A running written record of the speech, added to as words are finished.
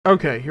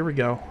Okay, here we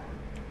go.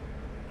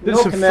 This No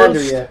is the commander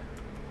first. yet.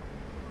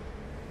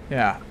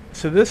 Yeah.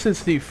 So this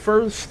is the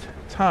first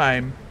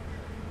time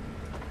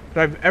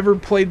that I've ever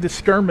played the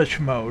skirmish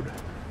mode.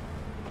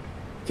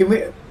 Can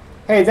we?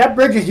 Hey, that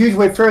bridge is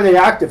usually fairly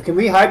active. Can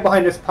we hide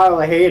behind this pile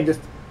of hay and just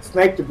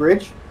snipe the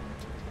bridge?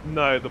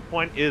 No, the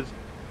point is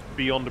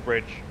beyond the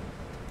bridge.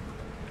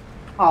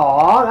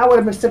 Aw, that would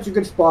have been such a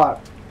good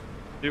spot.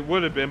 It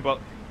would have been,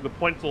 but the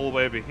point's all the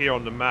way over here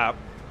on the map.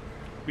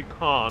 We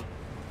can't.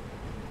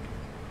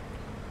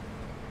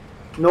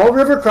 No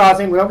river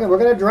crossing. We're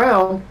gonna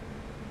drown.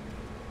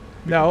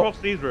 We can No, cross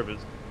these rivers.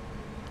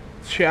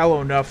 it's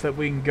shallow enough that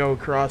we can go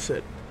across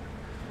it.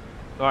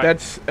 Right.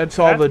 That's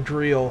all the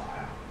drill.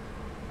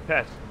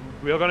 Tess,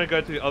 we are going to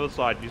go to the other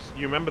side. You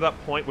remember that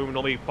point where we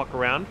normally fuck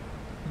around?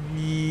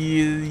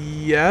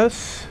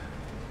 Yes.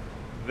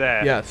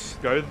 There. Yes.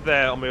 Go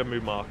there on my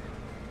move mark.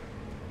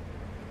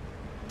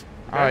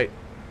 Okay? All right,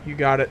 you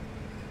got it.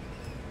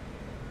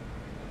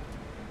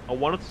 I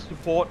want to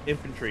support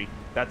infantry.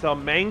 That's our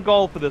main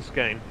goal for this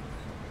game.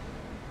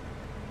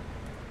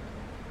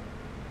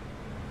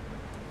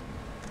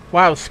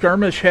 Wow,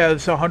 skirmish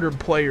has 100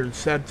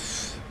 players.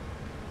 That's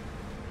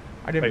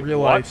I didn't Wait,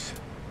 realize.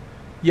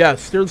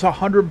 Yes, there's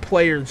 100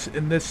 players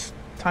in this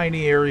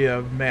tiny area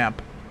of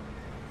map.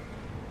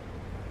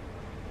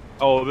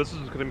 Oh, this is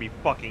going to be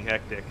fucking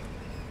hectic.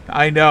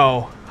 I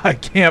know. I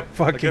can't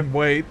fucking Okay.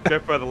 wait. Go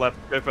further left,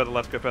 go further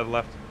left, go further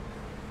left.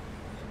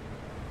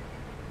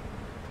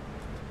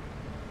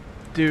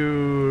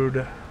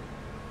 Dude.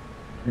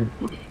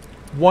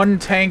 One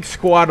tank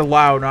squad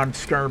allowed on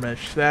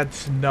skirmish.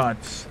 That's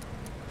nuts.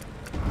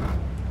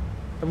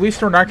 At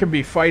least we're not going to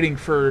be fighting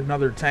for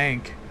another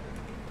tank.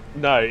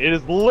 No, it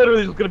is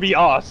literally just going to be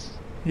us.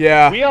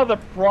 Yeah. We are the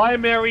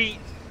primary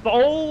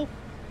sole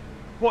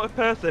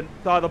person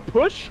to either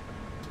push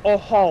or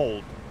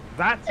hold.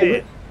 That's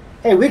it.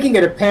 Hey, we can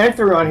get a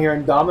panther on here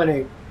and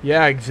dominate,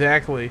 Yeah,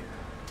 exactly.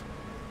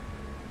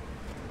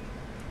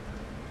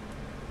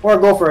 or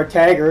go for a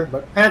tagger.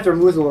 But panther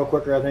moves a little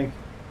quicker, I think.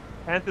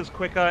 Panther's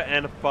quicker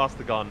and a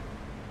faster gun.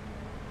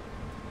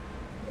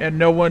 And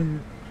no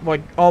one,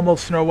 like,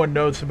 almost no one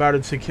knows about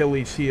its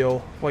Achilles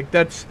heel. Like,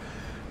 that's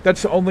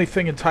the only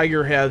thing a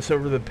tiger has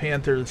over the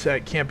panthers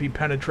that can't be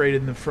penetrated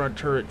in the front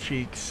turret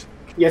cheeks.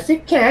 Yes,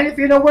 it can if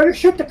you know where to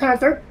shoot the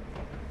panther.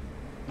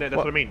 No, that's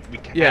Well, what I mean. We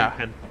can yeah.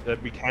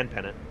 we can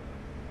pen it.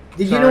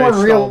 Did you Sorry, know in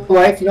real stalled.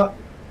 life,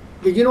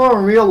 Did you know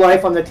in real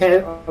life on the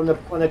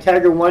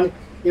Tiger one,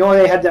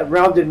 they had that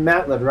rounded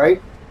mantlet,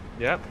 right?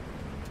 Yep.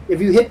 If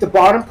you hit the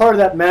bottom part of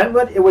that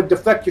mantlet, it would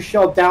deflect your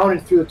shell down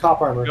and through the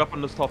top armor. Go up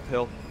on this top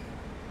hill.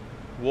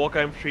 Walk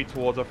infantry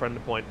towards our friendly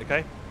point,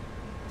 okay?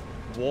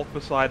 Walk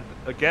beside,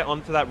 get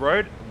onto that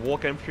road,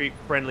 walk infantry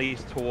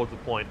friendlies towards the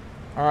point.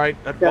 Alright.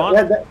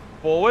 Advance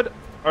forward,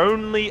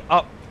 only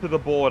up to the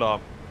border.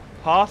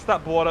 Past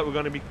that border, we're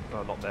going to be,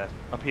 oh, not there,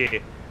 up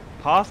here.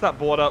 Past that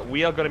border,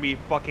 we are going to be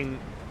fucking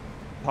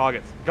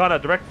targets. Gunner,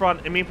 direct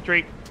front, enemy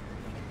infantry.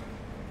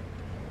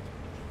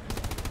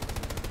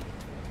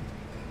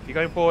 Keep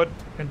going forward.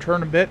 Can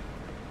turn a bit.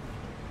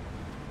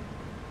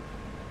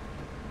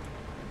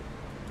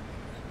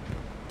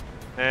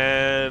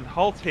 And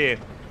halt here.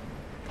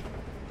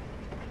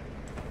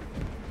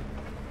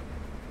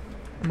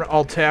 I'm gonna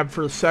alt tab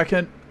for a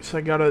second, so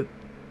I gotta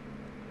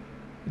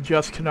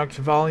adjust Canucks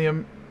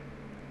volume.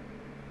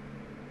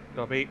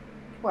 Copy.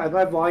 Why, is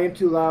my volume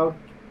too loud?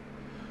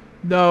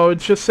 No,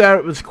 it's just that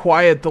it was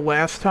quiet the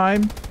last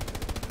time.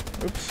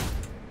 Oops.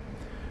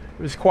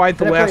 It was quiet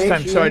the Can I last put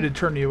time, so I had HE? to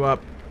turn you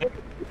up.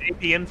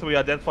 APN so we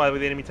identify where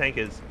the enemy tank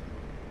is.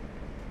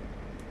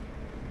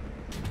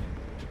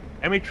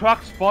 Enemy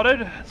truck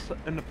spotted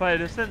in the far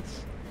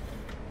distance.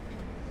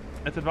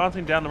 It's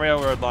advancing down the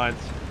railroad lines.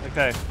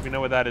 Okay, we know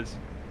where that is.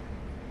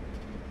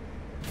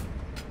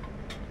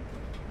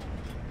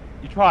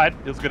 You tried.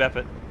 It was a good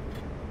effort.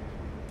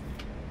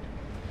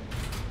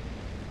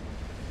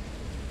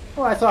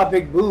 Oh, I saw a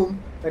big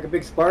boom, like a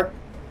big spark.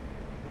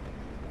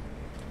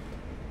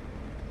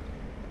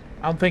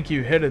 I don't think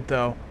you hit it,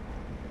 though.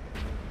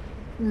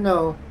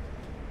 No.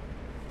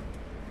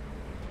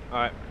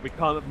 Alright, we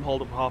can't let them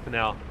hold it for half an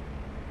hour.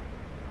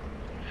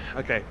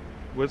 Okay,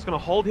 we're just gonna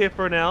hold here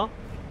for an hour.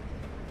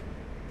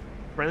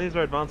 Friendlies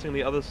are advancing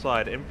the other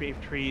side.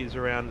 Infantry is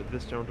around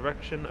this general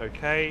direction.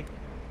 Okay.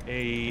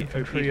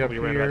 Infantry OP is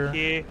probably up around about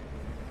here.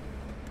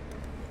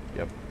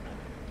 Yep.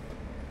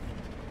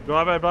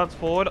 Drive advance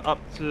forward up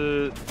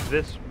to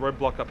this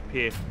roadblock up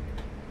here.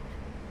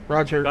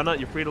 Roger. Gunner,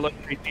 you're free to load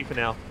 3T for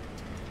now.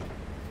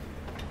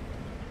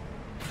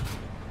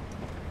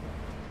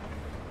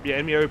 Yeah,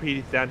 enemy OP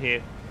is down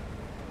here.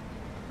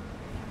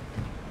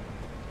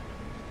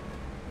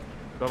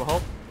 Got a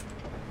hold?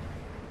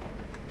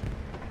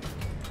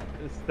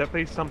 There's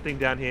definitely something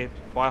down here.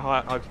 Fire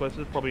high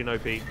explosives, probably an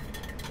OP.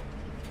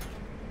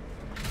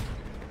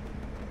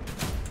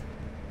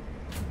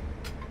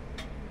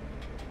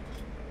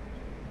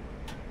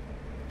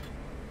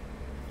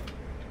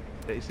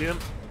 Yeah, you see them?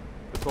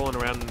 They're crawling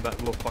around in that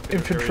little fucking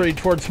Infantry area.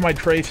 towards my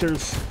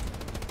tracers.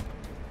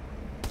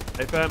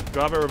 Hey fam,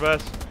 driver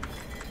reverse.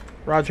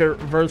 Roger,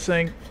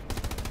 reversing.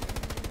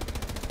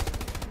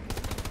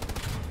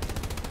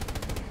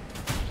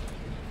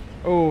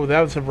 Oh,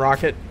 that was a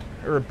rocket.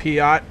 Or a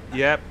Piat.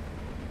 Yep.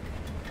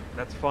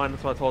 That's fine,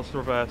 that's why I told us to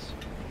reverse.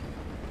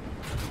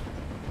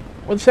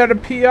 Was that a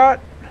Piat?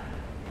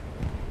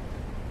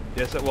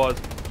 Yes, it was.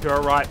 To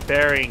our right,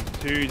 bearing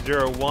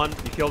 201. You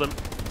killed him.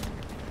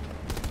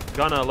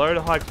 Gonna load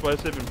a high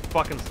explosive and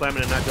fucking slam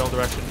it in that general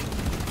direction.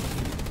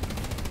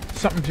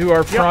 Something to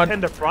our Piat front.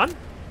 penned our front?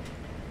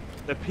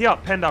 The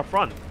Piat penned our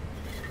front.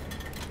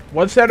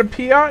 Was that a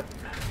Piat?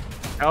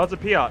 That was a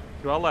Piat.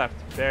 To our left,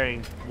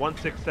 bearing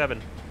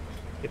 167.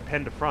 It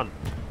penned the front.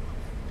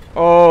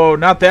 Oh,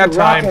 not that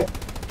time. Rocket.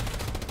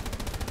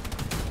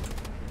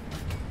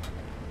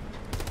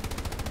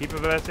 Keep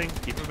reversing,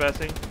 keep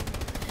reversing.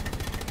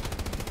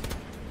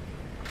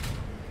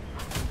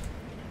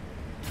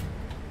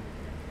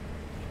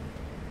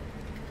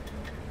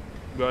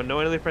 We are no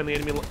enemy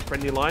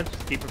friendly lines,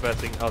 just keep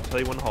reversing. I'll tell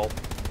you when to halt.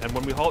 And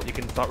when we halt, you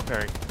can start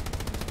repairing.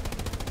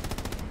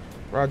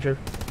 Roger.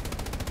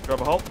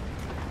 Grab a halt.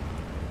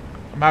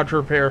 I'm out to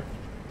repair.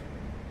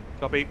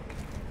 Copy.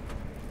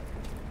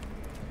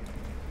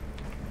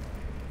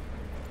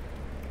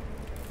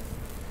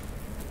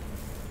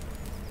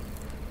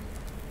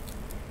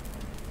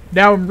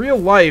 Now, in real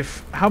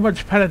life, how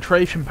much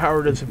penetration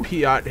power does a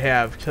Piat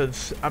have?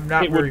 Because I'm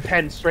not It very... would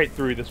pen straight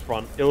through this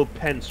front. It'll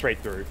pen straight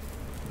through.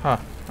 Huh,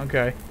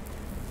 okay.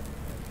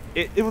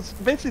 It was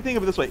basically, think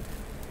of it this way.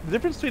 The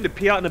difference between a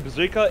Piat and a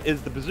bazooka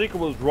is the bazooka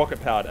was rocket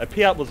powered. A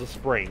Piat was a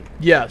spring.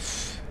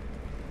 Yes.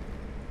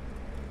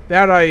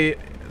 That I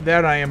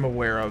am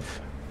aware of.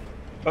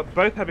 But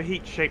both have a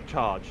heat shape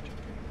charged.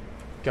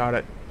 Got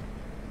it.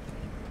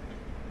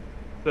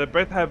 So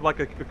both have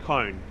like a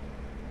cone.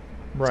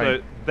 Right.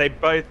 So they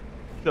both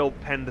still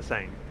pen the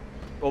same.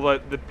 Although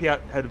the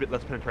Piat had a bit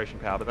less penetration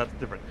power, but that's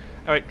different.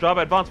 Alright,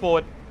 driver, advance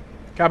forward.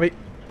 Copy.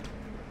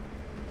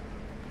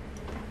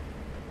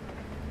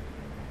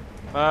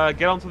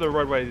 Get onto the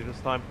roadway this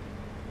time.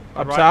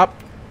 Up Right.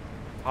 top.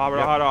 Hard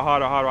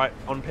Yep. right.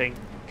 On ping.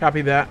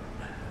 Copy that.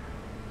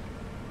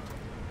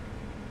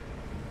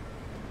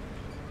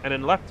 And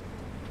then left.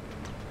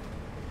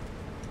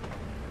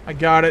 I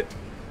got it.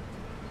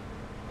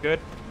 Good.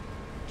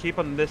 Keep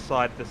on this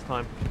side this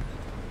time.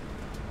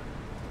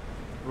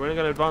 We're going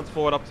to advance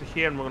forward up to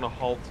here and we're going to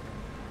halt.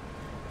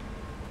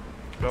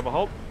 Do you have a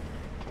halt?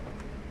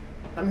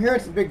 I'm hearing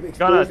some big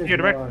Gunner, explosions. to your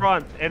direct going on.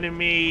 front.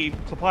 Enemy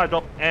supply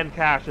drop and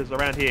cache is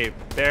around here.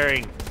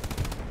 Bearing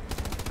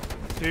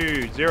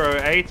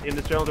 208 in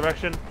this general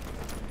direction.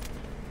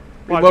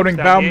 Supply Reloading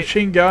drop's down bow here.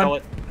 machine gun. Sell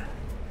it.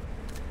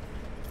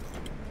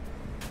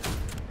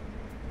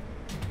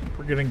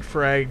 We're getting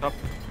fragged. Up.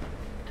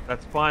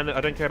 That's fine. I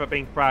don't care about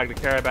being fragged. I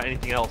care about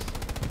anything else.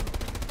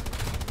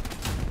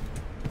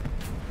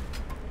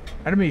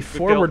 Enemy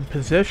forward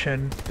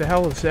position. The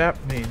hell does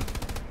that mean?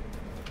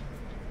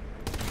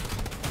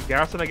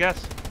 Garrison, I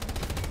guess.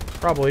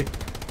 Probably.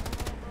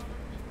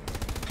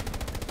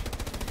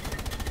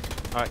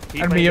 Alright,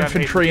 keep Enemy laying down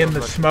infantry hate in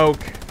the and smoke.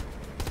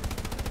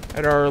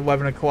 At our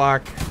 11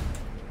 o'clock.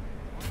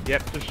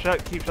 Yep,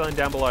 just keep shelling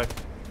down below.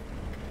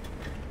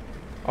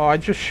 Oh, I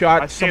just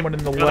shot I see someone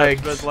in the Gunner,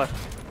 legs. to those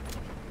left.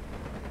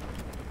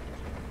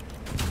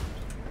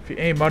 If you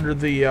aim under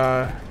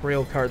the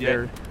rail card Yeah.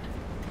 there.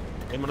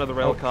 Aim under the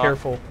rail Oh, car.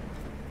 careful.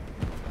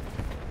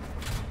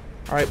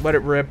 Alright, let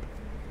it rip.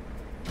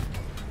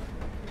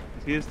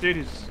 See this dude?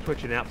 He's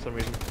twitching out for some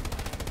reason.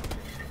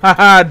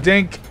 Haha,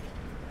 dink.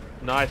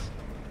 Nice.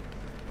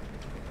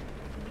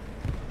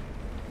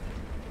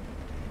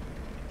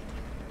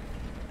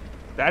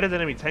 That is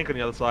enemy tank on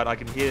the other side. I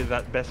can hear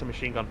that Besser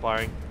machine gun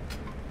firing.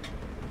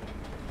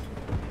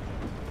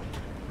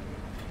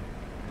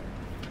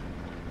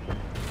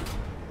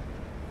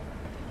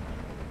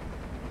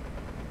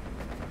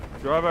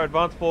 Driver,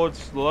 advance forward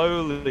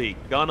slowly.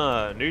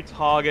 Gunner, new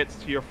targets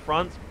to your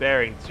front,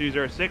 bearing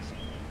 206.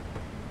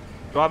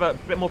 Driver, a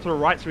bit more to the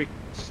right so we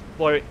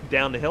slow it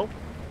down the hill.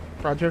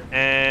 Roger.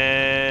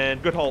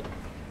 And good halt.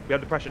 We have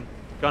depression.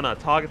 Gunner,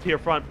 target to your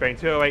front, bearing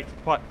 208.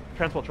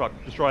 Transport truck,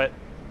 destroy it.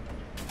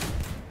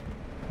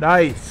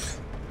 Nice.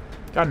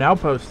 Got an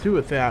outpost too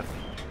with that.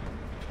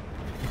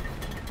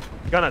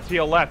 Gunner, to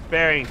your left,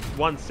 bearing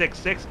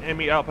 166.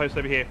 Enemy outpost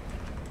over here.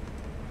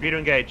 Free to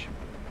engage.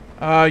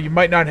 You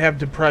might not have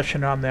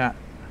depression on that.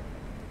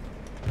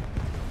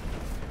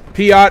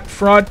 Piat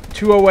front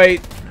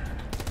 208.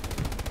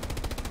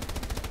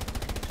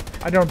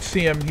 I don't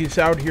see him. He's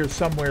out here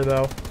somewhere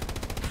though.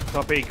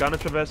 Copy. Gunner,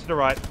 traverse to the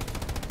right.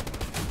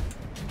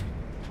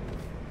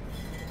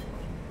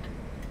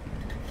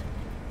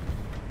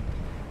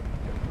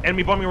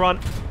 Enemy bombing run.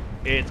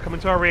 It's coming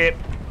to our rear.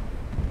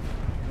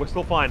 We're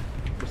still fine.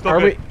 We're still Are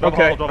good. we? Drop a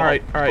Okay. hole, drop a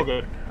Alright, hole. alright.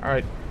 Still good.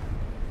 Alright.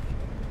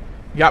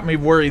 Got me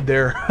worried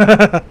there.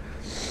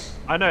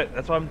 I know.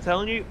 That's why I'm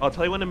telling you. I'll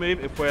tell you when to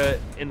move if we're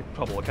in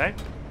trouble, okay?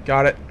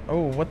 Got it. Oh,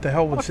 what the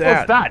hell was What that?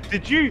 was that?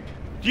 Did you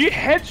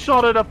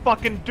headshotted a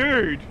fucking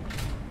dude?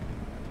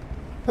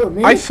 Who,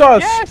 me? I saw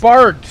Yes!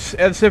 sparks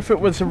as if it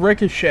was a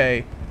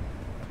ricochet.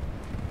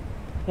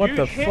 What You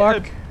the hit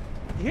fuck?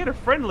 You hit a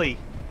friendly.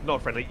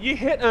 Not friendly. You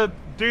hit a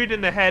dude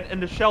in the head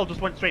and the shell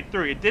just went straight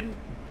through. It didn't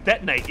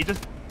detonate. It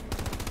just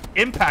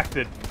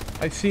impacted.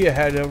 I see a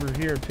head over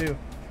here, too.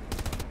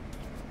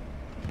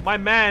 My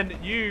man,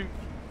 you...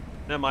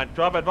 Never mind.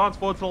 Drive advance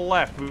forward to the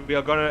left. We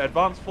are going to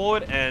advance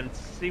forward and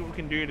see what we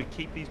can do to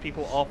keep these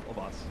people off of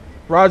us.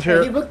 Roger.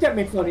 Yeah, he looked at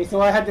me funny,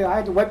 so I had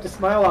to wipe the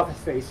smile off his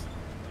face.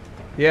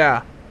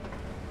 Yeah.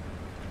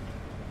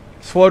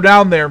 Slow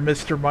down there,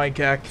 Mr. Mike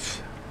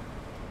X.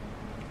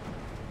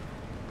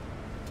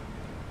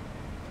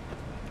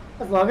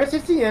 As long as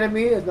it's the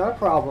enemy, it's not a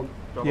problem.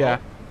 Yeah.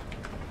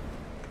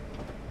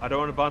 I don't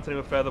want to advance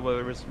anywhere further where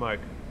there is smoke.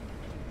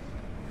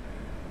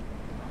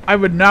 I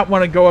would not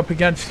want to go up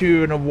against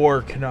you in a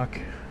war, Canuck.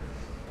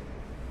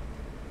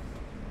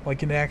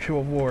 Like an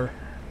actual war.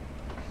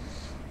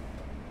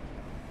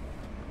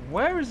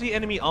 Where is the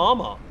enemy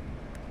armor?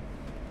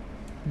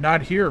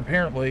 Not here,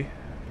 apparently.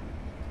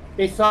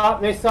 They saw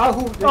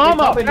who.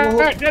 Armor! They knew who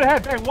Dead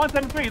ahead, bang,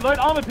 173, load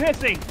armor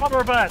piercing, cover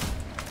reverse.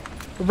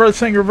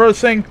 Reversing,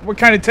 reversing. What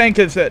kind of tank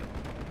is it?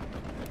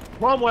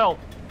 Cromwell,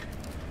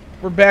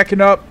 We're backing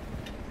up.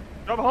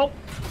 cover halt.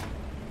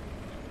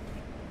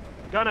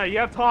 Gunner, you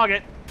have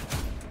target.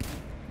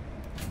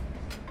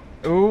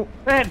 Ooh,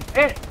 10,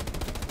 hit.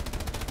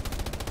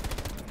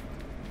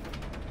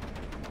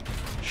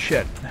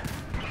 shit.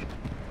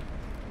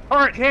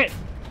 Turret hit.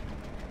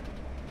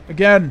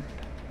 Again.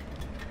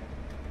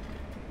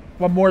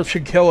 One more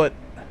should kill it.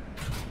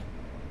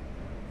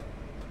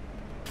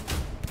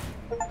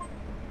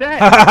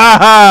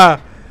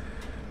 Dead.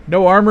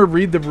 No armor,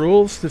 read the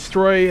rules.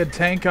 Destroy a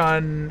tank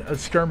on a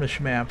skirmish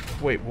map.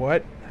 Wait,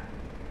 what?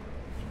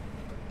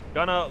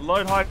 Gunner,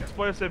 load high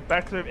explosive,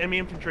 back to enemy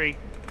infantry.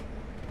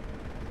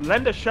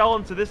 Lend a shell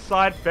onto this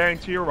side, bearing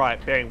to your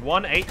right, bearing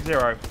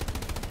 180.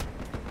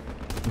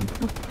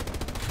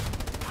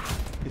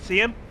 You see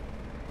him?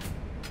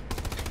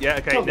 Yeah,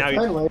 okay, killed now the you...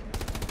 friendly.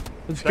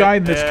 This guy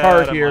in this car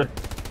never here. mind.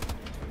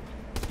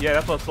 Yeah,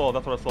 that's what I saw,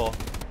 that's what I saw.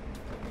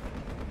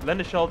 Lend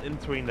a shell in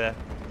between there.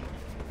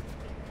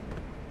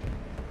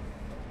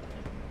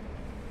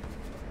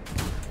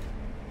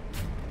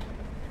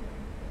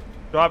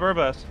 Drive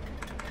reverse.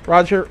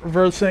 Roger,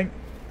 reversing.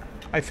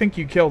 I think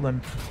you killed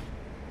him.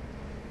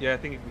 Yeah, I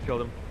think we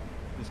killed him.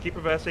 Just keep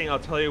reversing, I'll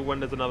tell you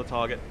when there's another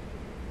target.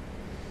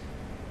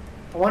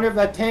 I wonder if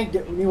that tank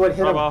knew what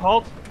hit him. Driver,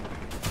 halt.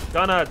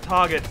 Gunner,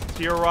 target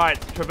to your right.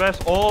 Traverse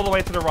all the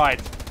way to the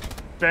right.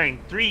 Bang.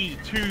 3,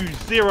 2,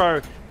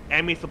 0.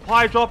 Enemy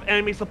supply drop,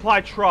 enemy supply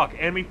truck.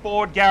 Enemy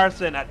forward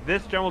garrison at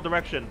this general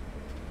direction.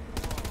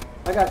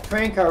 I got a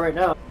train car right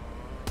now.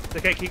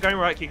 Okay, keep going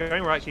right, keep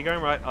going right, keep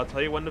going right. I'll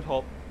tell you when to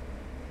halt.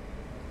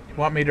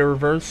 Want me to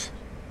reverse?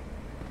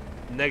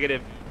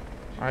 Negative.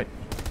 Alright.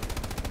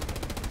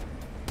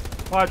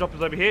 Supply drop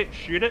is over here.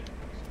 Shoot it.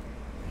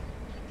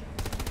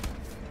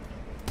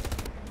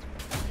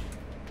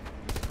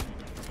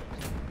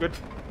 Good.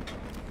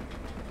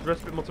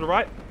 Rest a bit more to the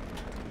right.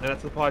 And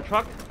that's the supply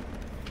truck.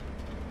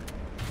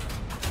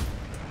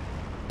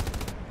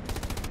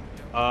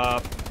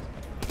 I'm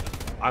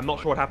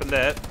not sure what happened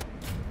there.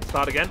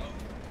 Start again.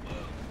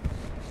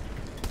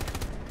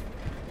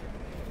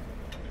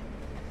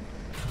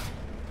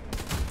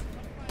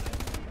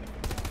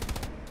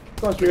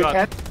 Going through the got?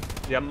 cat.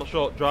 Yeah, I'm not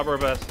sure. Driver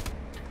reverse.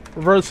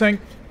 Reversing.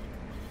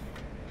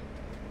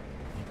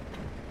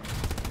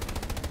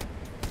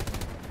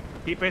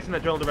 Keep facing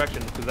that general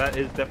direction, because that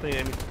is definitely an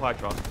enemy supply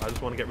truck. I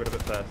just want to get rid of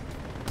it first.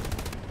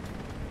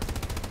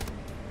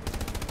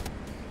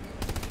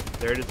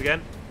 There it is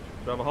again.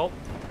 Driver halt.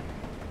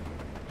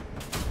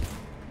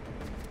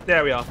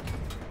 There we are.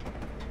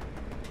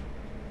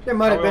 There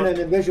might have been an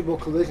invisible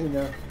collision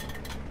there.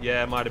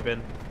 Yeah, it might have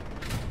been.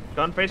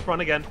 Gun face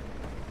front again.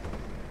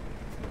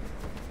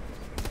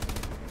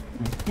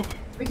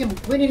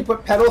 We need to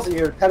put pedals in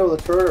here to pedal the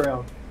turret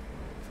around.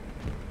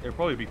 It would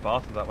probably be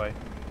faster that way.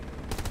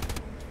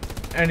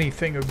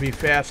 Anything would be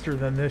faster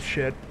than this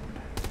shit.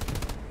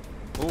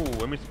 Ooh,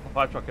 enemy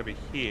supply truck over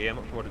here. I'm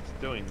not sure what it's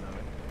doing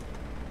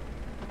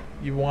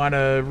though. You want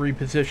to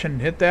reposition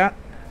and hit that?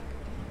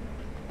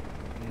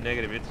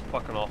 Negative, it's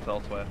fucking off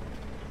elsewhere.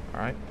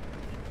 Alright.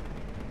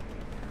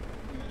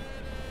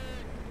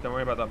 Don't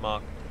worry about that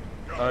mark.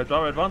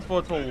 Driver, advance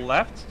forward to the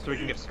left so we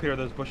can get clear of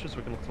those bushes so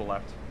we can look to the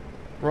left.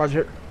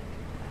 Roger.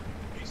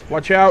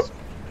 Watch out.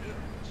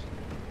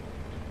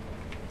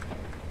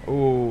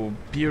 Ooh,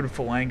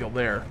 beautiful angle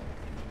there.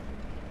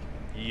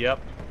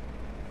 Yep.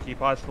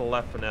 Keep eyes to the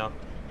left for now.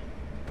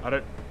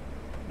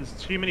 There's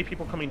too many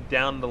people coming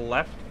down the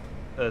left,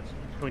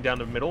 coming down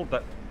the middle,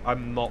 that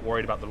I'm not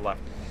worried about the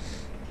left.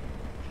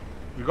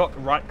 We've got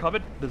right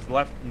covered, there's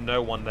left,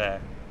 no one there.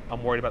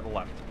 I'm worried about the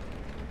left.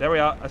 There we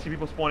are, I see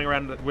people spawning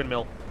around the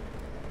windmill.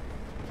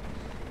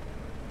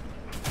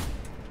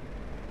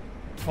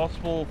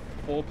 Possible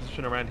forward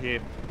position around here.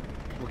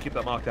 We'll keep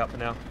that marked out for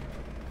now.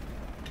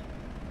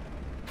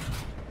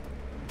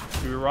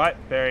 To your right,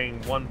 bearing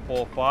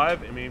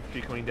 145, enemy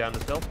infantry coming down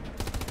this hill.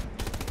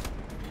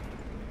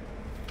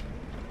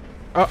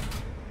 Oh,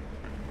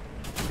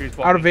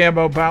 out of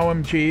ammo, bow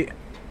MG.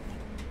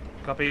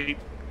 Copy.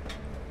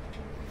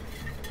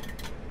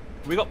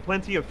 We got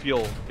plenty of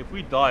fuel. If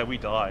we die, we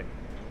die.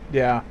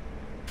 Yeah.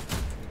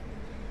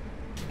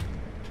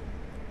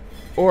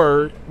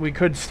 Or we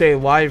could stay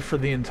alive for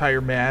the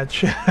entire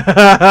match. That's what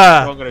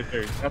I'm gonna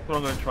do. That's what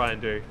I'm gonna try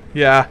and do.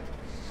 Yeah.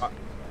 How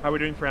are we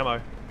doing for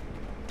ammo?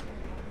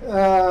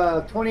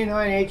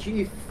 29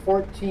 HE,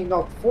 14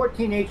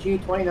 HE,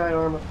 29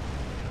 armor.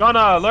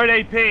 Gunner, load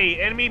AP.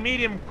 Enemy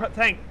medium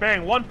tank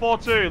bearing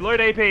 142.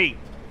 Load AP.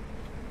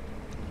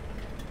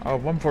 Oh,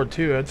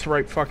 142. That's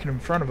right fucking in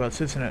front of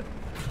us, isn't it?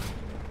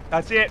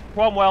 That's it.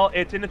 Cromwell,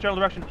 it's in the general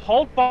direction.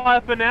 Hold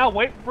fire for now.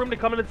 Wait for him to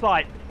come into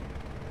sight.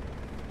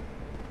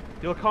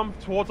 He'll come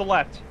towards the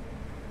left.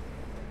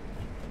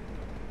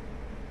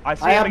 I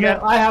see him again.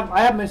 I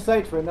have him in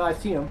sight for now. I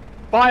see him.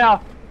 Fire!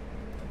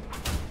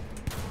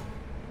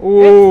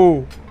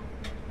 Ooh.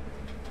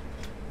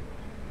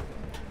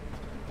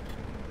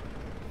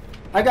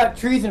 I got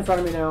trees in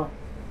front of me now.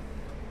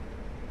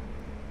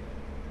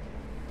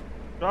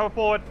 Drive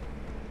forward.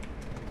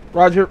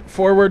 Roger,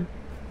 forward.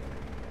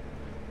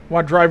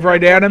 Want to drive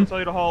right at him? Tell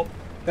you to halt.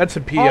 That's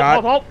a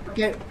Piat. Halt.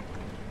 Okay.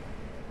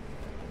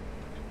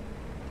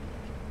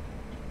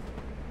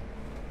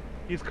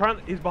 He's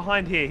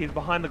behind here. He's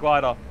behind the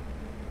glider.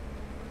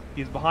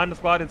 He's behind the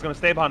glider. He's gonna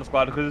stay behind the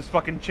glider because he's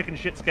fucking chicken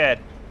shit scared.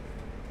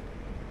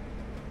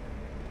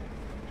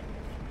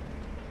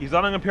 He's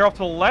either gonna appear off to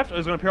the left or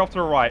he's gonna appear off to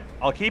the right.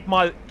 I'll keep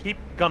your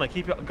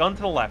gun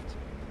to the left.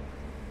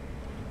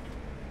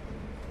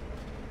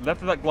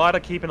 Left of that glider,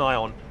 keep an eye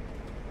on.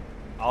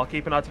 I'll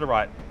keep an eye to the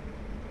right.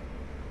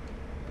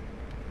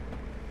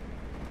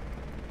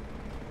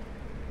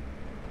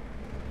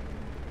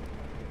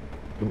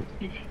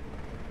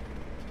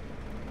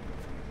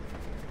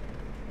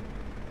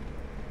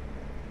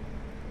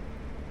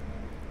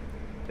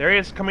 There he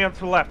is, coming up to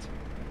the left.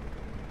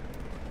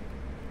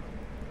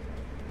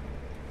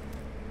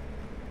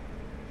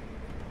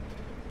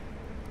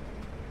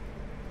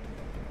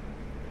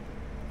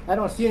 I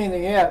don't see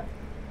anything yet.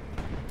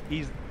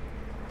 He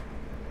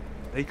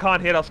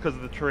can't hit us because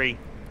of the tree.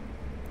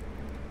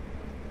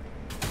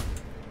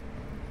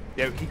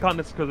 Yeah, he can't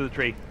hit us because of the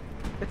tree.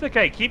 It's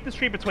okay, keep this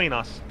tree between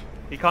us.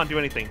 He can't do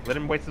anything. Let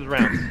him waste his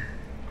rounds.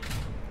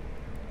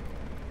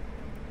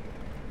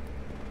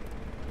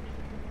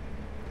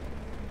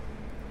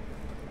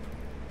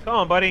 Come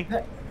on, buddy.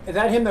 Is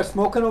that him that's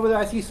smoking over there?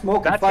 I see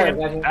smoke and fire.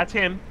 That's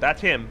him.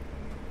 That's him.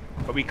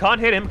 But we can't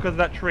hit him because of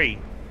that tree.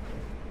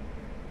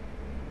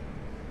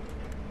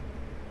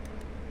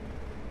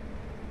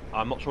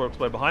 I'm not sure what's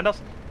behind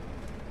us.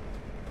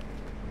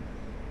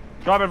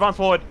 Driver, advance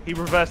forward. He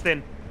reversed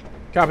in.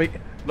 Copy.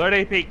 Load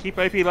AP. Keep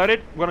AP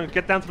loaded. We're going to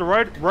get down to the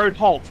road. Road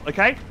halt,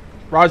 okay?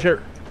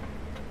 Roger.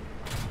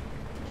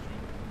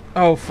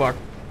 Oh, fuck.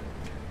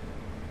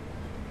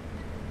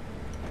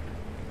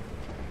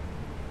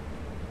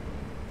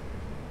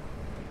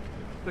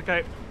 It's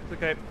okay. It's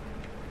okay.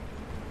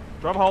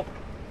 Driver halt.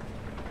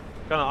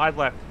 Gunner, eyes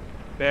left.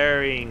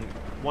 Bearing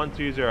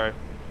 120.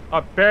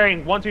 Oh,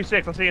 bearing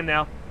 126. I see him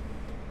now.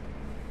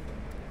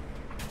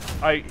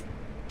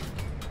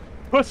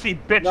 Pussy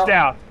bitched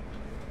out.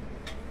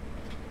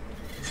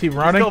 Is he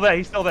running? He's still there.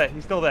 He's still there.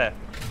 He's still there.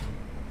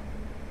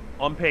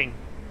 On ping.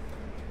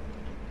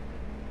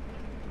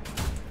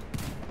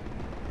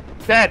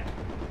 Dead.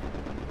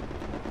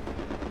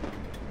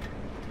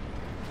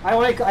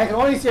 I can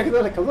only see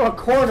like a little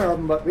corner of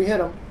him, but we hit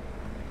him.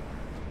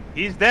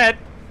 He's dead.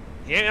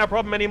 He ain't our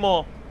problem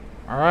anymore.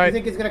 All right. You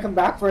think he's gonna come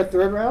back for a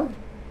third round?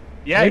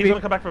 Yeah, Maybe. he's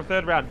gonna come back for a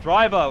third round.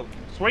 Driver,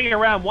 swinging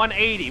around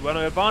 180. We're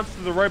gonna advance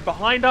to the road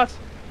behind us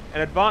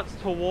and advance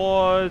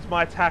towards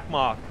my attack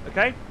mark.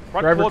 Okay?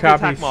 Right Driver towards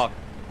copies. the attack mark.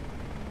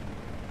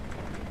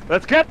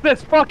 Let's get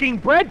this fucking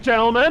bread,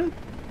 gentlemen.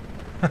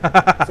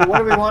 So what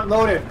do we want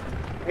loaded?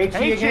 HE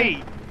again?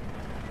 HE.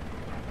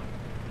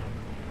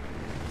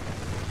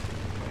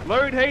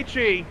 Load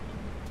HE.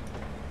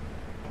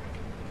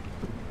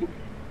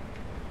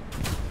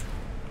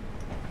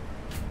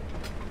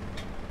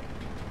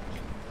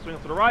 Swing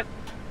off to the right.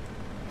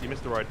 You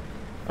missed the road.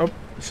 Oh,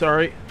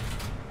 sorry.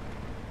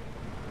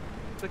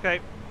 It's okay.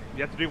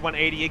 You have to do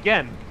 180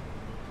 again.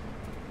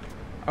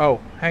 Oh,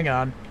 hang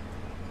on.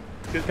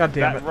 God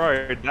damn it. That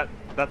road,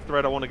 that's the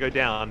road I want to go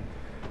down.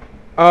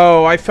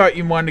 Oh, I thought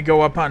you wanted to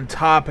go up on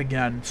top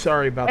again.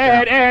 Sorry about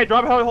that. Ahead,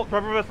 drive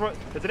reverse.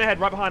 There's an ahead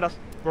right behind us.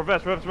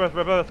 Reverse. Get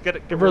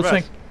Reversing.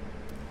 reverse.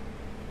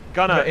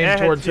 Gunner, Aim ahead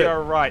towards to it.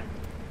 your right.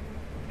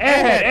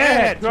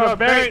 Ahead. To a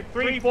bearing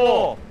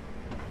 3-4.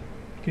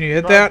 Can you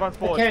hit that? I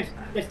can't.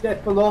 It's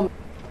that below me.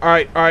 All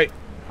right.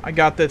 I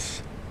got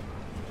this.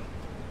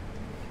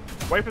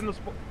 Away from the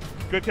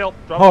good kill.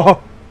 Drop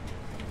Oh,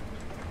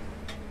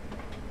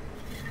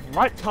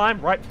 right time,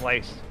 right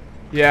place.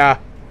 yeah.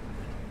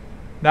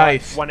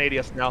 Nice. 180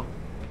 us now.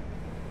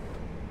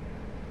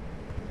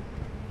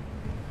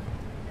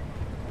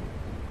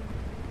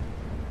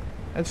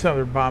 That's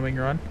another bombing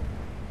run.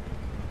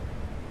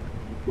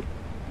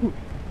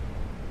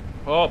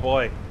 Oh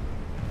boy.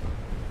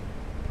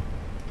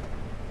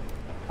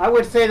 I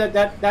would say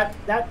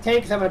that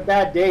tank's having a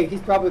bad day.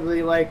 He's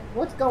probably like,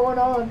 what's going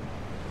on?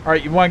 All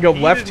right, you want to go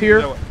He left didn't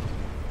here? know it.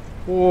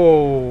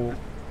 Whoa.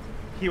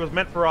 He was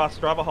meant for us.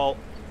 Driver halt.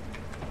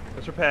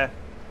 Let's repair.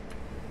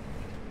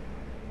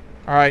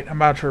 Alright,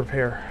 I'm out to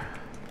repair.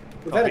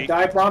 Was that a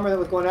dive bomber that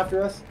was going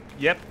after us?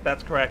 Yep,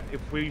 that's correct.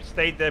 If we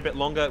stayed there a bit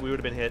longer, we would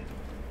have been hit.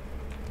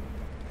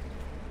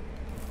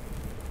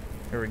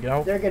 Here we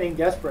go. They're getting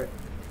desperate.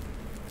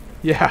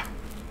 Yeah.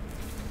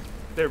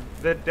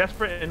 They're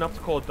desperate enough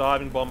to call a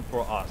diving bomb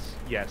for us.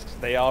 Yes,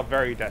 they are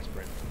very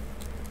desperate.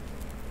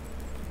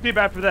 Too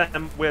bad for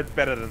them. We're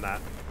better than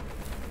that.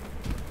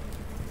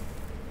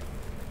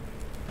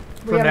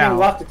 We haven't even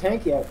lost the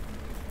tank yet.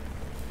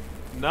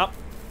 Nope.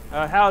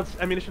 How's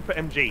ammunition for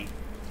MG?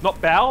 Not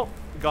bow,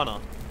 gunner.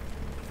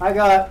 I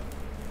got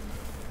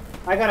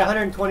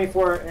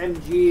 124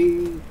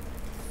 MG.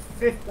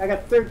 I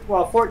got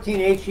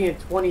 14 HE and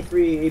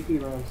 23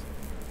 AP rounds.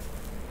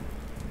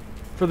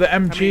 For the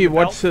MG,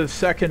 what's the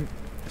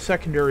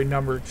secondary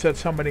number? It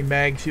says how many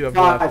mags you have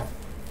 5. left.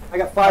 I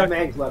got 5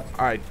 mags left.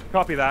 Alright.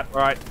 Copy that.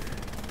 Alright.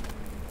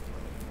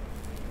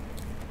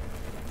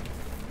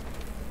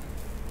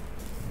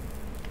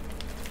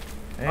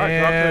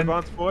 And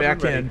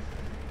back in.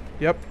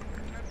 Yep.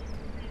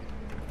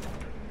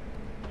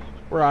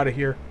 We're out of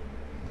here.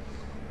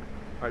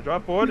 Alright,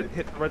 drive forward,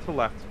 hit right to the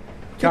left.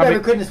 Too bad we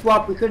couldn't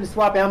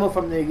swap ammo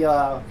from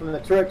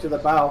the turret to the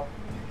bow.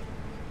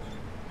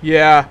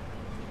 Yeah.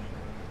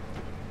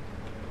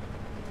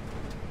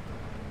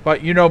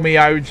 But you know me,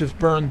 I would just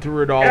burn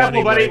through it all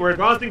anyway. Buddy, we're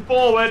advancing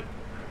forward.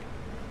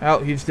 Well,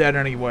 he's dead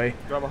anyway.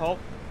 Drive a halt.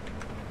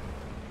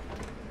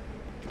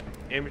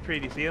 Infantry,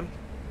 do you see him?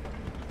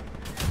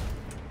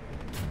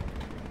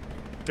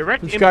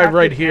 Direct this guy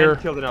right here.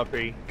 Killed an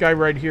LP. Guy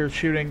right here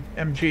shooting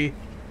MG.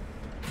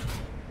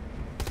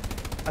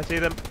 I see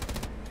them.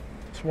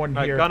 There's one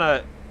here.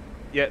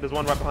 Yeah, there's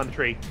one right behind the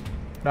tree.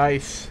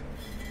 Nice.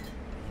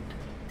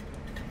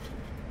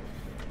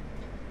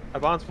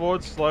 Advance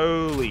forward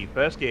slowly.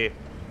 First gear.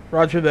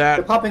 Roger that.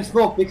 They're popping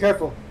smoke. Be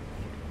careful.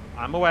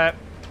 I'm aware.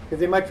 Because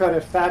they might try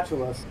to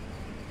satchel us.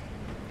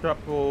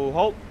 Triple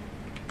halt.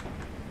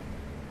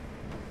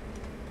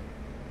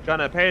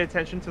 Gunner, pay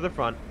attention to the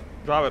front.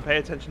 Driver, pay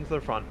attention to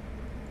the front.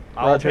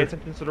 I'll pay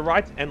attention to the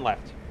right and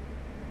left.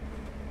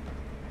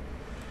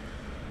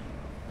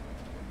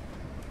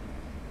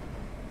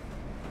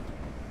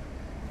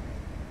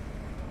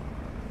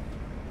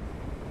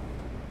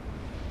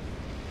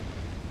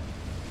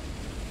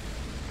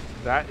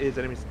 That is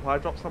enemy supply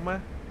drop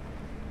somewhere.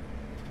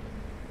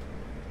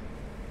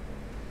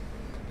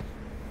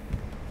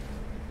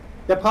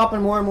 They're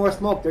popping more and more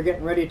smoke. They're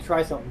getting ready to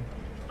try something.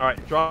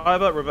 Alright,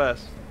 driver,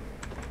 reverse.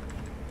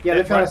 Yeah,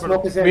 they're trying to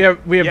smoke us in.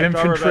 We have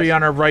infantry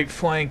on our right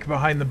flank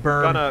behind the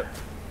berm.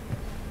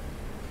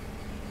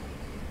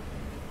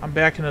 I'm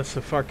backing us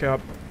the fuck up.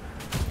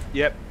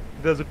 Yep,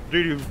 there's a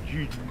dude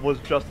who was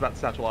just about to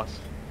satchel us.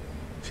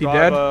 Is he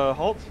dead?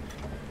 Halt.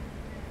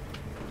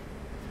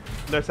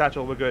 No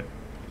satchel, we're good.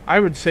 I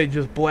would say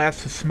just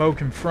blast the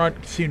smoke in front,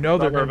 because you know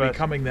they're going to be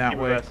coming that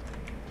way.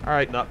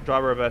 Alright. No,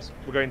 driver reverse.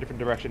 We're going a different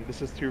direction.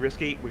 This is too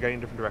risky. We're going a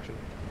different direction.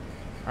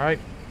 Alright.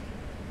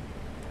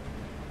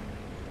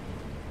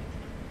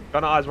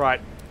 Gunner, eyes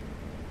right.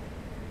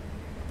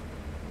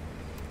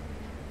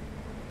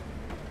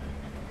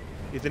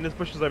 He's in his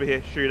bushes over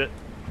here. Shoot it.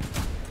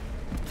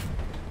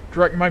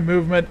 Direct my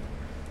movement.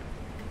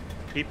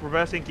 Keep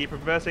reversing. Keep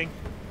reversing.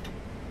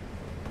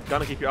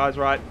 Gunner, keep your eyes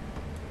right.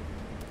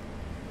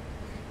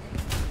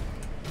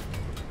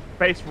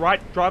 Face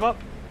right, driver.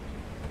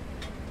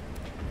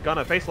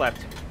 Gunner, face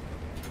left.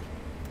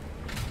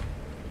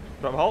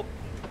 Driver, halt.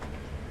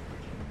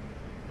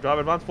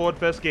 Driver, advance forward,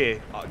 first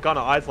gear.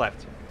 Gunner, eyes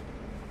left.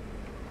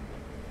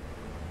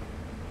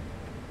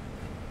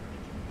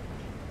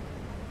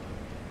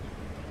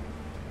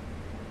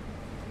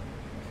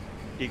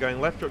 Keep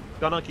going left,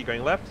 Gunner, keep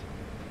going left.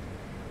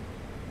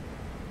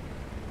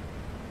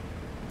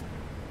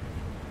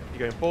 Keep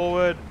going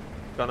forward.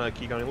 Gunner,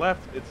 keep going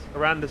left. It's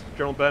around this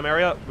general berm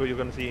area where you're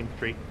going to see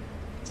infantry.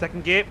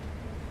 Second gear.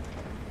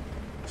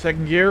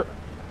 Second gear.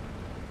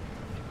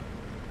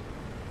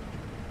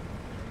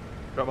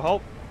 Drop a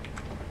halt.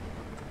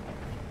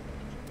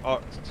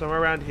 Oh,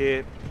 somewhere around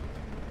here.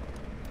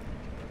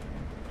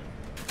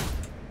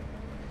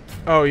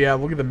 Oh yeah,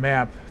 look at the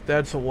map.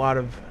 That's a lot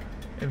of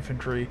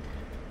infantry.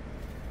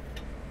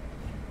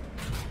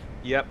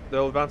 Yep,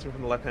 they're advancing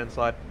from the left-hand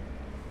side.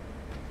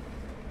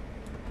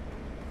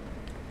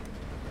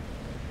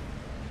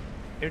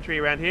 Infantry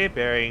around here,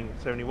 bearing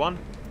 71.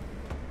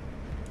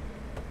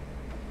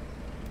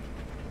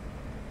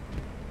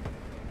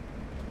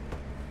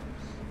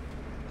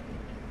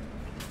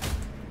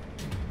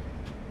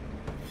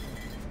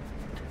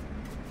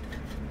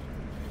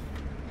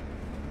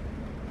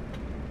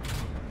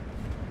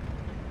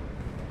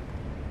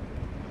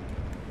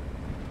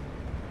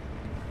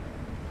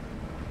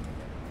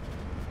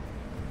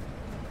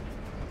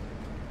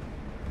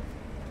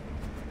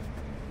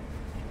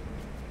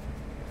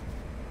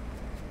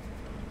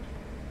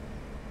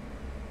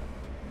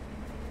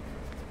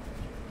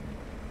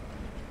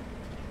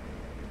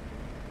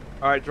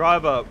 Alright,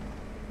 driver,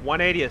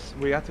 180th.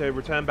 We have to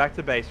return back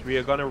to base. We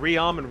are going to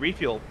rearm and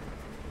refuel.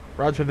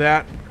 Roger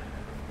that.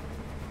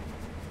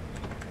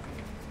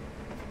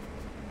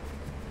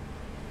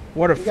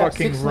 What a We got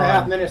fucking 6.5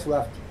 run. minutes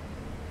left.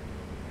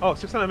 Oh,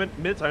 600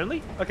 minutes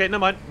only? Okay, never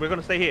mind. We're going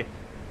to stay here.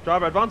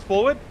 Driver, advance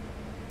forward.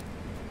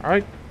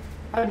 Alright.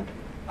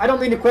 I don't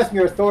mean to question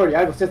your authority.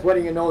 I was just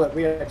letting you know that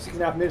we have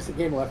 6.5 minutes of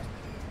game left.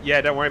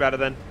 Yeah, don't worry about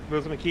it then. We're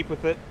just going to keep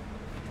with it.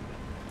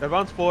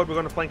 Advance forward. We're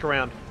going to flank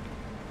around.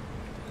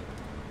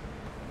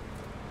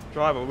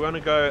 Driver, we're going to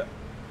go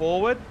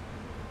forward.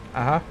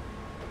 Uh-huh.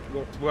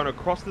 We're going to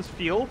cross this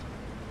field.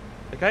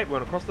 Okay, we're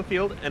going to cross the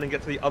field and then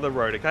get to the other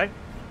road, okay?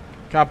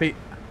 Copy.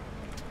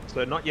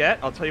 So not yet.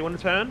 I'll tell you when to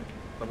turn.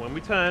 But when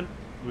we turn,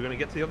 we're going to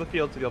get to the other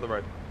field, to the other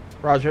road.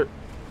 Roger.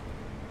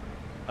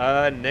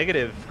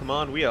 Negative. Come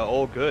on, we are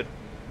all good.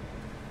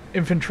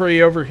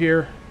 Infantry over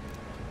here.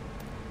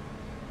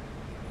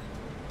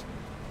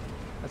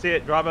 I see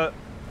it. Driver.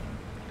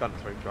 Gunner,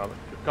 sorry, driver.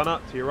 Gunner,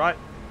 to your right.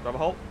 Driver,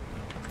 halt.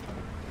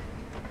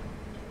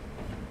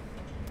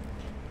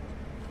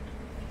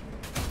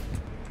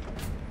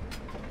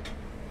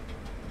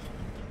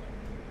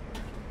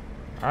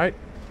 Alright.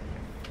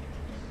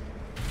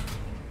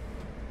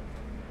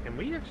 Can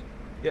we actually?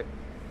 Yep.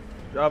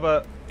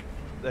 Driver,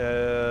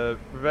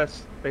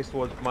 reverse base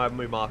towards my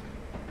move mark.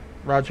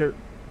 Roger.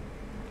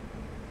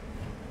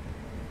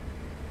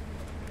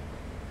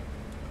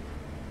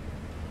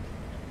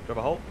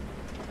 Driver, halt.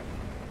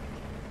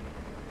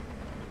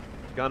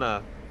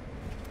 Gunner.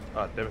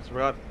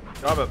 Disregard.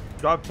 Driver,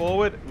 drive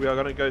forward. We are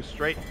going to go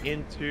straight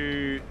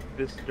into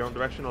this general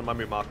direction on my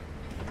move mark.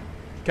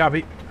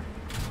 Copy.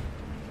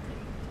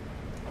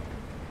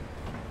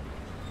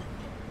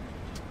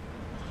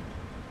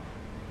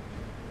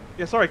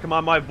 Yeah, sorry,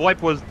 Command. My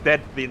VoIP was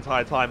dead the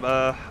entire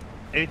time.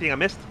 Anything I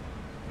missed?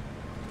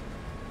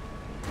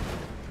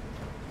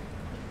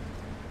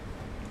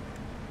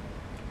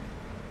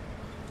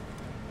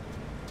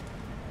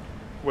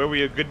 Were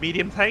we a good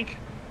medium tank?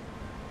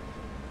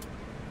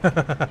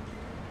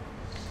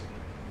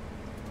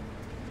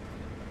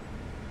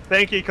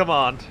 Thank you,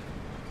 Command.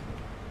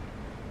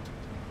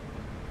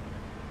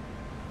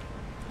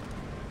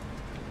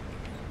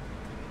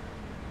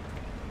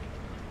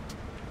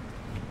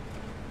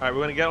 Alright,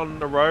 we're going to get on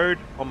the road,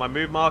 on my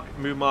move mark.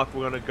 Move mark,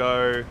 we're going to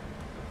go...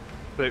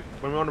 So,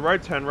 when we're on the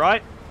road, turn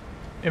right.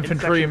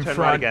 Infantry in turn front.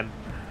 right again.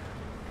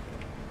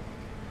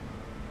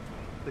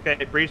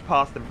 Okay, breeze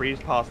past them, breeze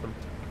past them.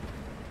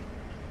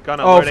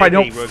 Gunner, Oh, load if I AD,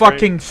 don't we're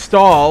fucking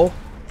stall.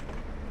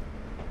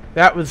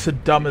 That was the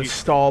dumbest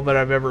stall that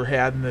I've ever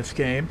had in this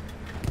game.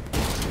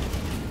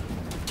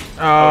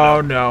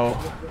 Oh, no.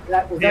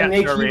 Was that an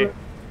HE?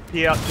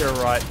 Here, to your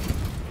right.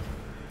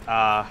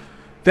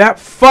 That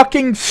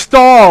fucking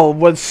stall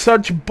was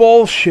such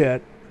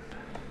bullshit.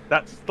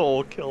 That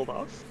stall killed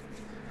us.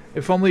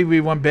 If only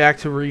we went back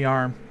to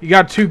rearm. You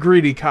got too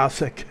greedy,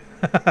 Cossack.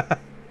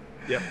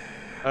 Yep.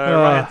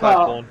 Right hand side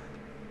spawn.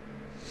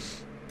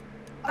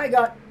 I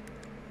got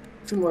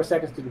 2 more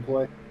seconds to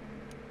deploy.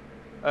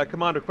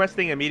 Command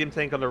requesting a medium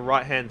tank on the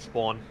right hand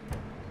spawn.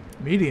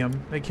 Medium?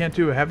 They can't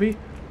do a heavy?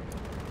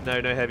 No,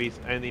 no heavies,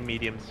 only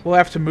mediums. We'll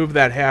have to move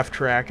that half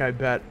track, I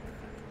bet.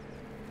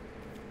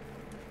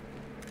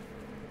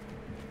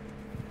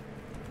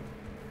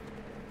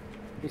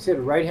 You said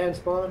right hand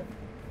spawn?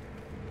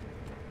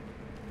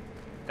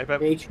 Hey, Pep.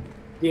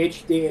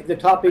 The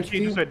top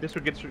Actually, HQ?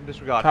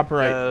 disregard. Top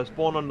right.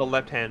 Spawn on the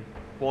left hand.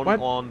 Spawn What?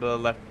 on the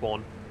left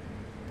spawn.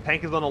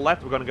 Tank is on the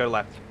left, we're gonna go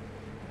left.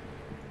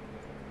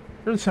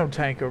 There's no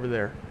tank over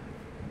there.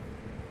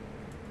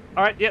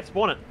 Alright, yeah,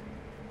 spawn it.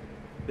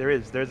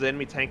 There's an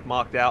enemy tank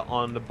marked out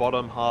on the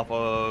bottom half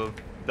of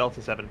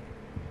Delta 7.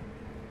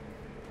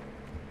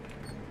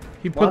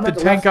 He Well, put I'm the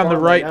at tank left on the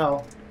spawn right.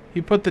 now.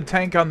 He put the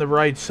tank on the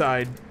right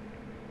side.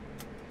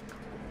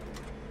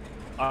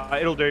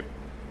 It'll do.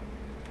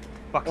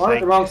 Fuck's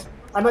Well, sake.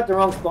 I'm at the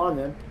wrong spawn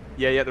then.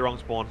 Yeah, the wrong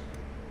spawn.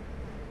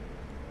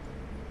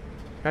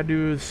 Gotta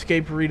do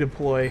escape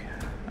redeploy.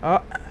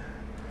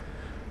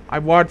 I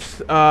watched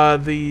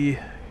the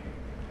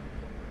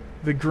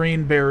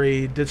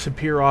Greenberry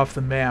disappear off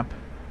the map.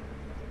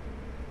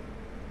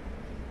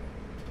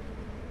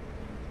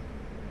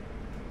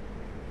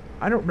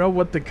 I don't know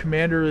what the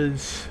commander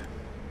is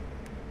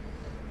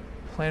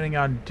planning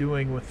on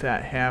doing with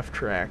that half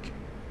track.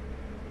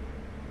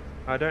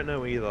 I don't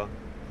know either.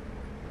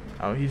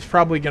 Oh, he's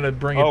probably gonna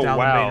bring it down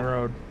the main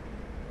road.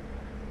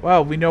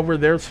 Well, we know where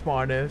their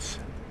spawn is.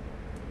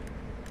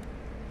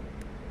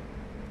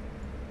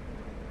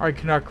 Alright,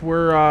 Canuck,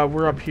 we're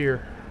up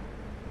here.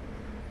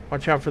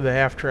 Watch out for the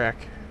half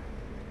track.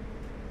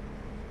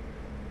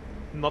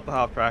 Not the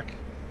half track.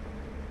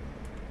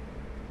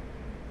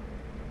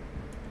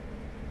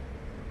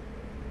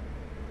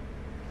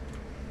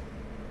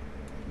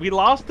 We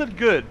lasted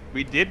good.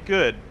 We did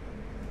good.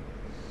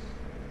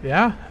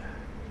 Yeah.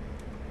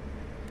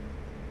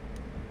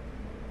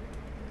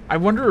 I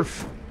wonder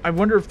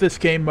if this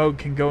game mode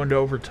can go into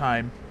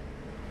overtime.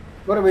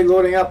 What are we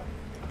loading up?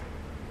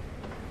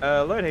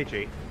 Load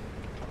HE.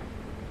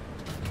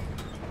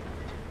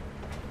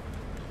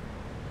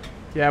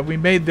 Yeah, we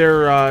made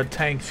their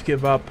tanks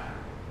give up.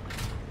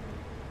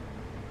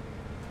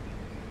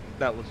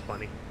 That was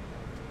funny.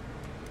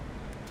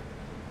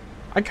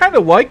 I kind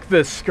of like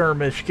this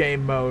skirmish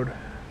game mode.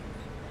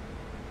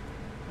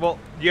 Well,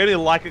 you only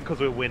like it because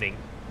we're winning.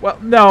 Well,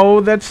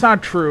 no, that's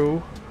not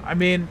true. I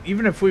mean,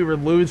 even if we were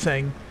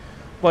losing,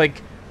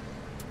 like,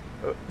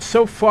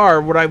 so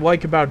far, what I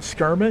like about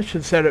skirmish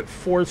is that it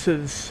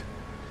forces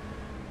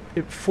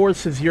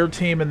your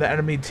team and the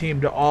enemy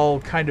team to all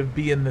kind of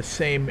be in the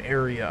same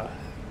area,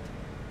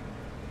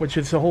 which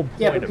is the whole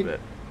point of it.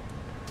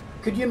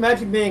 Could you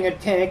imagine being a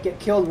tank, get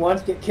killed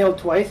once, get killed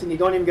twice, and you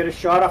don't even get a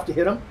shot off to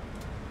hit him?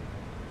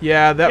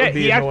 Yeah, that would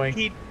be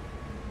annoying.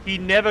 He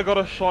never got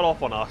a shot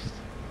off on us.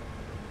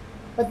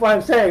 That's what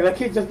I'm saying. Like,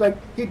 he's just like,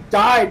 he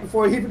died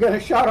before he even got a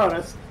shot on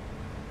us.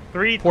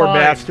 3 times. Poor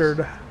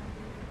bastard.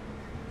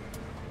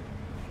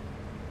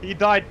 He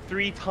died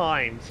 3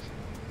 times.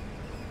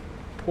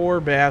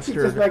 Poor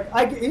bastard. He's just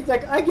like, he's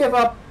like, I give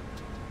up.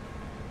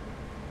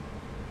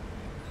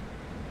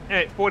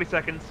 Hey, 40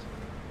 seconds.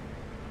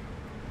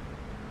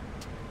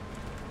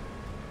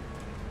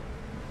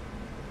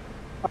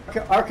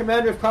 Our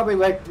commander's probably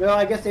like, well,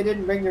 I guess they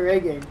didn't bring their A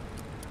game.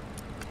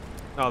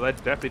 No, they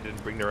definitely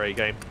didn't bring their A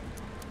game.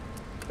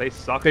 They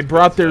sucked. They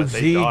brought their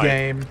Z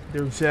game,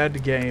 their Z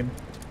game.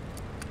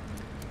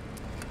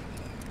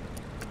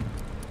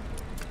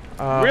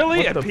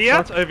 Really? A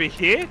Piat over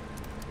here?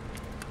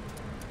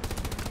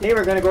 They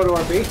were gonna go to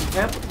our base and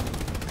camp.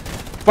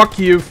 Fuck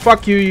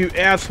you, you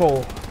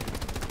asshole.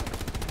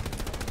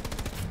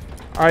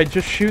 Alright,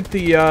 just shoot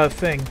the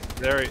thing.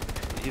 There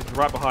he's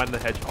right behind the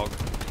hedgehog.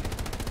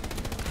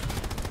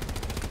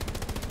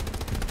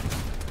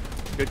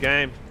 Good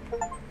game.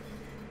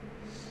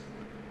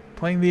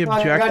 Playing the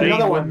objective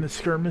to win the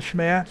skirmish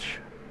match.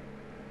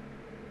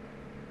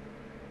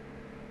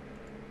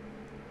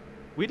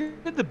 We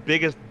did the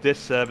biggest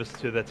disservice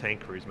to the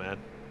tank crews, man.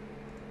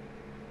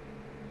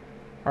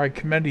 Alright,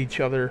 commend each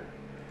other.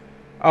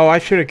 Oh, I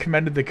should have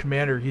commended the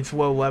commander. He's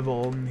low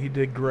level and he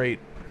did great.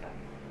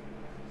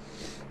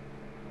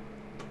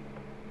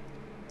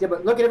 Yeah,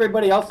 but look at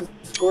everybody else's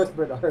scores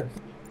for the Earth.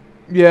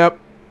 Yep.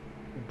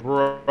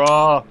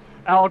 Bruh.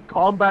 Our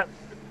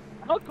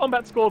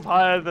combat score's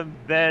higher than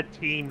their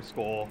team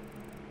score.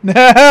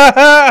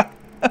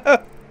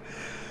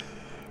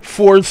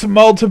 Force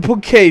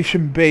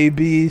multiplication,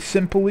 baby.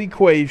 Simple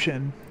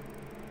equation.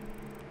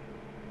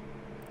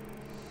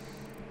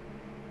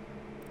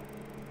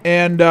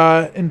 And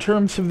in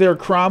terms of their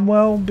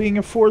Cromwell being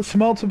a force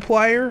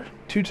multiplier,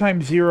 2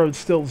 times 0 is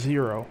still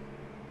 0.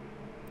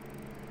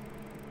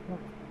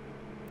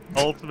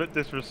 Ultimate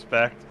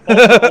disrespect.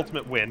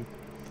 Ultimate win.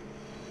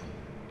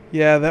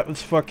 Yeah, that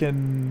was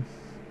fucking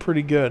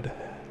pretty good.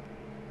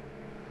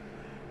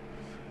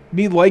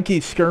 Me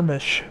likey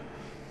skirmish.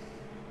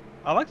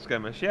 I like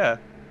skirmish, yeah.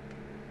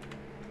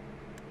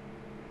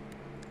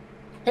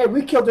 Hey,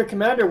 we killed their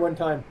commander one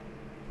time.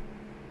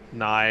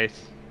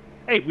 Nice.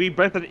 Hey, we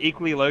both had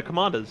equally low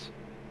commanders.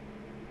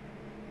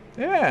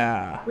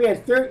 Yeah. We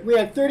had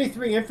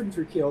 33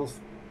 infantry kills.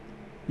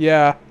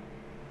 Yeah.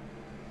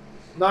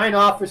 9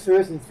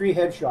 officers and 3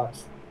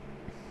 headshots.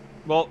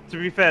 Well,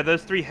 to be fair,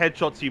 those 3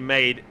 headshots you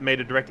made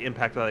a direct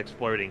impact without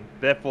exploding.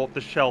 Therefore, the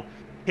shell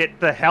hit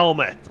the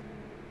helmet.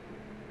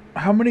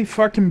 How many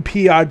fucking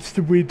Piats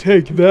did we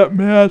take that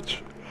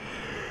match?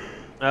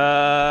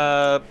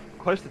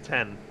 Close to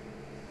 10.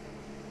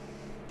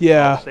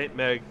 Yeah. Oh, St.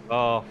 Meg.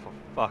 Oh, for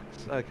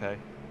fuck's. Okay.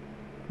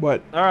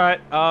 What?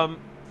 Alright,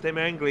 St.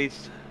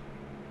 Mangles.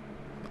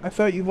 I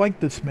thought you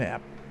liked this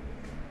map.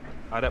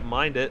 I don't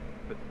mind it.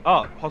 But,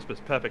 oh, hospice.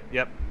 Perfect.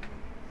 Yep.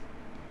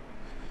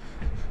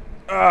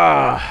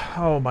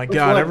 Oh my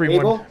god, everyone.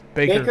 Abel?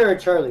 Baker or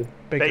Charlie?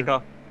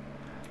 Baker.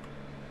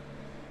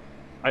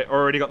 I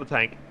already got the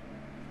tank.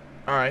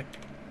 Alright.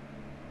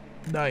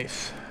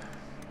 Nice.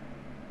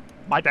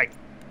 My tank.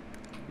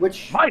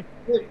 Which? Mine.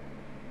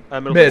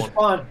 Mid.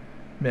 On.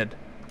 Mid.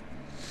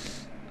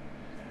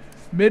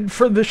 Mid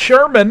for the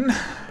Sherman.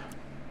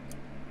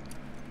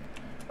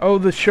 Oh,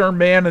 the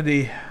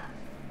Shermanity.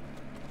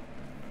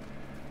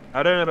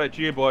 I don't know about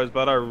you boys,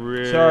 but I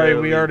really. Sorry,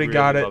 we already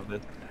got it. Love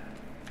this.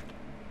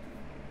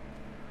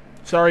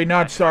 Sorry,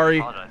 not sorry.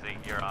 I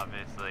think you're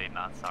obviously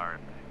not sorry.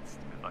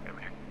 Stupid fucking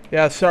American.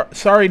 Yeah,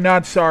 sorry,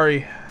 not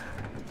sorry.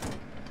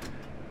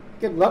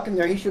 Good luck in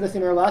there. He should have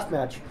seen our last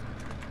match.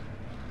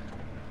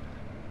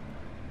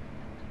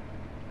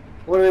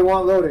 What do they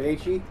want loaded,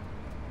 HE?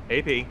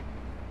 AP.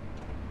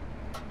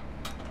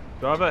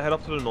 Driver, head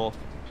up to the north.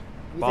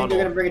 You think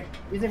they're gonna bring it?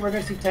 You think we're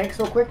gonna see tanks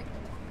so quick?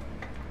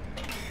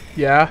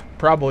 Yeah,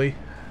 probably.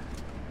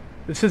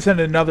 This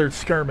isn't another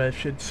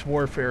skirmish, it's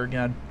warfare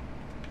again.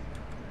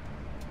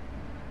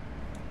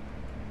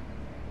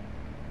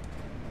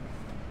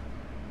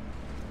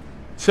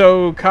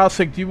 So,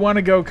 Cossack, do you want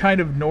to go kind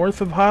of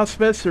north of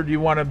Hospice, or do you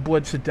want to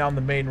blitz it down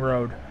the main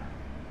road?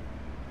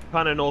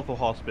 Kind of north of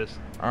Hospice.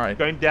 Alright.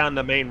 Going down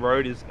the main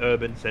road is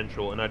urban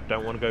central, and I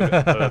don't want to go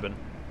urban.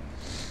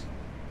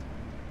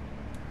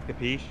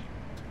 Capiche?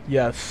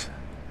 Yes.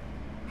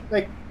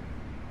 Like,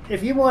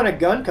 if you want a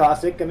gun,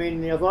 Cossack, I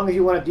mean, as long as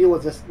you want to deal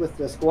with this with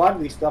the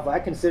squadly stuff, I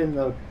can sit in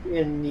the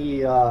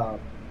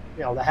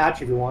the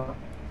hatch if you want.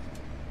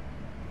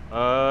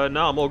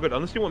 No, I'm all good.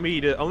 Unless you want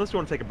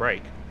to take a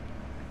break.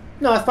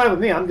 No, it's fine with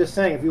me. I'm just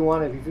saying if you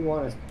wanted to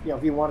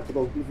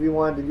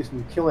do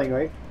some killing,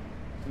 right?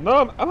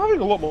 No, I'm having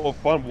a lot more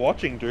fun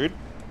watching, dude.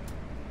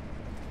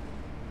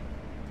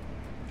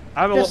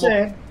 I'm a lot Just more.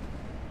 saying.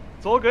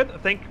 It's all good.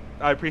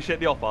 I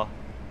appreciate the offer.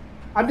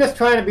 I'm just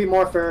trying to be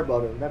more fair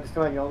about it. I'm just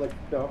trying, Yeah,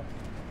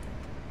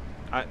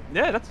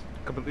 that's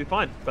completely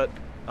fine. But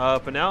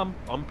for now,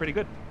 I'm pretty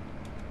good.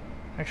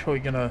 Actually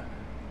gonna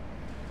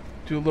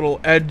do a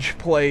little edge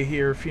play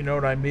here, if you know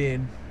what I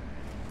mean.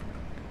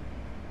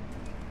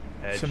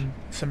 Edge.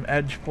 Some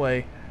edge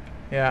play.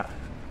 Yeah.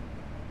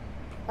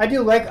 I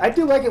do like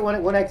it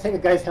when I take a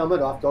guy's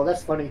helmet off, though.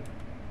 That's funny.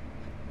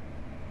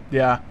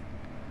 Yeah.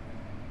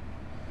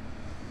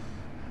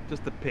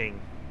 Just the ping.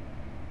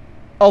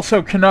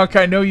 Also, Canuck,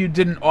 I know you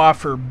didn't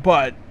offer,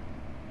 but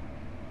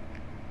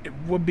it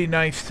would be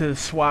nice to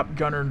swap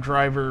gunner and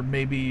driver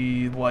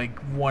maybe like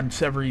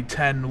once every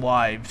 10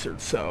 lives or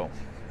so.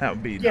 That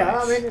would be nice. Yeah,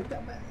 I mean,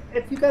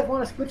 if you guys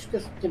want to switch,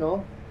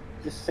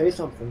 just say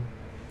something.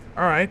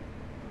 All right.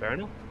 Fair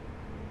enough.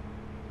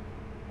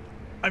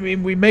 I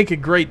mean, we make a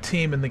great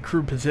team in the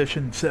crew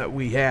positions that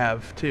we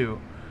have, too.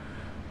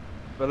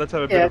 But let's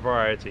have a bit of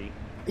variety.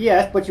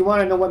 Yes, but you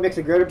want to know what makes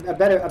a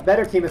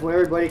better team is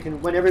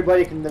when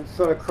everybody can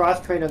sort of cross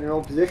train on their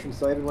own position,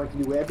 so everyone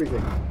can do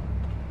everything.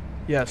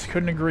 Yes,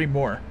 couldn't agree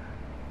more.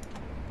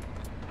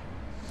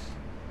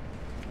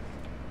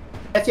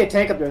 I see a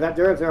tank up there.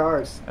 They're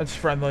ours. That's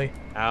friendly.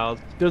 Ours.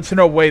 There's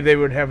no way they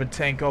would have a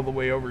tank all the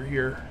way over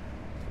here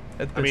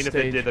at this I mean, if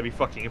stage. they did, that'd be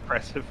fucking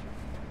impressive.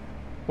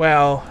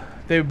 Well,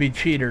 they would be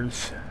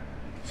cheaters.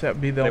 So that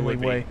would be the only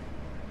way.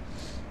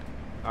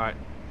 Alright,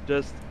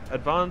 just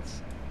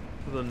advance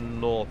to the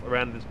north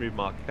around this move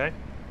mark, okay?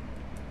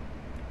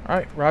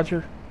 Alright,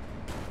 roger.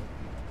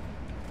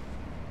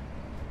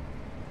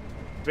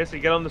 Basically,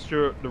 get on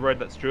the road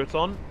that Stuart's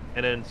on,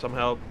 and then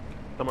somewhere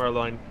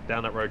along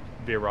down that road,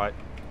 veer right.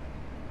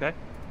 Okay?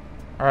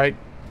 Alright.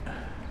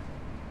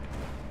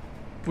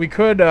 We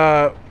could,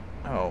 oh.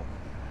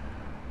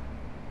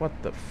 What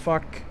the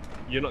fuck?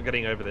 You're not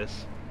getting over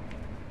this.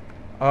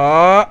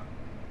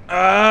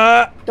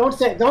 Don't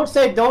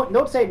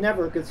say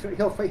never, because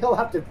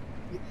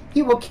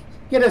he will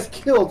get us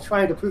killed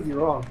trying to prove you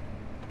wrong.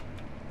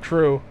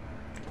 True.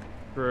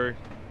 True.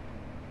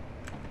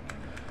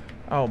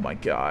 Oh my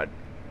god.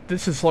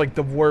 This is like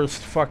the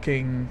worst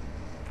fucking...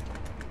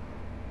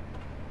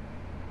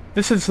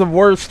 This is the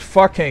worst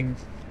fucking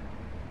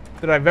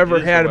that I've ever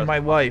had in my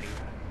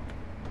life.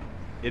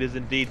 It is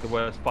indeed the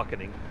worst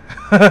fucking.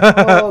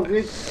 Oh,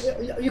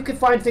 you could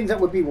find things that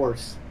would be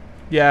worse.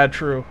 Yeah,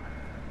 true.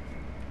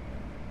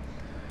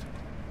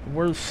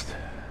 Worst.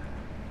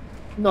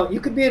 No, you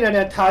could be in an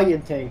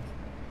Italian tank.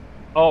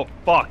 Oh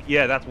fuck!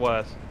 Yeah, that's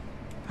worse.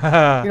 You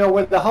know,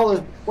 where the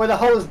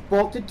hull is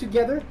bolted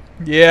together,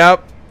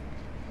 Yep.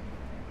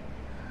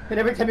 and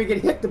every time you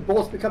get hit, the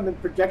bolts become the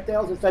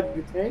projectiles inside of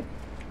your tank.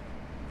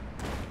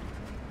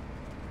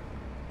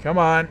 Come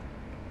on.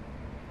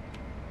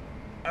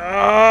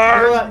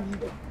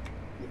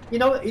 You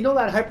know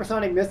that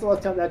hypersonic missile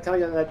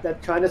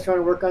that China's trying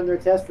to work on their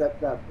test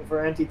that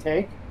for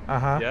anti-tank.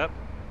 Uh-huh. Yep.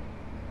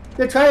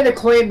 They're trying to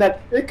claim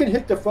that it can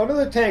hit the front of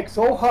the tank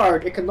so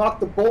hard it can knock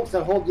the bolts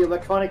that hold the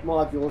electronic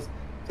modules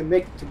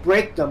to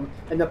break them,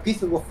 and the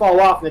pieces will fall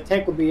off, and the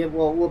tank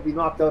will be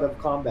knocked out of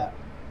combat.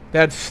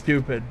 That's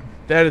stupid.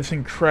 That is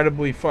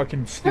incredibly fucking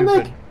I'm stupid.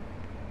 like,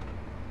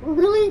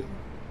 really?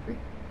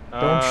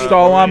 Don't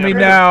stall on me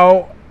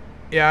now.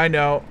 Yeah, I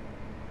know.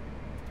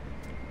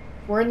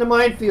 We're in the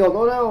minefield.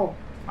 Oh no.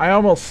 I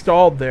almost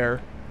stalled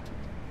there.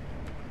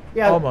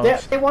 Yeah,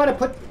 Almost. they want to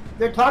put.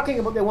 They're talking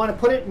about they want to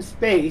put it in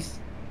space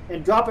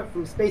and drop it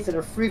from space in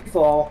a free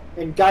fall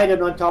and guide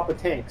it on top of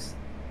tanks.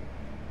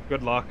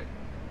 Good luck.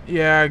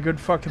 Yeah, good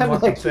fucking I'm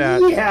luck like, with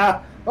that.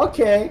 yeah,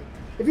 okay.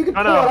 If you could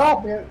pull it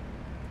off, man.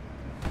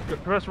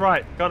 Press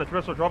right. Gun,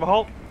 press right. Drive a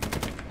halt.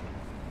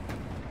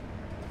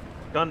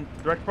 Gun,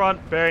 direct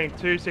front, bearing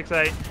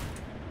 268.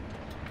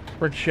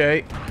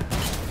 Ricochet.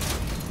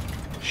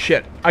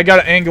 Shit. I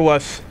gotta angle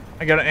us.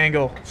 I gotta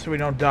angle so we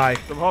don't die.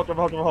 Drive a halt, drive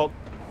a halt, drive a halt.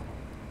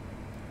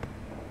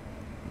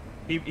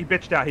 He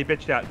bitched out,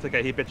 It's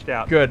okay, he bitched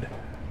out. Good.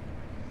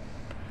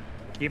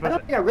 Keep I us.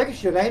 don't think I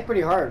ricocheted. I hit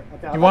pretty hard.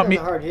 You want me?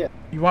 A hard hit.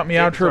 You want me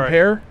Yeah, out to sorry.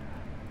 repair?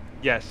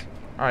 Yes.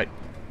 All right.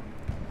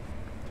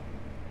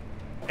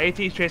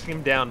 AT's chasing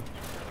him down.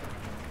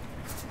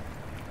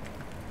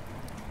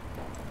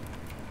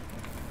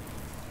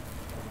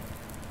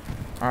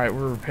 All right,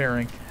 we're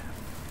repairing.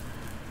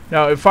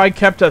 Now, if I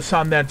kept us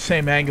on that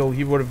same angle,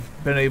 he would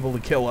have been able to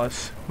kill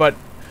us. But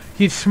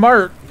he's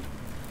smart.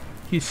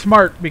 He's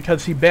smart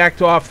because he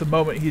backed off the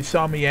moment he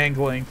saw me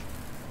angling.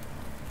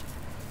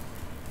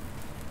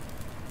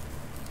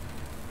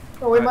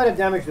 Oh, we might have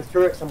damaged the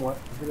turret somewhat.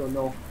 We don't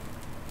know.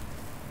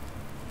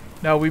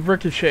 No, we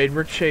ricocheted.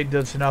 Ricochet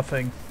does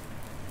nothing.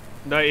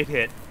 No, it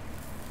hit.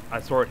 I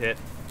saw it hit.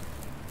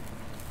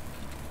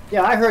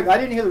 Yeah, I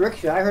didn't hear the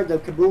ricochet. I heard the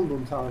kaboom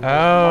boom sound.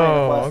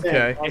 Oh,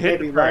 okay. It hit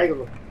the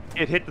turret.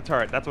 It hit the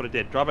turret. That's what it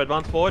did. Drive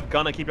advance forward.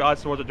 Gunner, keep your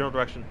eyes towards the general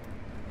direction.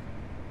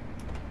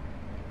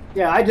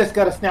 Yeah, I just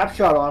got a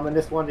snapshot on him and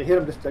just wanted to hit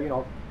him just to, you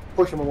know,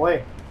 push him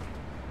away.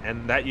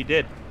 And that you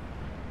did.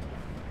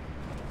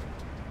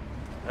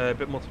 A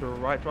bit more to the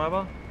right,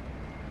 driver.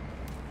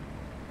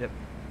 Yep.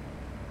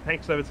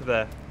 Tank's over to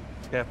there.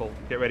 Careful.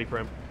 Get ready for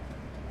him.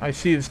 I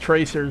see his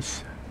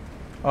tracers.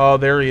 Oh,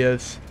 there he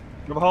is.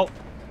 Give a halt.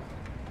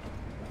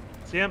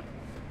 See him?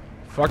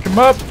 Fuck him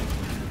up.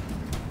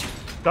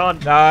 Done.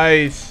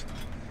 Nice.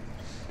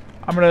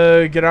 I'm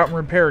gonna get out and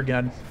repair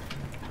again.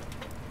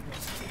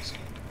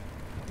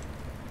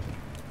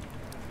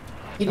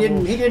 He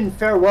didn't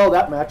fare well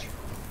that match.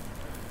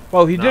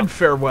 Well, he No. did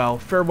farewell.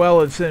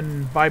 Farewell is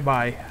in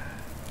bye-bye.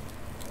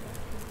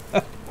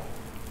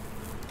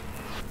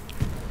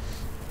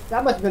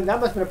 That must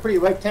have been a pretty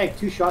light tank.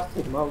 2 shots to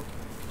take him out.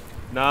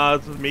 Nah,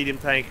 this is medium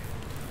tank.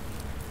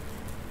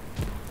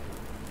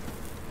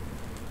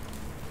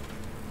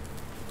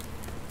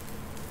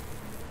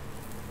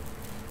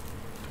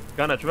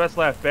 Gunner, traverse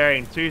left,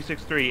 bearing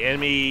 263,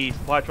 enemy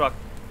supply truck.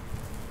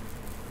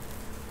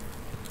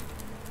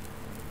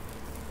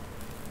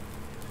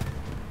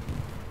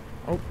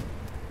 Oh.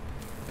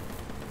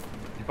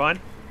 You fine?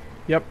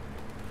 Yep.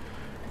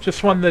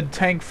 Just when the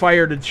tank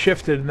fired, it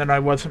shifted, and then I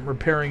wasn't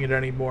repairing it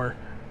anymore.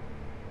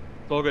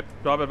 It's all good.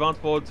 Drive advance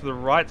forward to the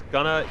right.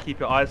 Gunner, keep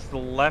your eyes to the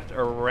left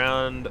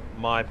around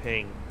my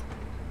ping.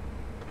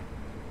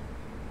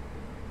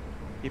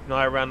 Keep an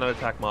eye around that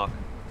attack mark.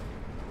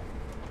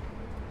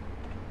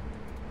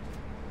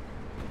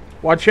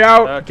 Watch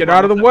out! Get Come on,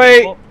 out of the left,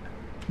 way! left,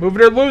 Move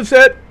it or lose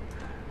it!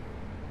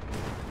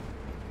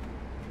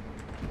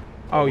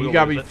 Oh, you we'll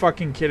gotta lose be it.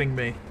 fucking kidding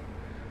me.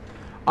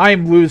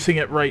 I'm losing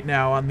it right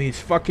now on these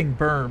fucking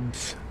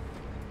berms.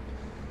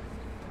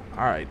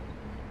 Alright.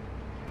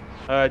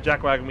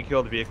 Jackwagon, we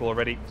killed the vehicle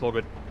already. It's all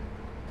good.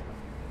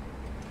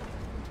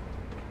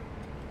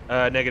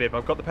 Negative.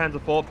 I've got the Panzer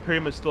IV.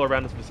 Puma's still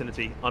around this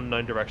vicinity.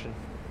 Unknown direction.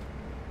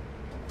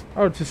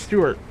 Oh, it's a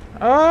Stewart.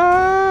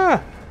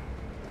 Ah!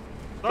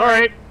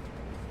 Sorry.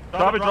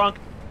 Driver drunk.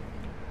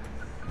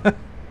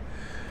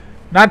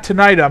 Not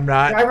tonight, I'm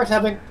not. Driver's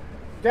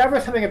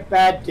having a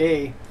bad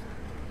day.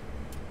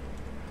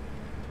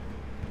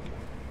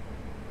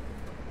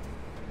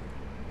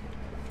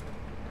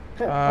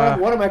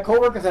 One of my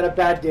coworkers had a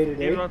bad day Keep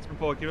today. advancing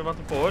forward. Keep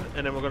advancing forward,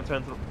 and then we're going to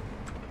turn to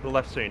the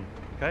left soon.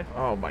 Okay?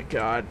 Oh my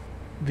god.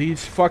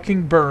 These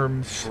fucking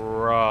berms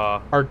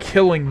Bruh. are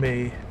killing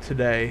me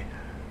today.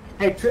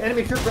 Hey,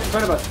 enemy troop right in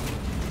front of us.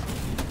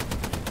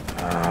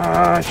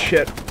 Ah,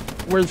 shit.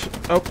 Where's...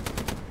 Oh.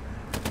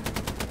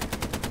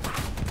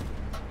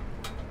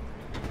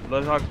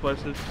 Low high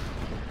explosives.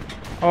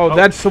 Oh, Oh,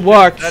 that's the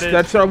Lux. that is-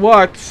 That's our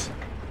Lux.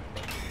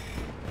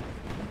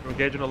 We're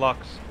engaging a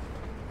Lux.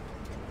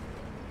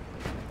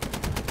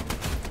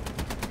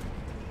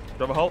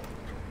 Double halt.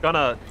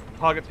 Gunner,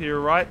 target to your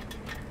right.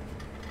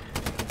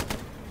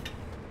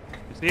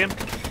 You see him?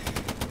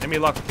 Enemy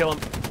Lux, kill him.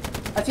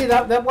 I see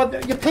that one.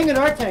 You're pinging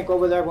our tank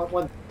over there.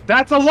 One.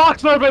 That's a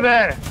Lux over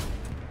there!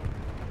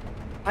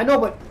 I know,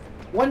 but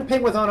one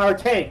ping was on our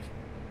tank.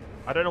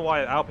 I don't know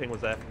why our ping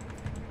was there.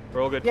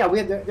 We're all good. Yeah,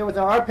 there was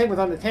our ping was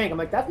on the tank. I'm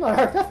like, that's not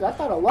our. That's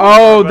not a lot.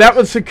 Oh, that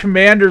was the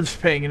commander's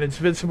ping, and it's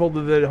visible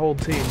to the whole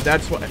team.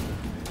 That's what...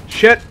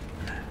 Shit.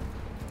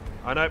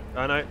 I know,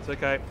 it's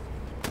okay.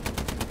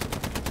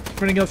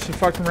 Spinning us the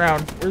fucking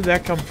round. Where'd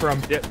that come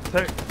from? Yeah,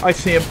 I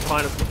see him.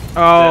 fine.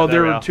 Oh, there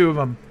there we were are. 2 of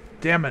them.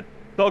 Damn it.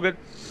 It's all good.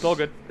 It's all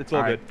good. It's all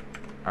Alright.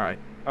 good. Alright.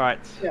 Alright,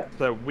 Yeah.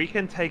 so we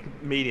can take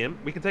medium,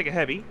 we can take a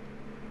heavy,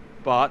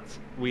 but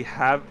we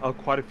have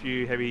quite a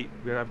few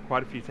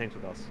tanks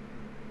with us.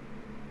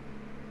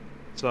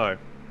 So,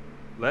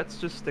 let's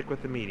just stick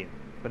with the medium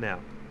for now,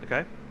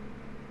 okay?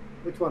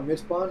 Which one? Mid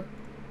spawn?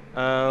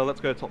 Let's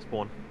go to top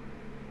spawn.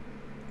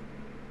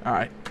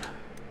 Alright.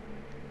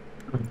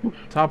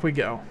 Top we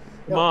go.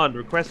 Command,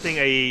 requesting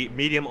a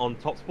medium on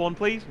top spawn,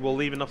 please. We'll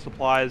leave enough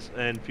supplies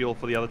and fuel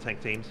for the other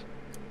tank teams.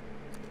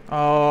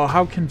 Oh,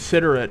 how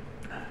considerate.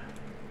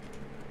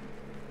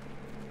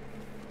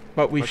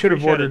 But we Much should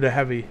have appreciated. ordered a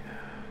heavy.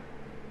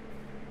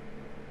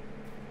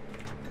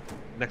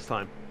 Next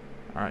time.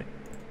 Alright.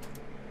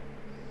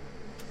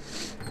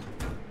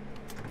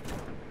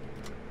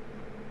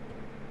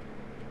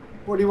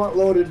 What do you want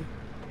loaded?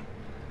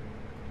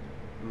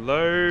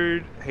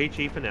 Load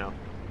HE for now.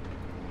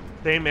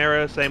 Same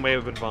area, same way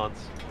of advance.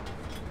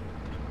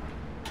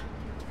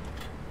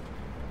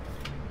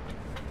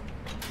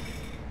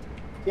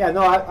 Yeah,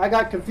 no, I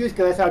got confused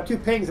because I saw 2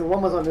 pings and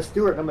one was on the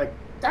Stewart. And I'm like,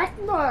 that's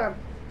not a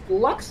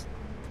Lux.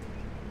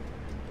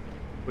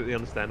 Completely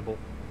understandable.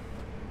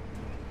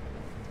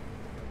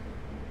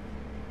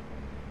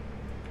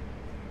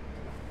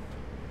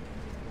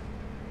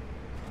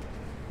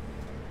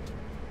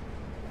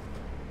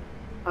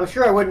 I'm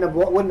sure I wouldn't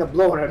have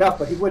blown it up,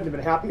 but he wouldn't have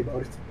been happy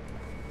about it.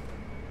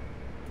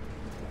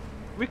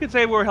 We could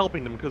say we're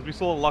helping them because we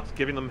saw Lux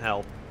giving them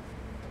hell.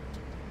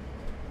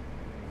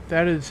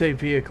 That is a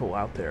vehicle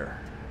out there.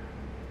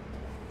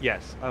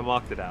 Yes, I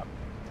marked it out.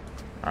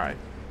 Alright.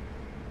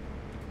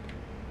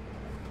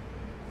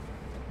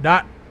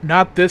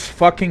 Not this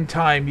fucking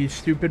time, you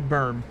stupid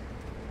berm.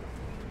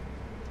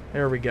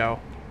 There we go.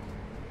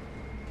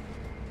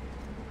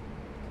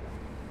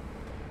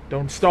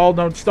 Don't stall,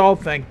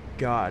 thank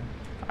God.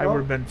 I would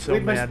have been so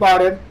we've been mad.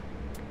 spotted.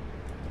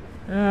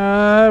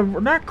 We're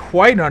not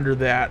quite under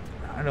that,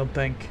 I don't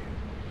think.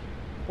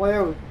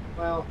 Well,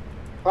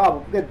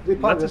 probably. We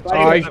probably. Let's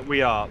assume that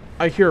we are.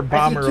 I hear a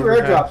bomber I see two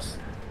overhead. airdrops.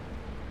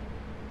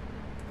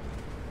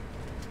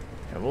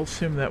 Yeah, we'll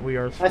assume that we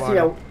are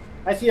spotted.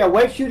 I see a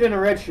white chute and a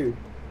red chute.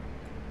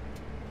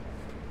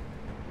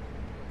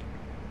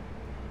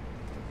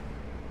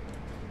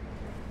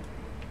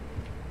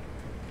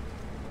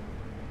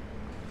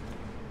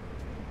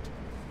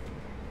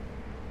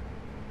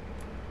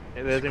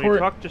 If there's any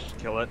truck, just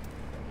kill it.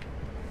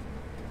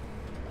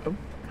 Oh.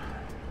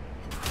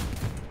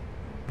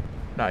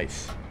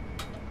 Nice.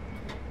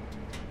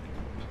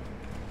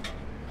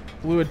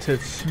 Blew it to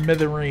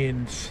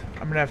smithereens.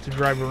 I'm gonna have to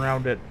drive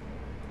around it.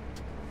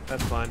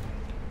 That's fine.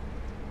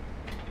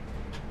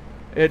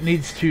 It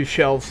needs 2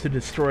 shells to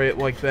destroy it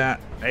like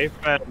that.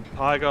 A-Fan,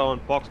 Tiger on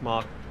box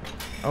mark.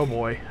 Oh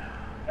boy.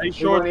 Are you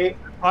sure it's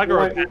Tiger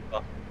or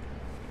Panther?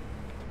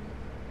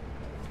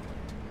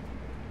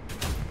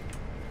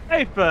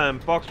 A-Fan,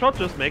 Foxtrot,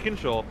 just making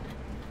sure.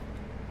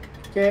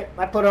 Okay,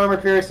 I put armor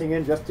piercing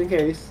in just in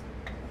case.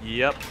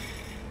 Yep.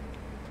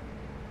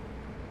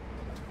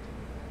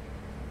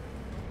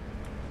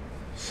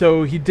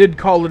 So he did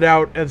call it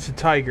out as a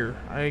tiger.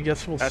 I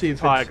guess we'll That's see if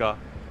Tiger.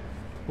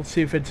 we'll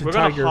see if it's a We're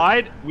tiger. gonna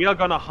hide. We are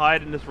gonna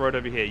hide in this road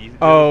over here. You,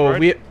 Oh,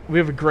 we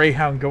have a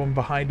greyhound going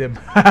behind him.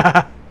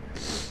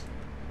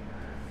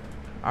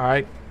 All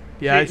right.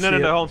 Yeah, I see no,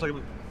 it. hold on a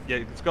second. Yeah,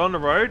 let's go on the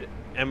road,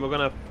 and we're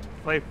gonna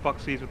play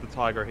fucksies with the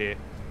tiger here.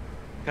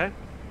 Okay.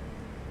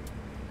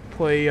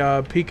 Play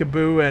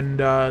peekaboo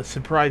and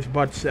surprise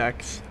butt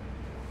sex.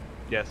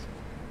 Yes.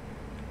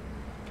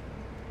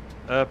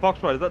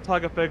 Foxtrot, is that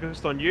tiger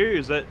focused on you?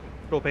 Is it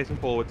still pacing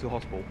forward to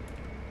hospital?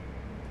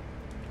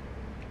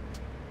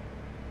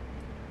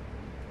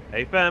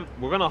 Hey fam,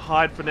 we're gonna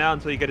hide for now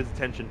until you get his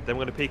attention. Then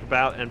we're gonna peek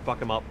about and fuck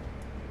him up.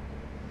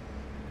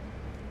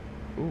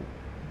 Ooh.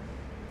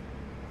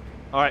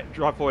 Alright,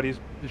 drive forward. He's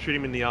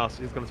shooting him in the ass.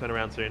 He's gonna turn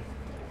around soon.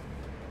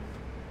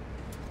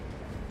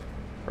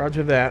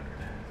 Roger that.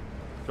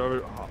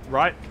 Drive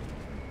right.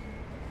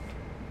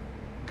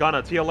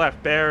 Gunner, to your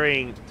left,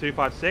 bearing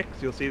 256.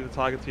 You'll see the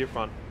tiger to your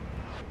front.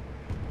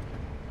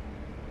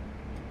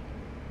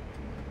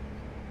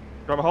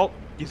 Driver halt.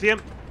 You see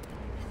him?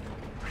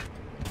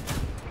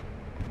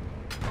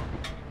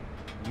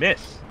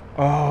 Miss.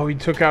 Oh, he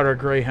took out our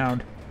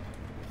greyhound.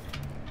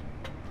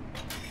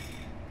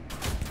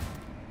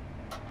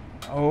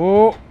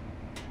 Oh.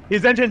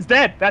 His engine's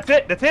dead. That's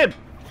it. That's him.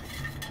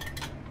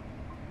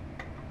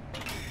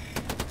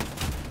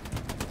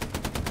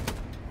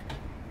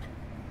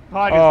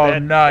 Tiger's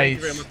dead. Nice.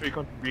 Thank you very much for your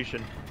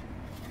contribution.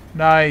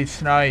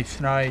 Nice, nice,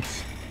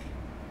 nice.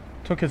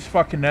 Took his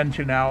fucking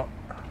engine out.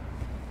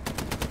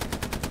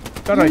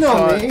 Thought You I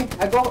know saw me. it.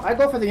 I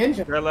go for the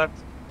engine. Go left.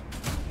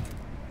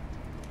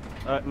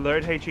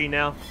 Load HE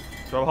now.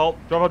 Driver halt.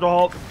 Driver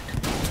halt.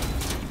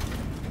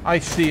 I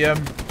see him.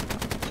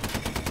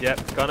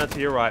 Yep, gunner to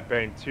your right,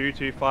 bearing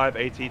 225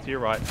 AT to your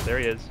right. There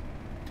he is.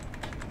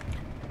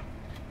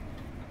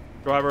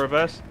 Driver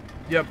reverse.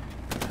 Yep.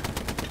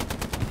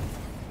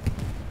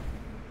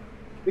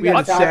 We had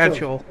got a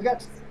satchel.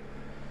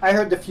 I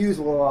heard the fuse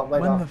blow out right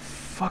When the off.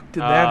 fuck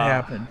did that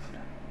happen?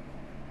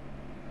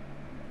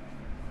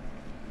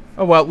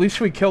 Oh well, at least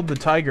we killed the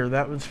tiger.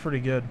 That was pretty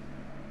good.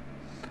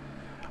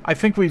 I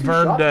think we've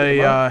earned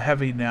a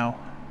heavy now.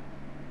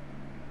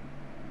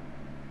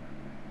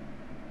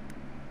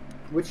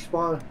 Which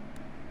spawn?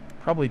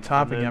 Probably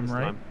topping him, this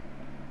right? time.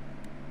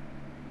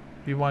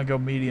 You want to go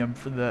medium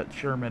for that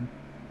Sherman.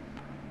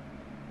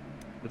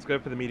 Let's go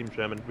for the medium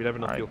Sherman. We don't have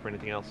enough Alright. fuel for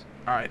anything else.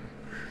 Alright.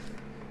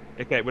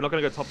 Okay, we're not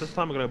going to go top this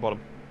time. We're going to go bottom.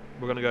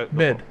 We're going to go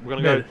Mid. We're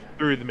going to Mid. go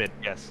through the mid.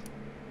 Yes.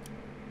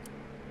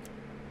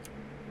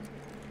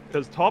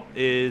 Because top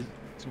is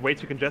way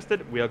too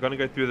congested. We are going to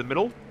go through the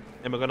middle,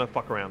 and we're going to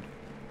fuck around.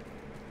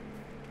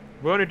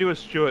 We're going to do a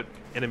Stuart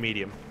in a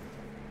medium.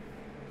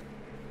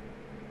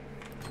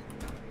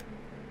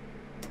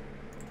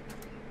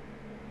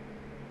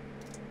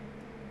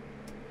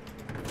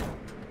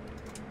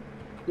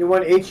 You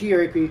want HE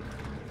or AP?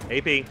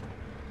 AP.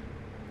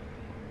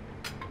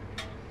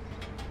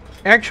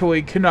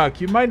 Actually, Canuck,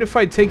 you mind if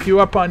I take you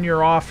up on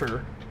your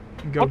offer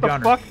and go What the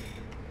gunner?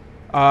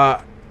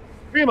 fuck?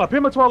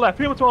 Pima to our left.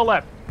 Pima to our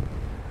left.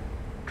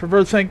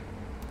 Traversing.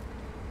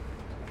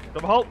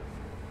 Double halt.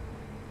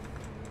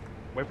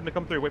 Wait for him to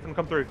come through. Wait for him to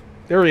come through.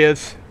 There he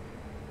is.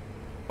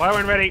 Fire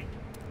when ready.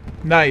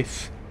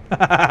 Nice.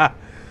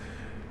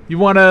 You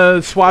want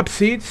to swap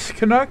seats,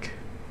 Canuck?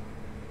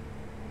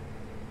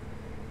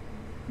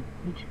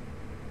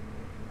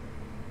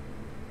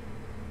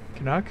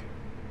 Canuck?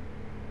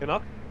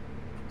 Enough?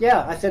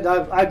 Yeah, I said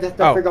I just have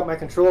to figure out my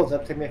controls.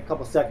 That'll take me a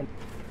couple seconds.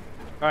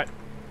 Alright.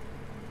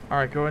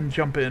 Alright, go ahead and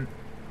jump in.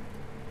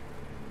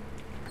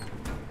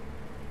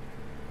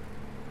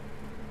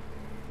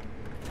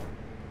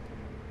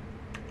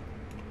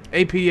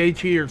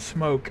 APHE or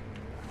smoke?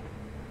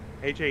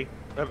 HE.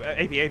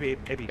 AP.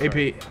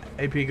 AP.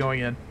 AP going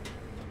in.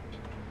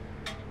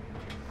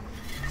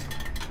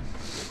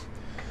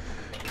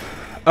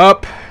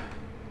 Up.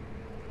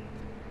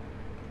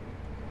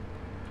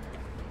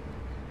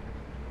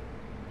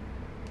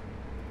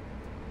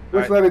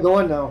 Which way are we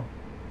going now?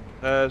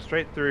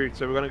 Straight through.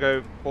 So we're gonna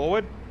go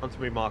forward onto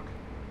move mark.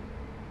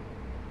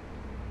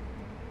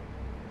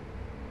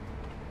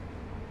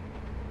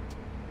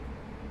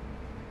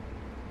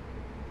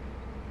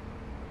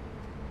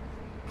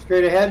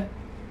 Straight ahead?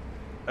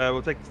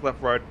 We'll take this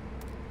left road.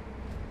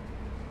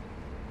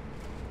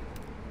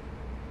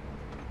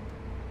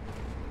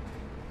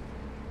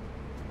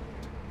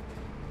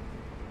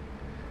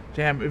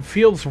 Damn, it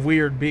feels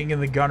weird being in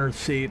the gunner's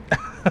seat.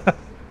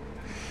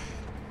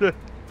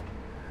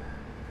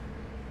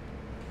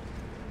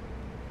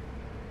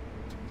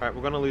 Alright,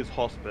 we're gonna lose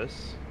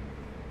hospice.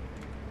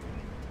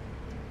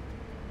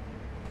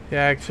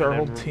 Yeah, 'cause our And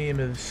whole then team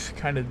is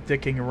kind of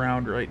dicking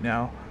around right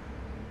now.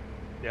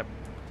 Yep.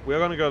 We're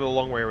gonna go the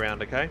long way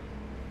around, okay?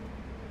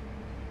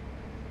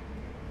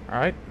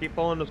 Alright. Keep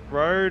following this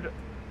road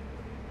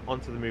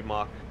onto the move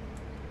mark.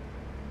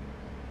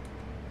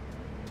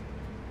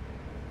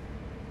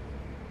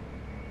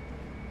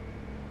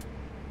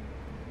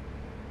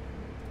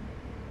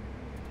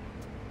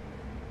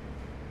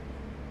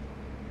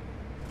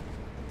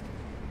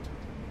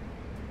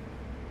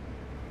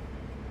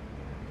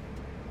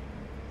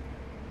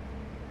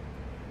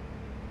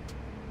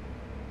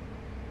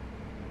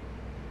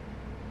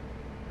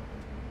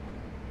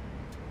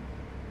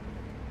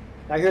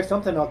 I hear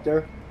something out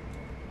there.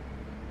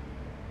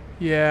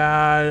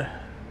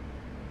 Yeah.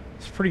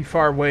 It's pretty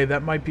far away.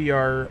 That might be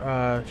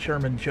our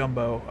Sherman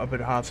Jumbo up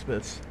at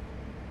hospice.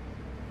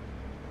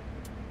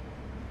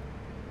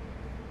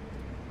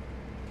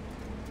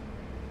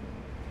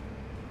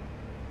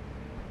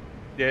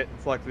 Yeah,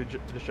 it's like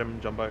the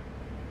Sherman Jumbo.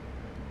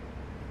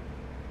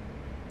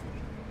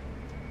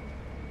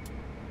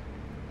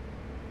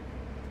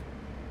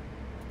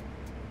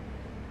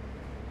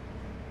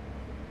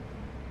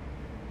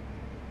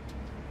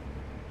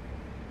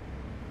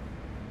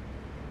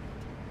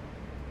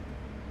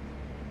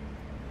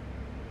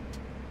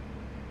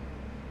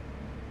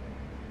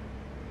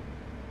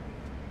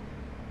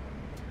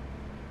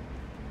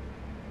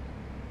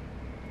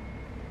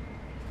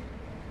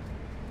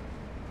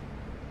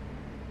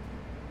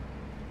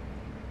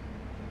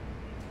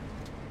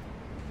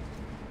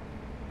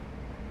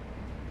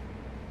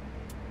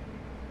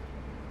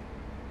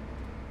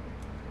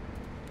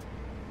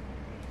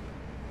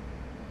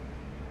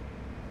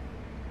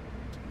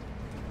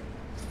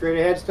 Straight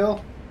ahead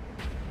still?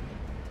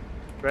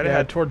 Right Yeah,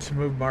 ahead. towards the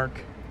move mark.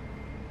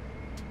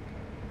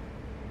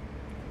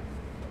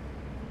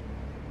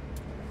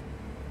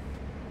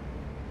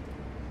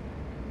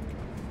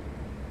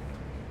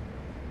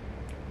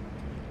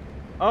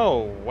 Oh,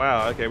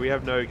 wow. Okay, we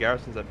have no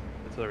garrisons at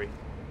artillery.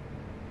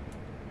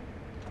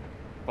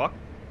 Fuck?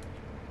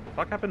 The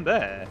fuck happened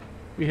there?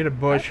 We hit a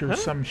bush or Huh?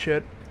 some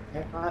shit.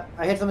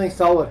 I hit something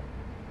solid.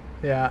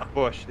 Yeah.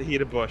 Bush. He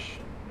hit a bush.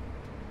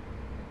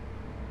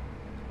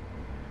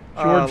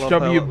 I George love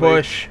W. how it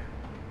Bush.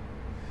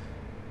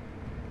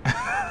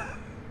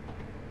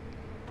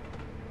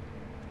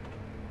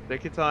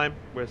 Take your time.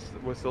 We're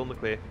still in the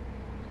clear.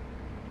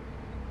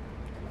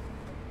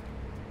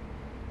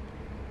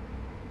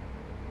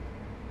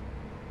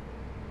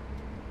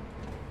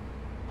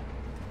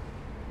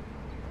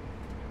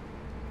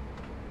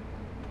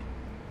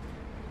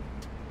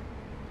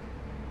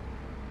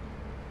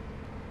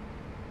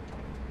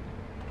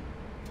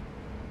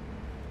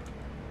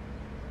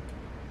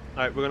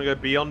 Alright, we're gonna go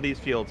beyond these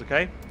fields,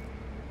 okay?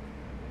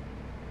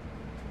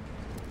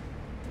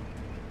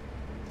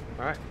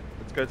 Alright,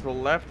 let's go to the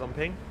left on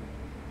ping.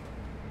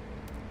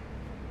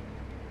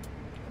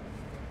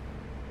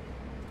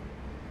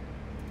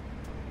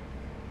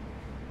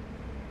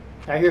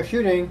 I hear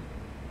shooting.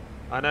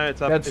 I know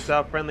it's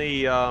our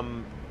friendly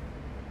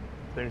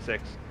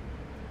 36.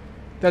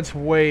 That's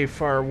way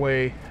far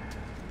away.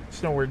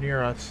 It's nowhere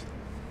near us.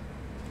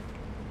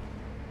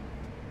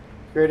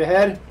 Straight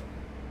ahead.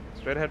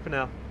 Straight ahead for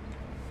now.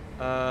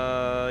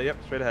 Yep,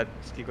 straight ahead.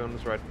 Just keep going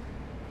this road.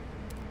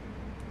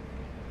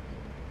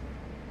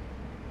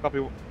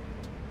 Copy.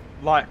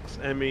 Likes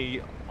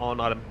enemy on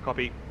item.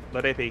 Copy.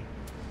 Let AP.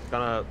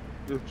 Gonna.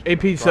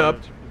 AP's up.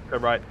 Go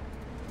right.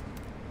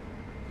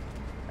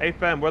 Hey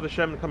fam, where the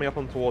Sherman coming up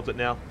on towards it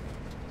now?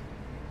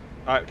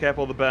 Alright,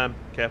 careful of the berm.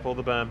 Careful of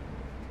the berm.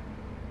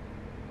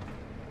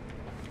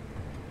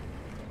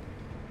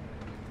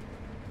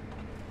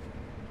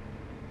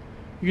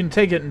 You can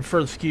take it in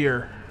first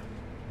gear.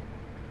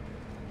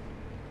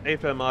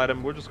 AFM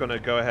item, we're just gonna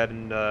go ahead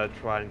and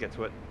try and get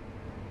to it.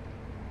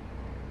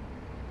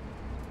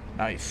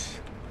 Nice.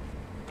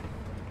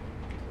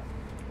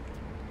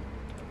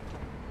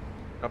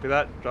 Copy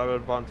that. Driver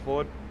advance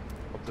forward.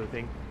 Up to the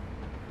thing.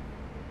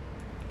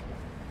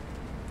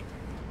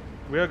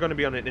 We are going to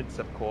be on an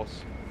intercept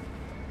course.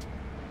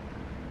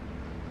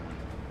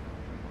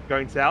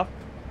 Going south.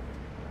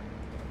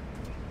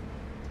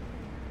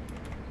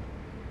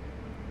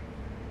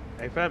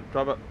 Hey fam,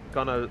 driver,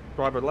 gonna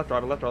driver left,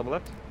 driver left, driver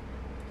left.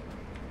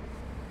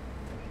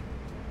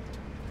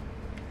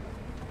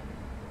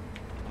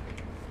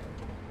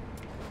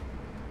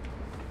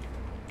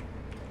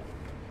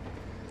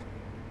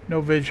 No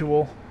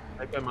visual.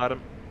 Hey fam,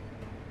 madam.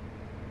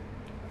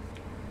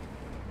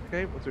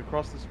 Okay, once we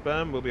cross this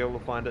berm, we'll be able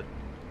to find it.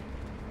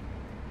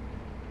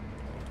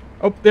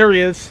 Oh, there he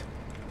is.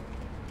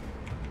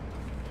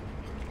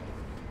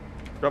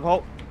 Drive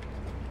halt.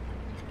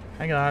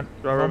 Hang on.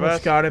 Driver Almost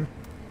reverse. got him.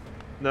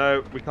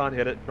 No, we can't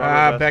hit it.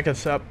 Driver reverse. Back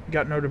us up.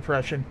 Got no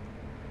depression.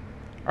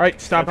 All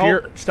right, stop Drive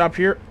here. halt. Stop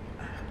here.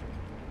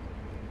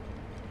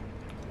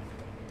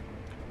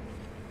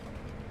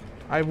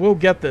 I will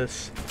get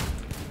this.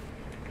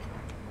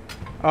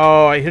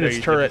 Oh, I hit No, his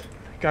you turret.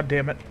 didn't. God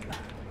damn it. Keep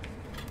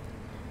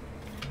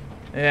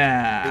it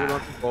Yeah.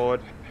 launching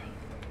forward.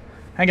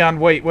 Hang on.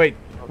 Wait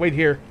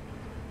here.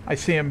 I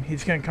see him.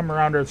 He's going to come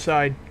around our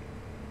side.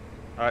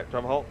 Alright,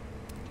 driver halt.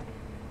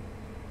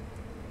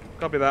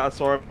 Copy that, I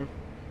saw him.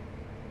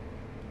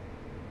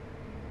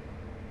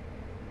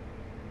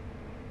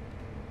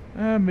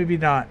 Maybe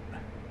not.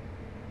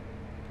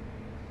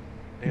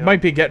 He Hang on.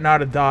 might be getting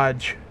out of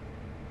dodge.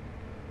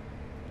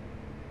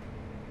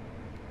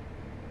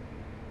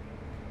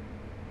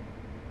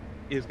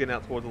 He's getting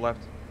out towards the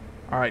left.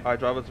 All right. Alright,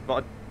 driver,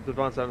 the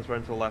advanced service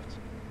running to the left.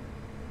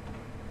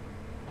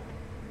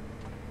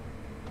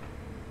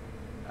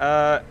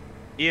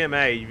 EMA,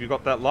 have you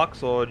got that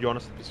Lux, or do you want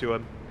us to pursue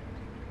him?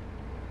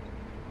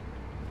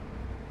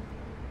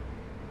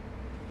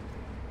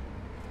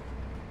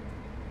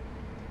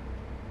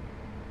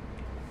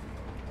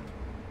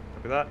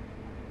 Copy that.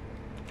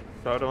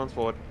 Driver advance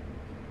forward.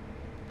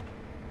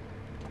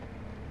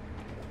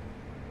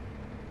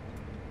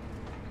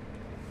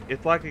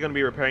 It's likely going to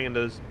be repairing in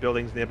those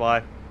buildings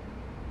nearby.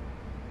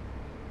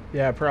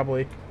 Yeah,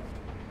 probably.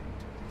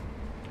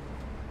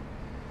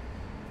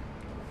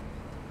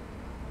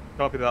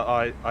 Copy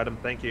that item,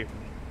 thank you.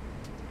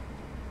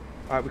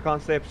 Alright, we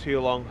can't stay for too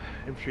long.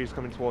 Infantry's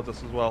coming towards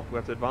us as well. We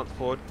have to advance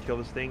forward, kill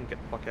this thing, get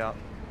the fuck out.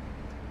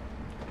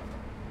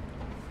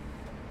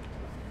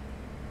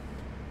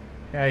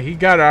 Yeah, he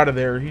got out of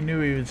there. He knew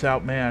he was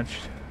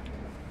outmatched.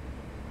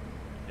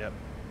 Yep.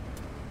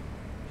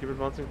 Keep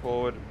advancing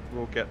forward,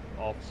 we'll get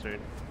off soon.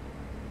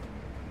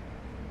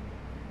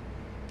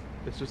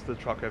 It's just the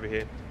truck over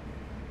here.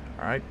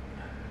 All right.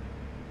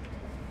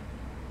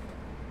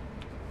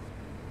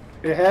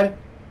 Your head?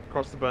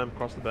 Cross the berm,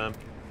 cross the berm.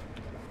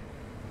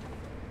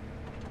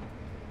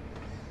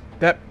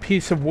 That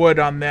piece of wood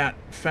on that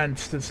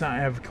fence does not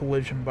have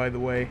collision, by the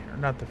way. Or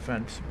not the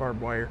fence, barbed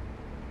wire.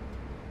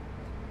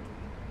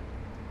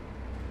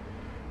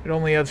 It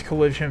only has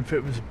collision if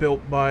it was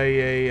built by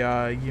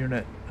a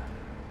unit,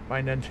 by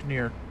an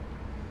engineer.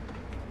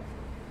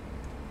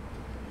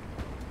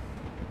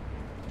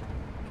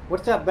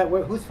 What's that?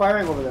 Who's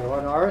firing over there? One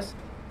of ours?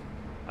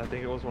 I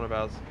think it was one of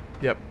ours.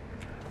 Yep.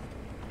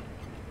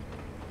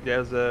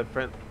 Yeah, there's a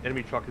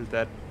enemy truck is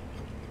dead.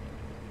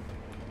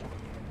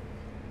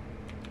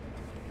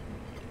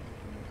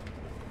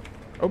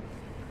 Oh.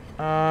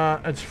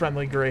 It's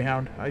friendly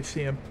Greyhound. I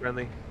see him.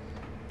 Friendly.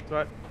 That's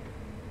right.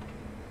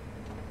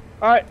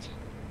 Alright.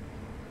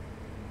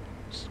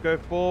 Just go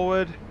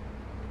forward.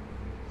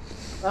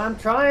 I'm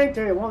trying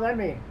to. It won't let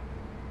me.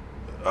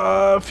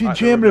 If you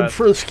jam it in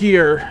first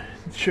gear,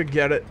 it should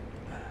get it.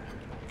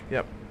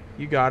 Yep.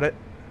 You got it.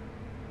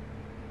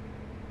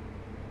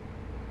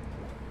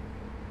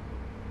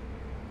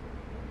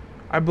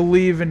 I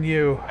believe in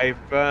you. Hey,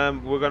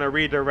 we're gonna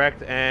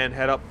redirect and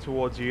head up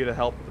towards you to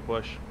help with the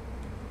push.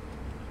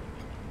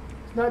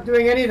 It's not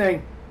doing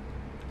anything.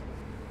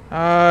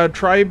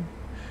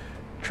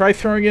 Try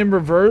throwing in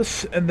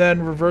reverse and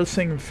then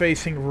reversing and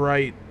facing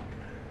right,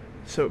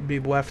 so it would be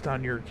left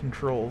on your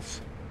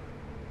controls.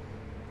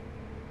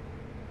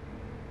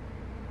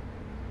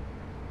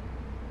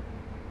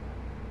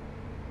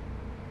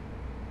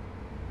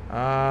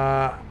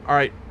 All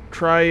right.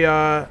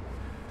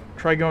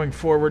 Try going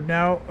forward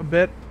now a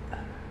bit.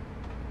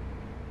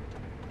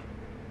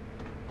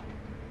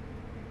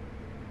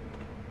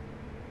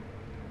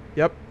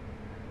 Yep.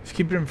 Just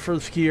keep it in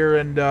first gear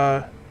and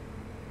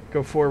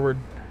go forward.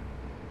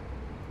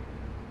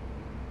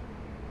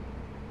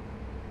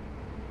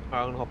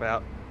 I'm gonna hop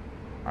out.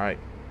 Alright.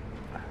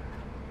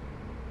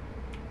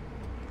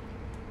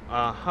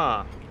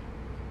 Uh-huh.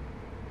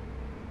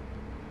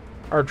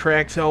 Our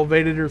track's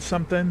elevated or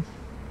something?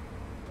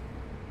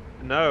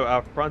 No,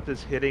 our front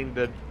is hitting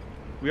the...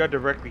 We are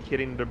directly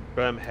hitting the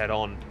berm head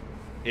on.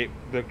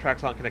 The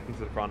tracks aren't connecting to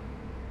the front.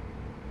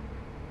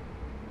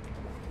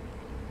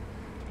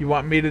 You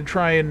want me to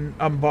try and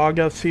unbog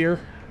us here?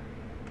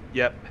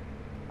 Yep.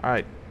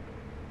 Alright.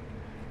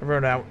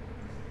 Everyone out.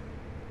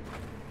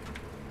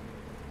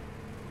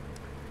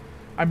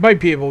 I might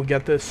be able to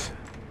get this.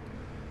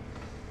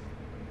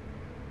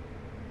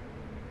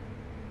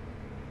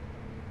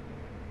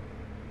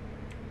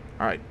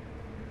 Alright.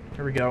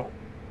 Here we go.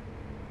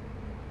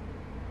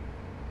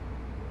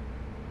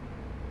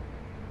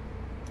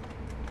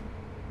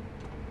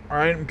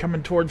 Alright, I'm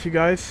coming towards you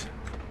guys.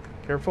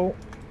 Careful.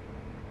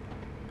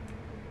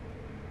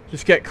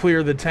 Just get clear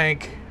of the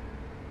tank.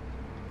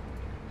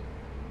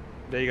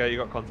 There you go, you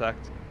got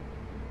contact.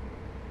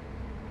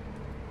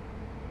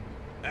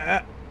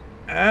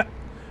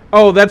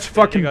 Oh, that's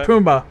fucking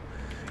Puma.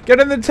 Get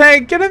in the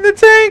tank! Get in the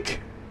tank!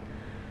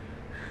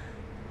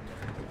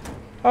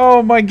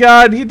 Oh my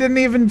god, he didn't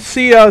even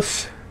see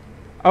us.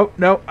 Oh,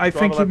 no, I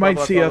think he might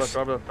see us.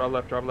 Drive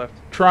left, drive left.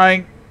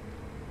 Trying.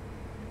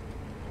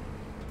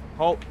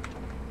 Halt.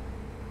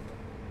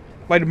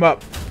 Light him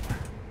up.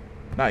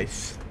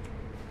 Nice.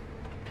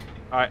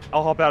 Alright,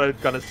 I'll hop out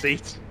of gunner's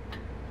seat.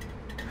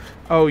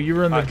 Oh, you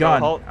were in the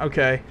gun.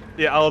 Okay.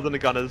 Yeah, I was in the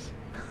gunners.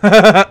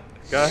 Go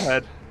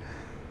ahead.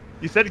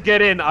 You said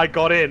get in, I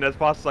got in as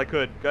fast as I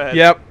could. Go ahead.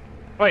 Yep.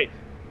 Wait.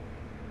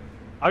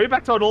 Are we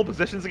back to our all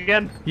positions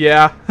again?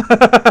 Yeah.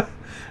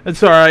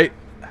 It's alright.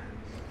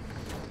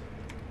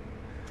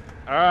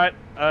 Alright,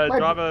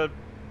 driver...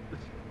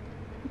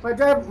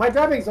 My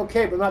driving's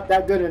okay, but not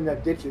that good in the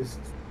ditches.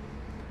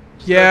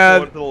 Yeah.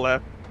 To the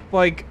left.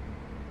 Like,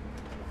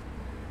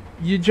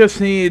 you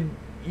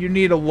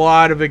need a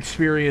lot of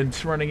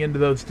experience running into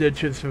those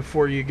ditches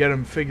before you get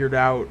them figured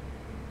out.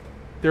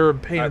 They're a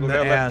pain in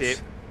the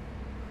ass.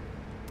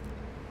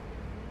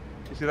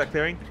 You see that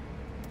clearing?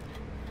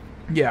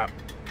 Yeah.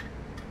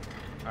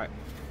 Alright.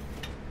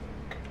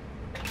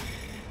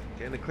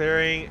 Get in the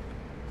clearing,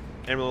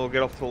 and we'll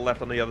get off to the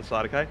left on the other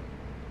side, okay?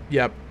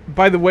 Yep.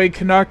 By the way,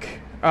 Canuck,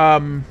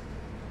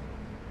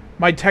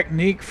 my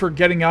technique for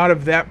getting out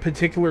of that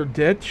particular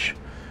ditch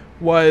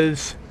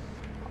was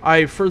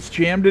I first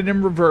jammed it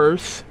in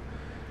reverse,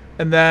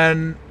 and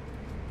then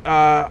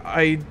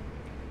I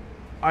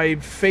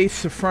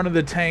faced the front of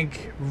the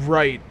tank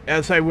right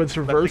as I was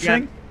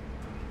reversing.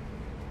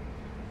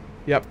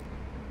 Yep.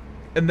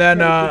 And then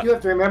you do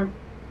have to remember.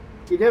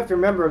 You do have to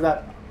remember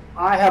that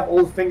I have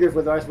old fingers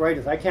with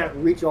arthritis. I can't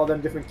reach all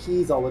them different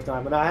keys all the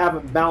time, and I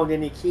haven't bound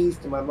any keys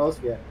to my mouse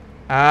yet.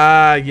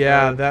 Ah,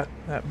 yeah, that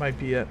might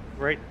be it.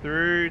 Right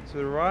through to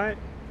the right.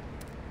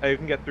 Oh, you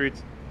can get through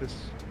to this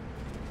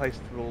place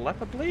to the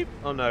left, I believe.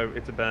 Oh no,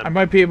 it's a berm. I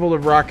might be able to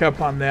rock up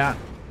on that.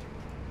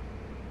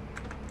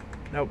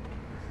 Nope,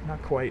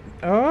 not quite.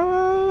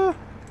 Nah,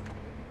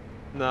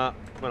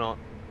 we're not.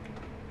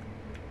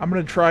 I'm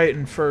gonna try it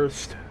in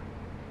first.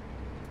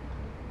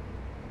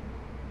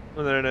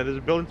 Oh, no, there's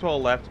a building to our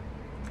left.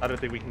 I don't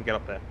think we can get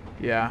up there.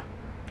 Yeah.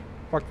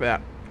 Fuck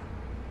that.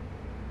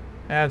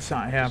 That's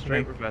not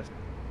happening. Straight reverse.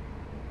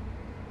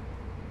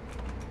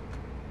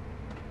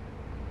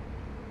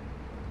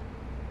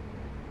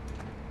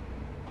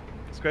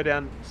 Let's go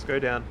down. Let's go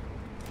down.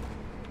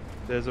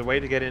 There's a way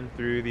to get in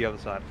through the other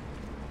side.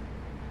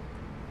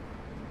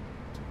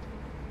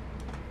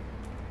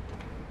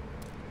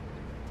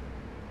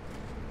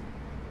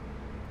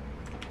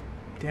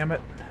 Damn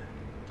it.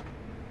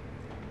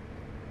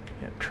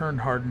 Can't turn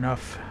hard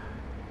enough.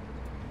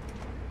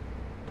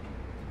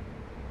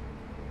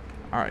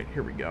 Alright,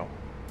 here we go.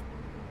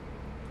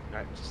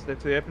 Alright, just stay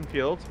to the open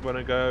field. We're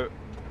gonna go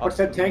up. What's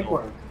that tank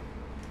mark?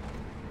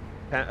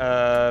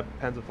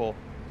 Panzer 4.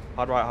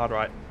 Hard right, hard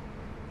right.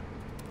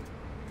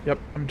 Yep,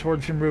 I'm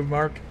towards your move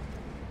mark.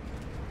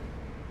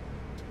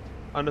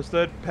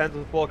 Understood.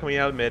 Panzer 4 coming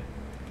out of mid.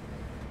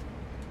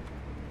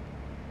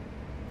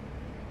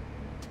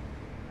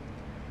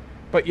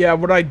 But yeah,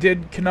 what I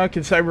did, Canuck,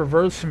 is I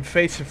reversed and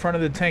faced the front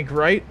of the tank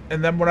right,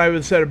 and then when I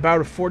was at about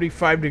a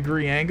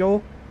 45-degree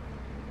angle,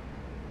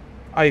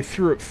 I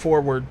threw it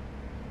forward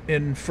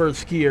in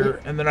first gear,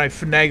 and then I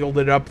finagled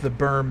it up the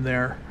berm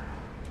there.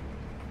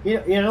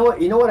 You know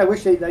what I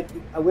wish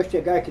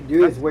that guy could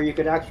do is where you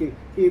could actually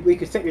we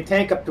could set your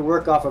tank up to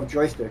work off of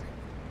joystick.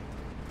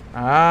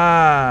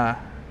 Ah,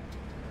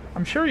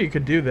 I'm sure you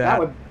could do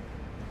that.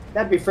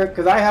 That'd be fair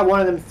because I have one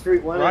of them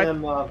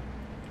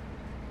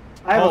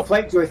I have a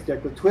flight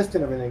joystick with twist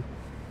and everything.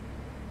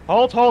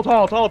 Halt, halt,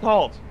 halt, halt,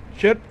 halt!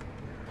 Shit.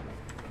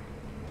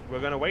 We're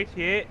gonna wait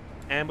here,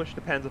 ambush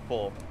the Panzer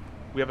 4.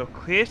 We have a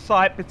clear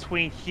sight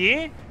between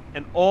here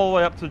and all the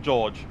way up to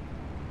George.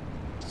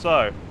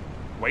 So,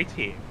 wait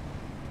here.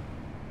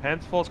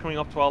 Panzer 4 is coming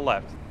off to our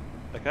left.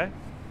 Okay?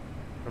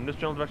 From this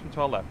general direction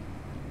to our left.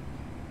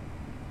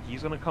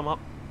 He's gonna come up.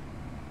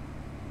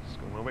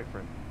 Just gonna wait for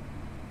him.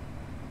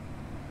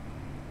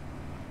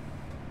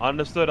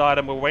 Understood,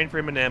 item. We're waiting for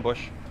him in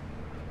ambush.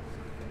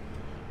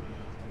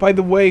 By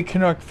the way,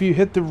 Canuck, if you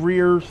hit the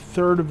rear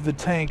third of the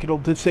tank, it'll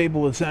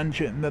disable his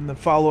engine, and then the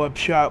follow-up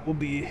shot will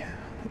be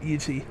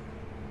easy.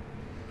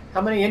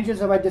 How many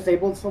engines have I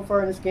disabled so far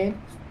in this game?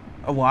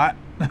 A lot.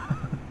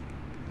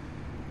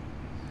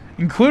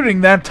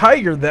 Including that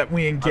Tiger that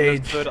we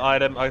engaged. Understood,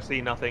 item. I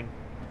see nothing.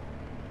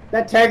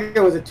 That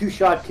Tiger was a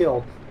 2-shot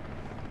kill.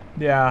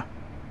 Yeah.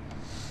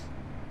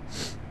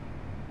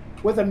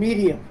 With a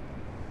medium.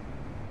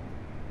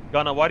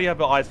 Gunner, why do you have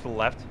your eyes to the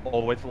left? All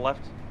the way to the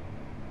left?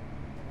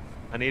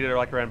 I need it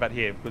like around about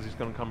here, because he's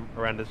going to come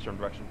around this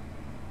direction.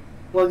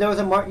 Well, there was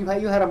a mark. You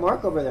had a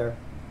mark over there.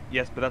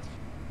 Yes, but that's...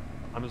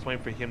 I'm just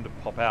waiting for him to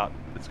pop out.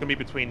 It's going to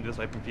be between this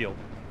open field.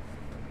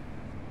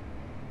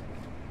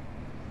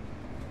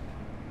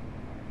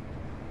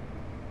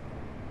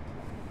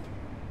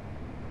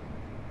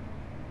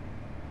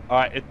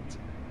 Alright,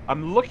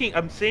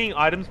 I'm seeing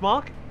items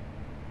mark.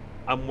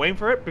 I'm waiting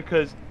for it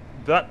because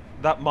that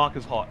mark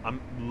is hot. I'm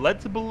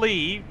led to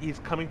believe he's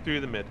coming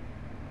through the mid.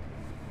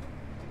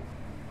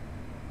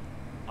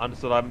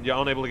 Understood. You're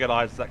unable to get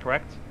eyes, is that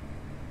correct?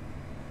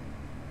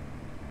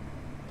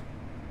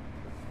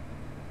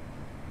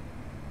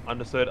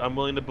 Understood. I'm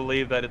willing to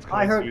believe that it's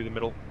coming through the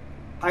middle.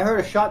 I heard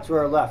a shot to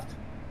our left.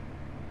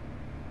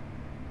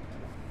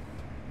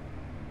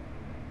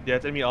 Yeah,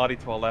 it's enemy RD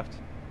to our left.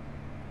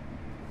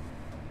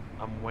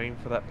 I'm waiting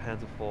for that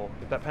Panzer IV.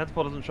 If that Panzer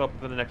IV doesn't show up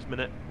within the next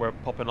minute, we're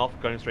popping off,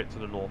 going straight to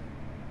the north.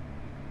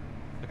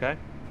 Okay?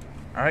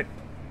 Alright.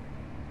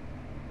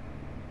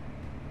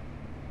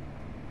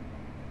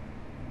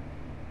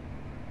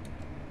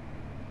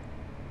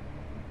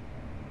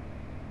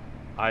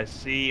 I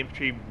see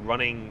infantry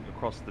running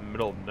across the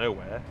middle of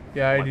nowhere.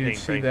 Yeah, I did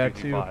see that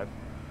too.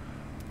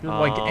 You're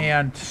like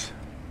ants.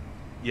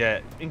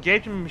 Yeah,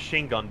 engage in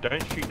machine gun,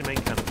 don't shoot the main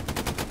cannon.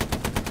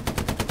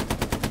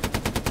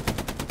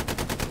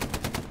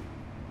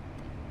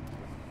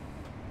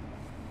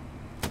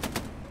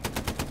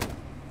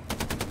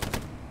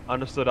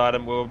 Understood,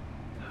 item. We'll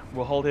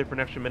hold here for an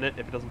extra minute.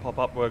 If it doesn't pop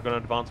up, we're going to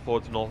advance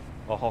forward to North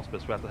or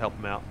Hospice. We have to help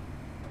them out.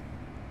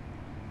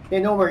 They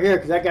know we're here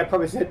because that guy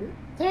probably said,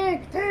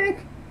 "Tank, tank."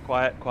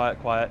 Quiet, quiet,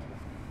 quiet.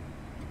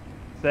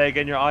 Say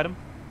again your item.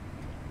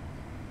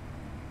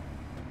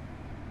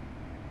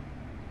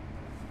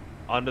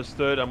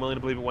 Understood. I'm willing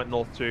to believe it went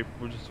north too.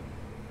 We'll just.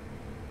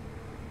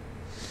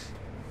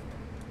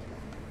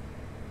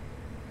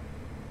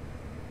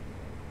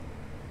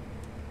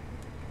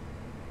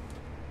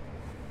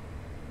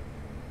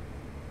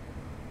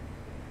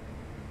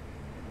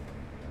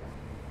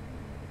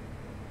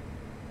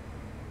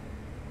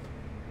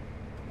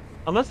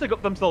 Unless they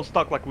got themselves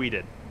stuck like we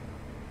did.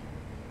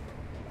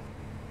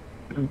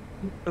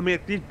 I mean,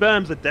 these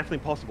berms are definitely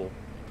possible.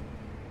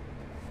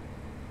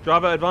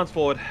 Driver, advance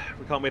forward.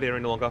 We can't wait here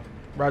any longer.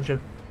 Roger.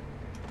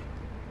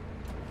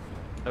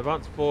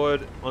 Advance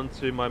forward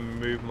onto my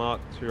move mark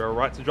to our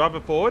right. So driver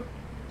forward,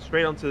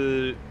 straight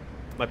onto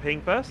my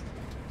ping first.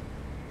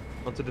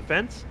 Onto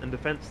defense, and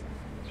defense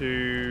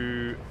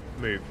to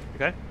move,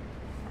 okay?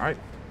 Alright.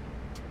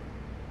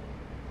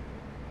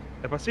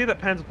 If I see that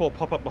Panzer IV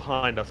pop up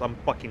behind us, I'm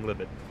fucking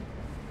livid.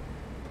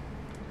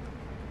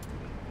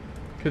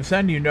 Because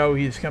then you know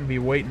he's going to be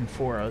waiting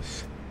for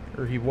us.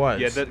 Or he was.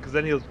 Yeah, because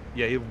then he was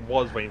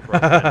waiting for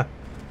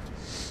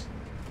us.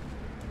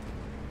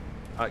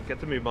 Alright, get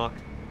to move mark.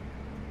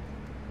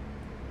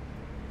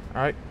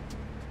 Alright.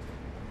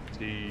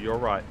 To your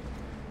right.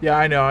 Yeah,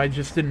 I know. I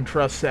just didn't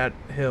trust that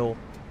hill.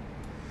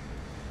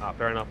 Ah,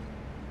 fair enough.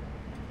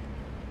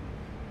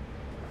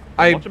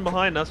 Watching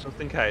behind us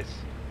just in case.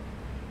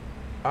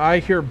 I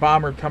hear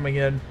bomber coming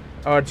in.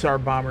 Oh, it's our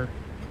bomber.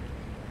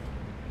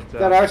 Is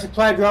that our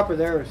supply drop or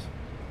theirs?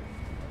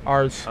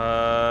 Ours.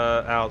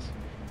 Ours.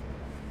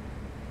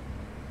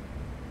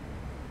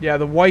 Yeah,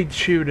 the white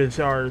chute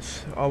is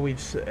ours.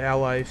 Always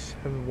allies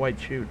have a white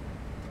chute.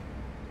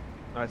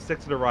 Alright, stick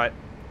to the right.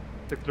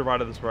 Stick to the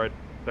right of this road.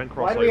 Don't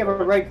cross Why do we have a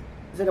right?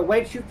 Is it a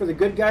white chute for the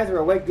good guys or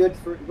a white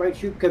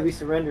chute because we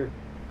surrender?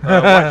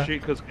 White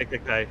chute because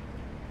KKK.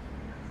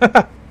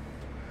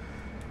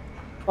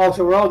 Oh,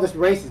 so we're all just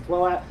racist.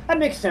 Well, that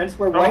makes sense.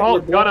 We're white.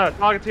 Hold, gunner,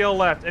 target to your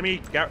left.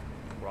 Enemy,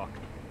 rock.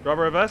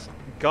 Driver reverse.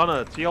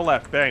 Gunner to your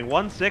left. Bearing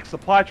 1-6.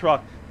 Supply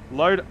truck.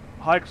 Load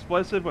high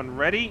explosive when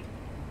ready.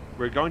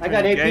 We're going to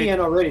engage. I got AP in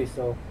already,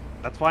 so.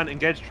 That's fine.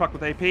 Engage truck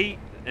with AP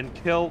and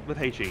kill with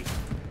HE.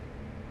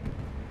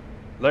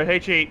 Load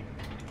HE.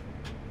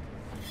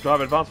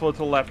 Driver, advance forward to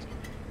the left.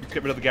 Let's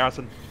get rid of the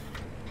garrison.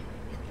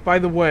 By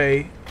the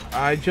way,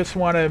 I just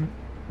want to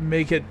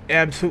make it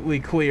absolutely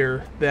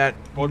clear that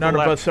none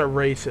of us are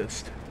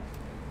racist.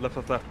 Left,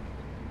 left, left.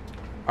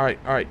 Alright,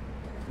 alright.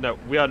 No,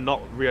 we are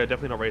not. We are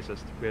definitely not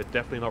racist. We are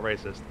definitely not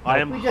racist. I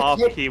am half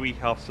Kiwi,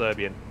 half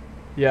Serbian.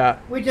 Yeah.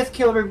 We just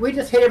hit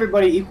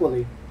everybody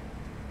equally.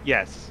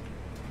 Yes.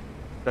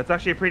 That's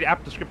actually a pretty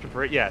apt description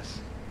for it,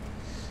 yes.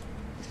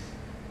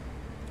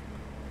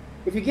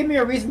 If you give me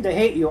a reason to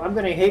hate you, I'm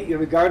going to hate you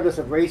regardless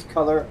of race,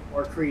 color,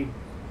 or creed.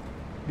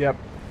 Yep.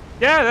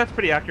 Yeah, that's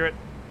pretty accurate.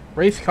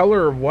 Race,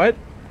 color, or what?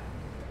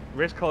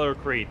 Race, color, or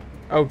creed.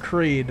 Oh,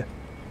 creed.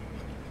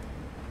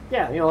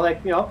 Yeah, I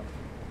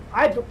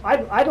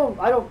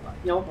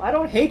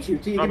don't hate you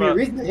till you give me a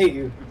reason to hate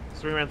you.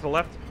 Swing around to the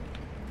left.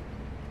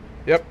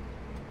 Yep.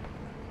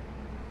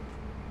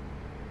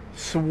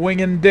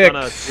 Swinging dicks.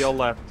 Gunner to your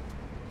left.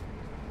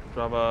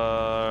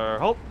 Driver,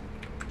 halt.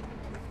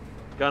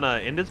 Gunner,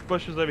 in this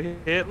bushes over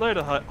here. Load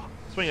a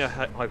swing a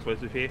high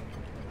explosive here.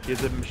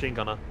 Here's a machine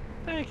gunner.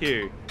 Thank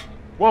you.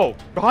 Whoa,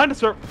 behind us,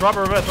 sir.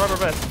 Driver reverse, driver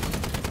reverse.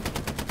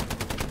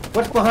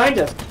 What's behind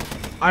us?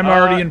 I'm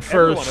already in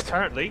everyone, first.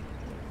 Apparently.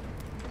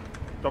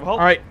 Driver, halt.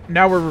 Alright,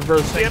 now we're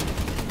reversing. Yep.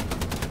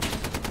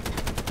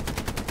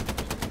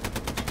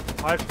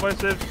 High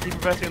explosive, keep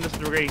reversing in this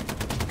degree.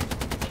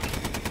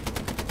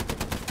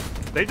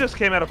 They just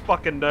came out of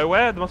fucking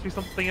nowhere. There must be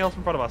something else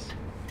in front of us.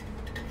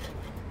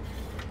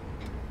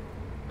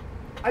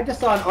 I just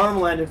saw an arm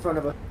land in front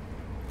of us.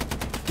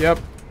 Yep.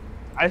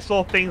 I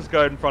saw things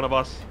go in front of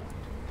us.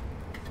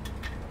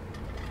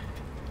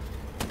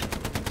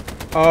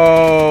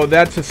 Oh,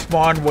 that's a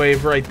spawn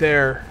wave right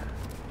there.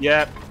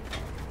 Yep.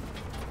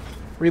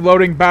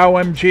 Reloading bow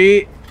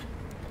MG.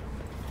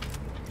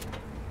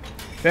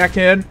 Back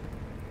in.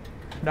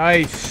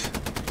 Nice.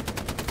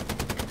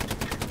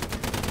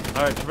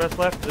 Alright, traverse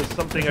left. There's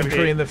something over Infantry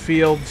here. in the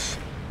fields.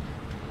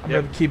 I'm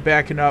Yep. gonna keep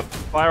backing up.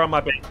 Fire on my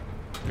base.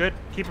 Good.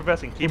 Keep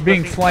reversing. Keep We're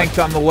being reversing. flanked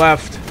on the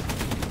left.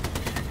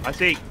 I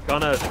see.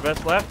 Gunner,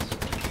 traverse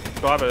left.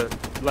 Driver,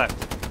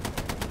 left.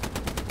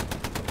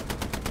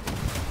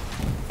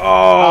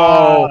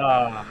 Oh!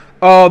 Ah.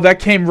 Oh, that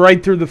came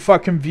right through the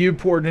fucking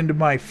viewport into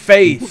my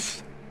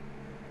face.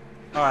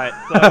 Alright,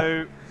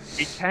 so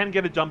we can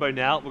get a jumbo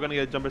now. We're gonna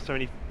get a jumbo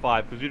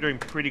 75 because we're doing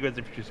pretty good as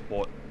infantry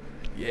support.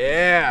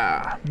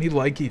 Yeah. Me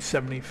likey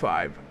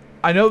 75.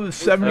 I know the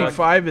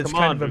 75 is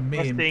kind of a meme.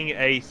 Requesting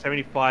a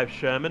 75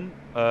 Sherman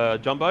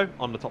jumbo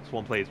on the top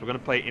spawn, please. We're gonna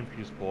play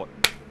infantry support.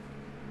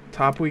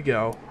 Top we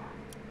go.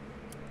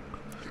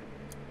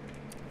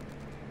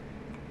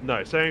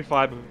 No,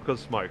 75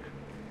 because smoke.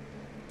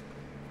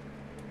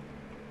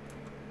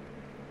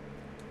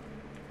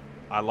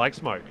 I like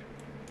smoke.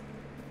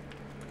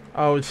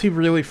 Oh, is he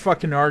really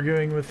fucking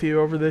arguing with you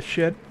over this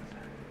shit?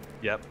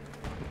 Yep.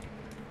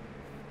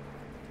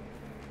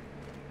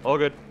 All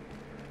good.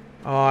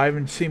 Oh, I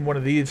haven't seen one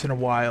of these in a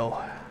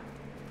while.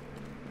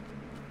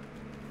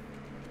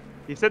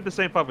 He said the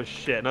 75 was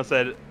shit, and I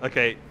said,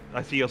 okay,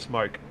 I see your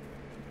smoke.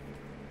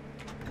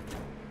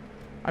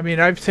 I mean,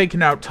 I've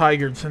taken out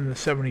Tigers in the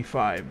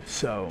 75,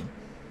 so...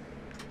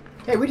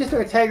 Hey, we just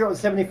took a Tiger with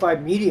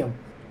 75 medium.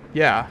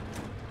 Yeah.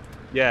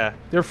 Yeah.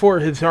 Therefore,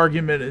 his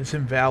argument is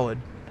invalid.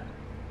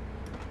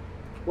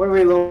 What are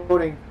we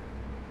loading?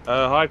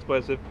 High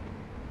explosive.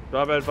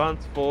 Driver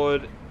advance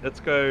forward. Let's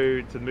go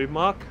to the move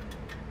mark.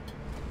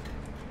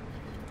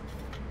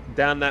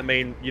 Down that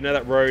main, you know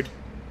that road,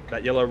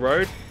 that yellow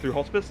road through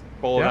hospice?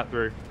 Follow that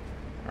through.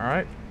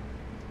 Alright.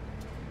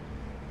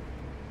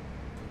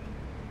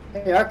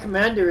 Hey, our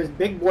commander is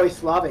Big Boy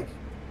Slavic.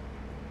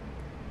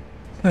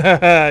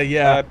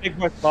 Yeah. Big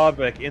Boy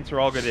Slavic,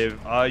 interrogative.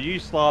 Are you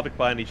Slavic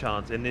by any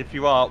chance? And if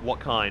you are, what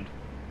kind?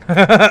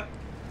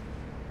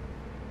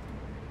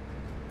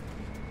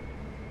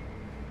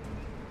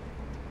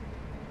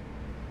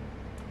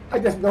 I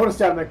just noticed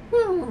that. I'm like,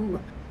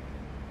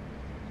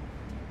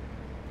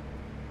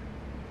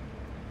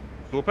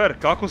 Super,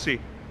 kako si?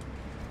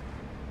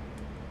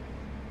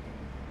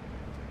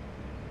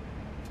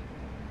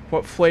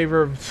 What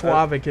flavor of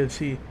Slavic is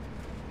he?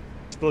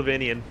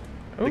 Slovenian.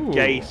 The Ooh.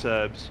 gay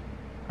Serbs.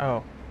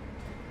 Oh.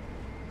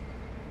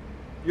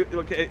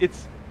 Look,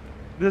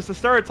 there's a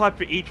stereotype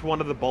for each one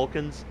of the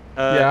Balkans.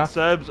 Yeah.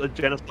 Serbs are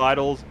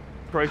genocidals,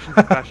 Croatians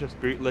are fascist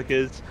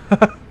bootlickers,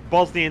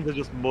 Bosnians are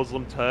just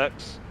Muslim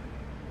Turks,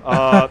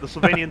 the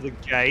Slovenians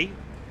are gay,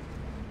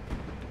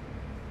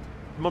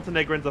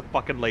 Montenegrins are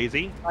fucking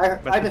lazy, I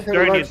just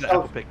heard a large Macedonians are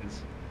shell. apple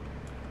pickers.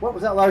 What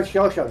was that large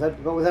shell shot?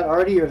 Was that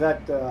Artie or was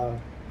that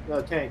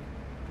no, tank?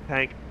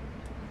 Tank.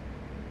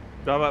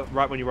 Drive up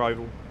right when you arrive.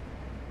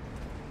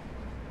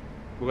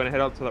 We're gonna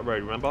head up to that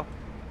road, remember?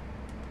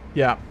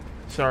 Yeah.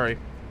 Sorry.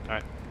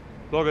 Alright.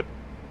 It's all good.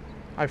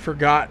 I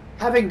forgot.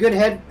 Having good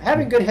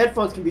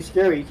headphones can be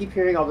scary. You keep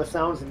hearing all the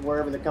sounds and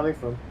wherever they're coming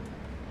from.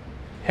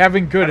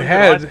 Having good Having good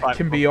head eyesight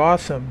can be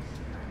awesome.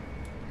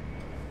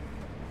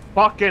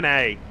 Fucking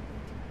A.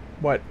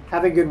 What?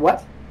 Having good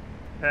what?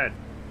 Head.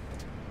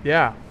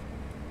 Yeah.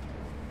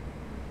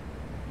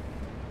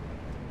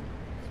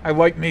 I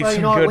like me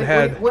some good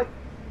head.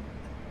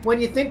 When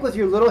you think with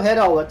your little head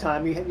all the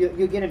time, you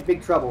get in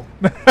big trouble.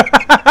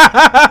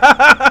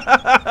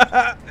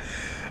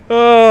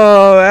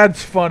 Oh,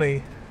 that's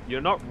funny.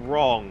 You're not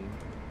wrong.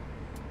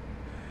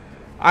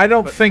 I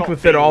don't But think stop with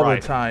it being all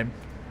right. the time.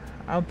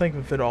 I don't think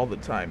with it all the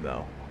time,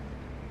 though.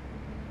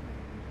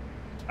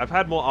 I've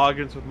had more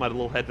arguments with my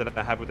little head than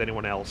I have with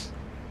anyone else.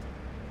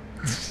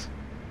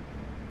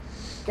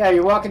 Yeah,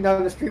 you're walking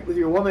down the street with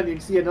your woman, and you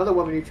see another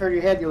woman, you turn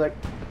your head, and you're like,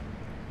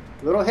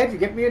 little head, you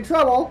get me in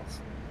trouble.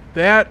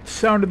 That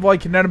sounded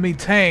like an enemy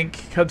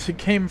tank, because it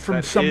came from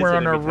That is somewhere an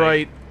on our enemy tank.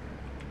 right.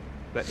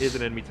 That is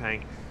an enemy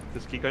tank.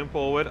 Just keep going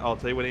forward. I'll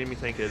tell you what an enemy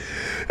tank is.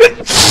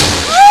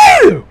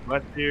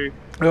 Left you.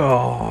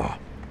 Oh.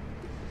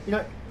 You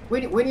know,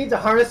 we need to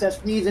harness that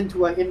sneeze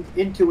into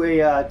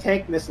a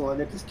tank missile and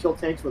then just kill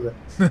tanks with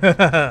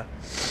it.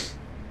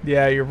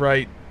 Yeah, you're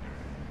right.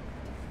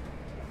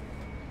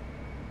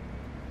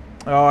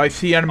 Oh, I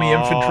see enemy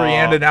infantry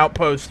and an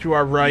outpost to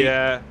our right.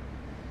 Yeah,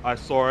 I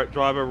saw it.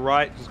 Driver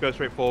right. Just go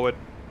straight forward.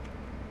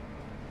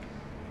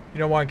 You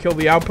don't want to kill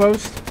the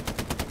outpost?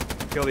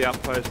 Kill the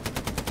outpost.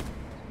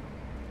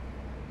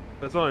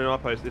 It's not an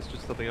outpost. It's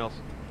just something else.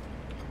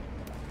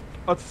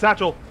 Oh, it's a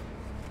satchel.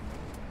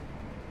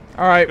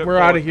 All right, Go we're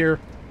forward. out of here.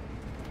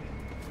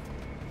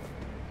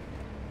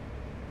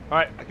 All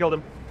right, I killed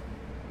him.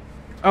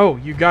 Oh,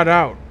 you got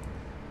out.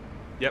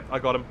 Yep, I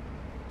got him.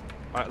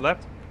 All right,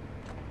 left.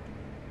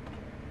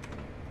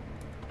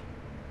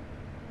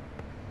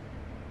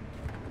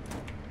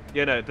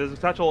 Yeah, no, there's a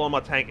satchel on my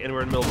tank and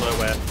we're in the middle of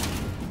nowhere.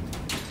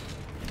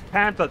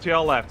 Panther to your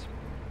left.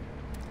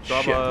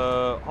 Drop Shit.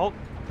 a halt.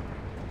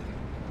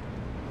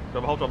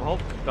 Drop a halt, drop a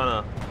halt.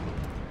 Gunner.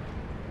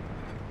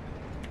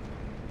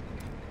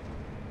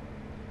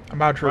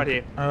 I'm out to Right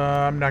here.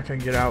 I'm not gonna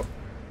get out.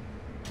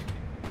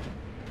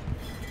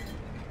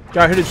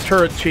 Guy hit his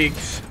turret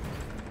cheeks.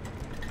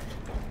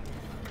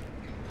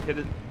 Hit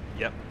it.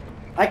 Yep.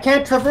 I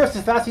can't traverse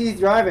as fast as he's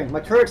driving. My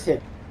turret's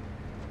hit.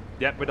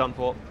 Yep, we're done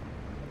for.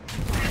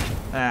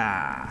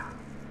 Ah.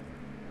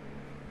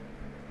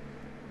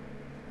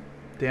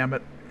 Damn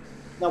it.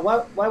 Now,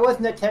 why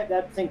wasn't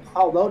that thing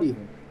called out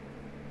even?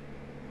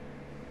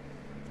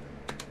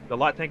 The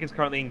light tank is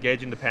currently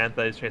engaging the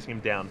Panther, is chasing him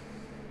down.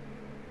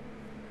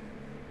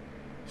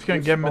 Just gonna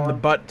get him in the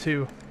butt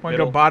too. Wanna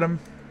Middle. go bottom?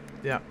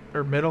 Yeah.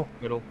 Or middle?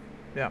 Middle.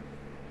 Yeah.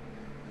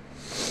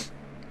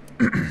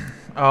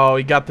 Oh,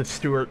 he got the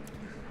Stuart.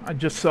 I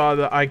just saw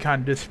the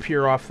icon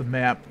disappear off the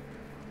map.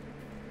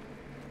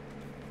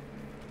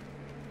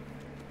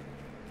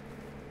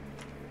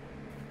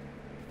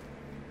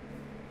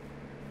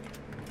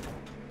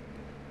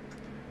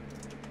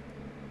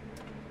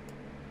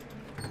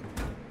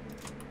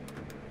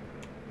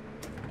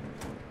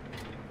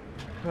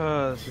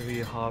 This will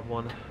be a hard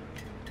one.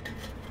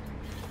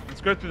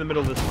 Let's go through the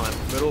middle this time.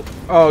 Middle.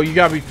 Oh, you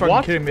gotta be fucking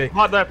What? kidding me.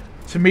 Hard left.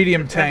 It's a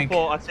medium tank.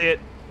 10-4, I see it.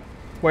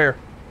 Where?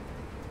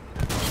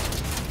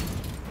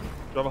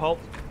 Drive a halt.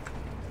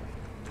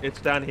 It's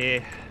down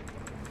here.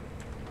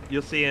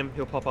 You'll see him.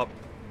 He'll pop up.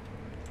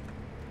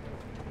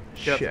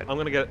 Shit. I'm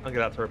gonna get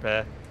out to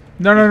repair.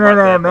 No, no, He's no, right no,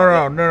 there, no,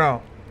 right no, there. no,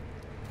 no.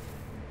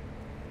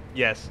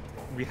 Yes,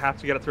 we have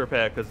to get it to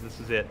repair because this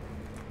is it.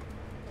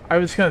 I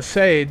was gonna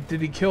say,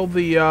 did he kill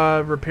the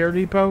repair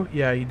depot?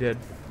 Yeah, he did.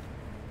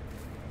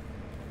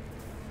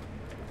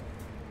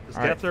 Just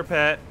All get right. it to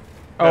repair.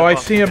 Oh, Go I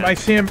fast see him. as I you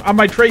can. see him on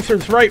my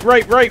tracers. Right,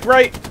 right, right,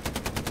 right.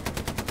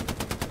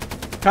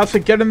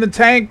 Kowsik, get in the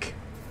tank.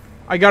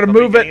 I gotta Copy,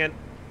 move getting it. in.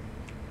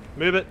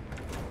 Move it.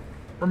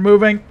 We're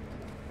moving.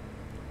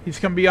 He's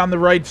gonna be on the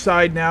right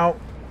side now.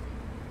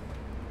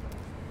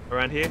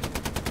 Around here.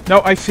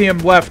 No, I see him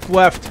left,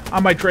 left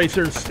on my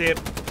tracers. I see him.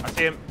 I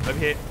see him over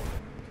here.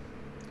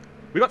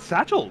 We got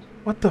satcheled.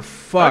 What the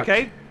fuck?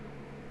 Okay.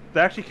 They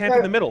actually camp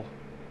in the middle.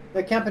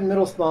 They're camping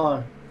middle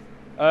spawn.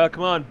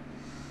 Come on.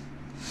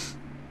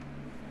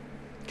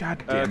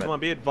 God damn it. Come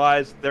on, be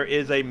advised, there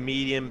is a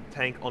medium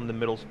tank on the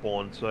middle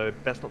spawn, so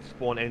best not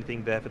spawn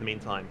anything there for the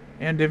meantime.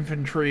 And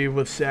infantry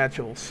with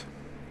satchels.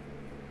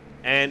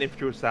 And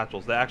infantry with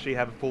satchels. They actually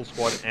have a full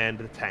squad and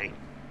the tank.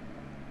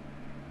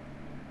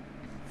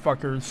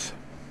 Fuckers.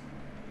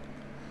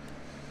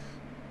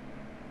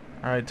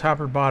 Alright,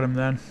 top or bottom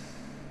then.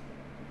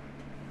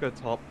 Go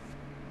top.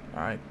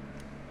 Alright.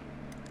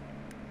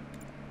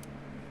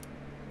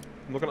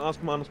 I'm not going to ask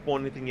command to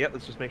spawn anything yet,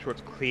 let's just make sure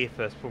it's clear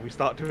first before we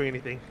start doing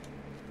anything.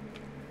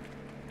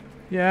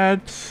 Yeah,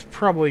 it's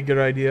probably a good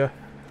idea.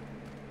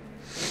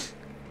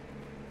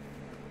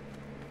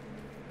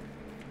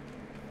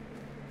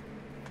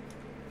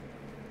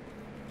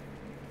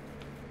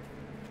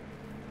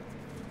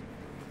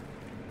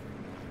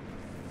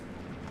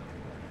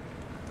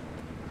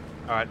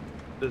 Alright,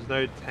 there's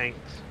no tanks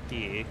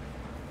here.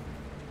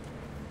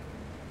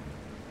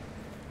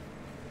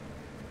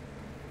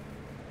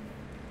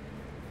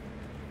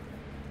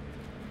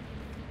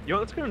 You know what,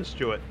 let's go into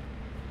Stuart.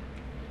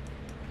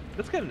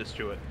 Let's get into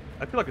Stuart.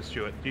 I feel like a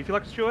Stuart. Do you feel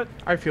like a Stuart?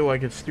 I feel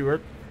like it's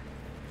Stuart.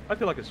 I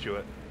feel like a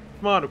Stuart.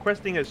 Come on,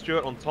 requesting a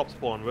Stuart on top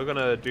spawn. We're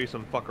gonna do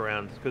some fuck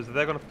around. Because if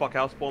they're gonna fuck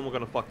our spawn, we're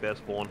gonna fuck their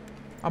spawn.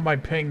 On my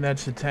ping,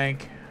 that's a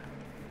tank.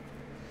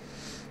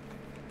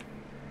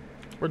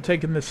 We're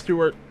taking the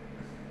Stuart.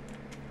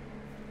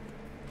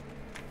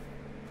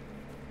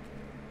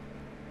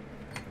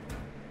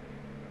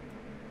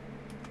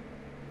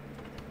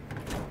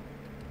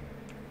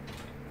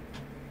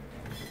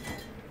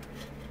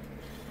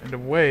 And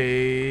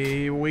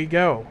away we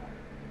go.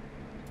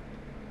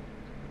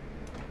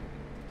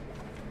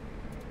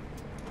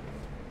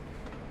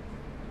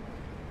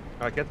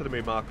 Alright, get to the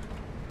move mark.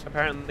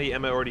 Apparently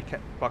Emma already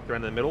fucked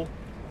around in the middle,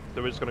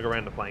 so we're just gonna go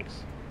around the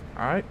flanks.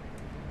 Alright.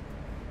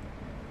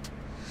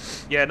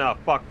 Yeah, no,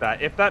 fuck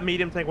that. If that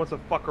medium tank wants to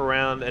fuck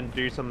around and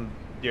do some,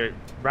 you know,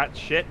 rat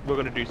shit, we're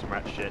gonna do some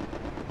rat shit.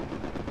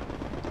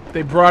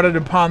 They brought it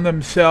upon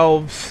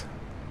themselves.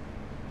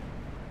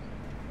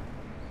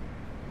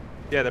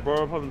 Yeah, they brought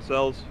it upon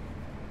themselves.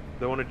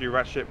 They want to do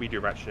rat shit, we do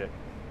rat shit.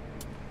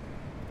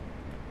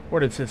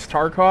 What is this,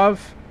 Tarkov?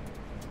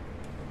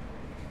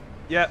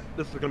 Yeah,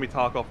 this is gonna be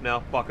Tarkov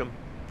now. Fuck him.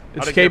 I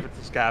don't care Escape, if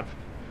it's a scab.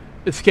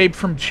 escape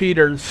from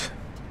cheaters.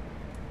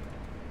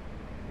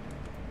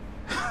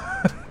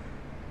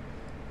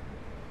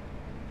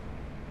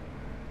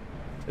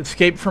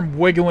 Escape from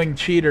wiggling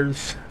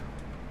cheaters.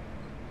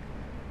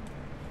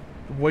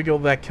 The wiggle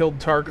that killed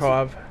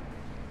Tarkov.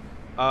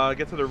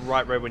 Get to the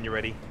right road when you're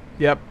ready.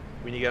 Yep.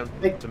 When you get on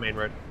the main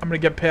road. I'm gonna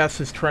get past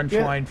this trench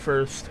Yeah. line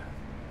first.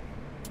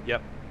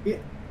 Yep.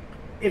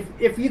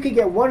 If you could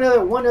get one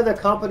other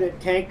competent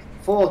tank,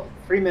 full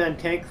 3-man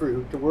tank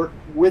crew to work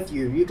with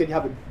you, you could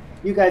have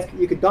you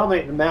could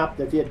dominate the map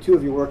if you had two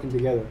of you working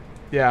together.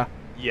 Yeah.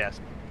 Yes.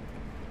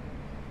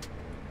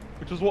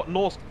 Which is what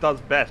Norsk does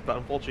best, but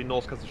unfortunately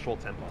Norsk has a short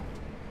temper.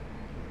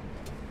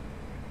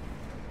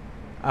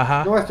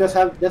 Uh-huh. North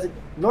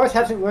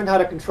hasn't learned how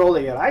to control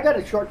it yet. I got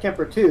a short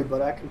temper too,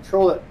 but I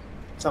control it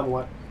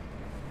somewhat.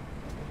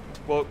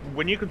 Well,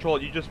 when you control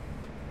it,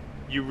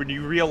 you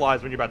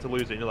realize when you're about to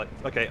lose it, and you're like,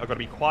 okay, I've got to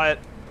be quiet.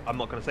 I'm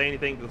not going to say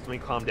anything. Let me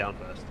calm down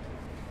first.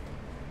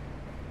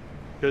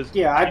 Because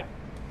yeah,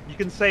 you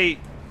can say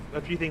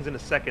a few things in a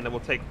second that will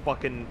take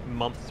fucking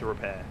months to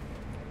repair.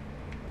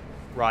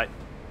 Right.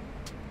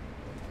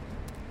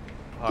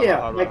 All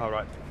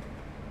right.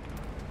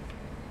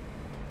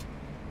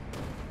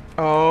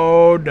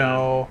 Oh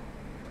no.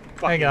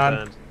 Fucking Hang on.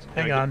 turns.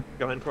 Hang on.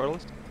 Go ahead,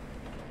 Coralist.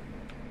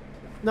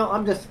 No,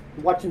 I'm just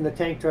watching the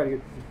tank try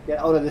to get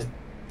out of this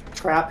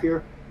trap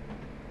here.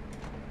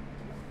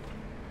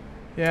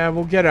 Yeah,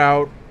 we'll get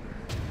out.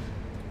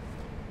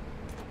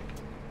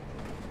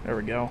 There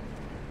we go.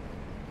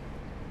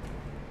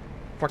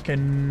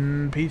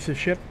 Fucking piece of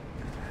shit.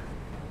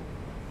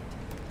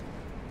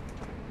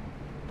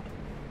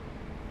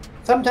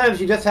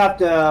 Sometimes you just have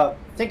to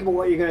think about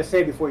what you're going to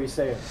say before you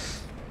say it.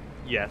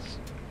 Yes.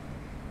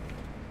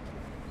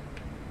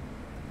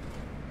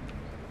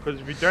 Because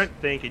if you don't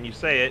think and you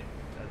say it,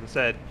 as I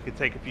said, it could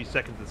take a few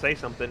seconds to say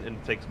something and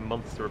it takes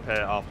months to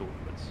repair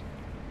afterwards.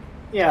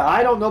 Yeah,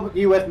 I don't know about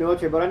the U.S.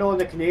 military, but I know in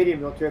the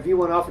Canadian military, if you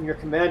went off on your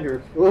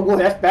commander, oh boy,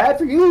 that's bad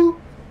for you.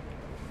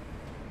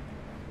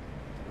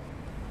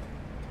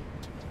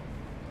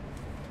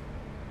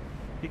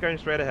 Keep going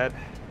straight ahead.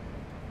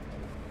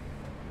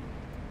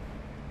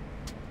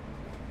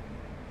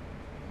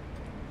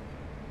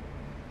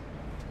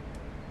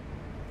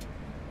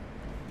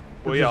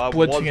 We're Well, yeah, I just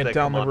was blitzing it their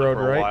down the commander road,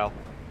 for a right? while.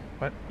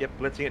 What? Yep,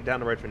 blitzing it down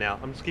the road for now.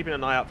 I'm just keeping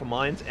an eye out for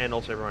mines and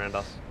also around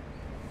us.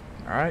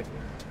 Alright.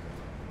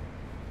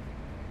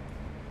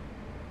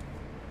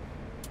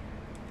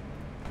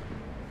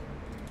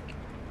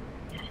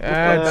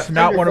 That's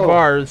not one of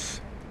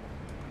ours.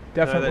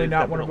 Definitely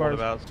not one of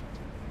ours.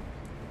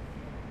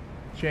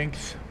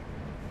 Jinx.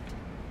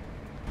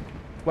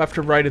 Left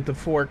or right at the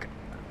fork?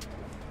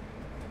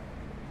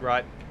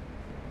 Right.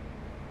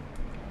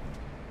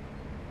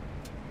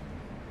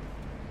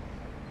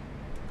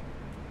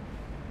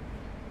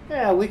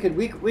 Yeah, we could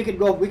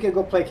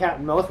go play cat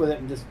and mouse with it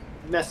and just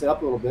mess it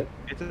up a little bit.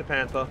 Get to the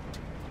Panther.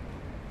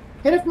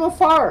 Hit it from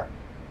afar.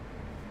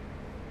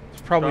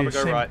 It's probably the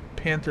Go same right.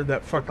 panther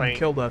that fucking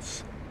killed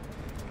us.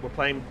 We're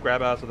playing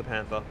grab ass with the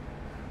Panther.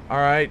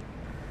 Alright.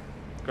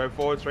 Go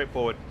forward, straight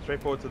forward.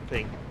 Straight forward to the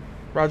ping.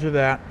 Roger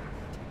that.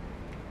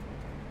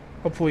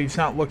 Hopefully he's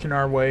not looking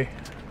our way.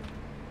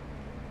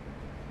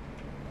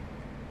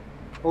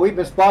 Well, we've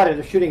been spotted.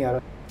 They're shooting at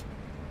us.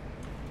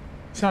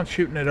 He's not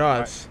shooting at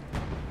us.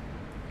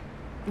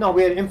 No,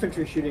 we had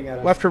infantry shooting at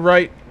us. Left or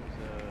right?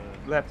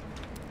 Left.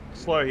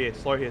 Slow here,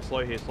 slow here,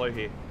 slow here, slow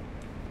here.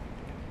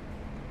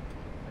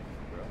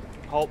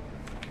 Halt.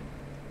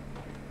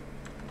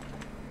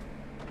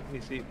 Let me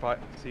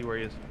see where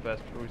he is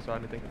first before we start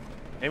anything.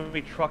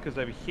 Enemy truck is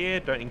over here.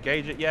 Don't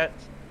engage it yet.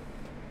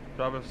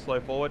 Driver slow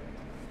forward.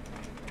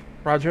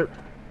 Roger.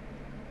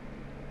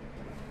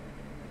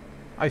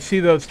 I see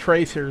those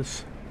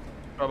tracers.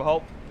 Driver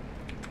halt.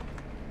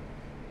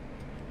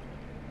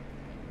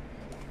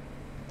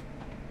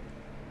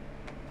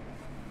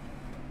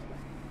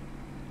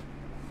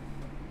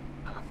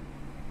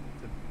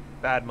 It's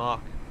a bad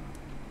mark.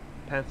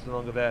 Panther's no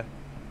longer there.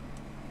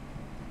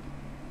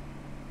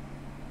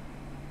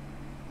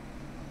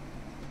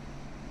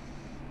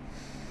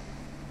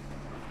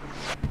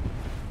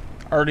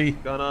 Arty.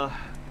 Gonna.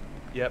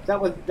 Yep.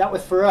 That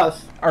was for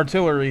us.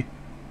 Artillery.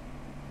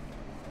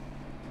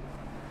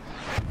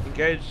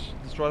 Engage,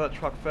 destroy that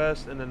truck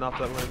first, and then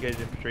after that we're going to engage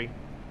infantry.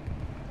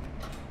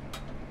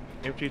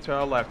 Infantry to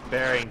our left,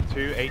 bearing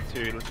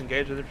 282. Let's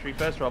engage with infantry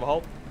first, driver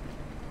halt.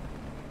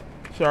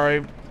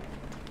 Sorry.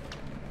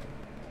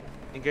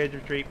 Engage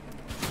infantry.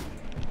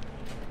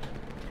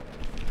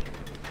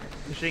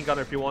 Machine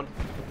gunner if you want.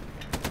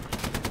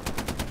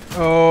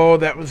 Oh,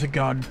 that was a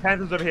gun.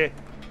 Panthers over here.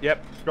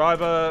 Yep.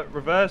 Driver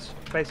reverse,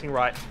 facing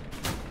right.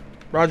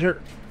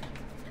 Roger.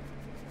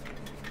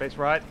 Face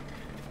right.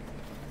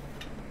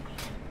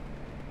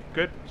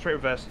 Good. Straight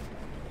reverse.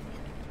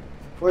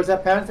 Where's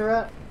that panther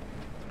at?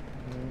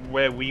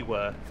 Where we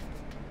were.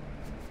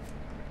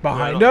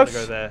 Behind We're not us?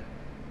 gonna go there.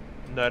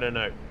 No, no,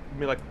 no. I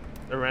mean like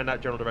around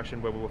that general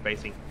direction where we were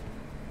facing.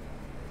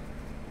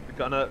 We're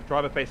gonna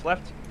driver face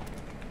left.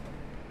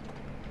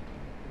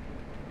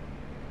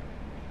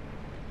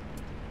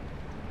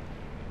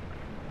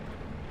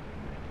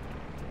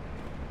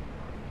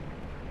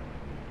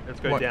 Let's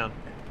go What? down.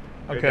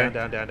 Go Okay. down,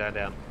 down, down, down,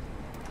 down.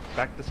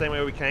 Back the same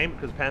way we came,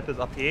 because Panther's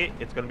up here.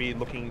 It's going to be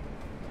looking...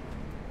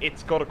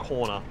 It's got a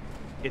corner.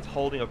 It's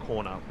holding a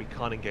corner. We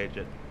can't engage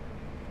it.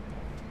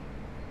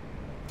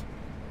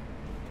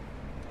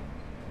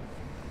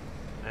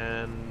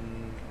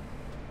 And...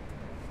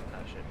 Ah,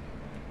 shit.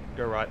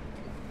 Go right.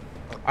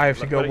 Oh, I have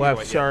to go let it left,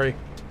 wait, yeah. sorry.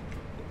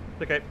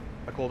 It's okay.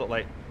 I called it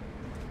late.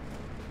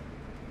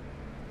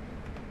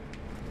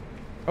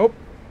 Oh,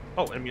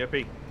 Oh, enemy OP.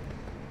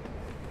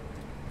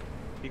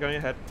 Keep going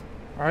ahead.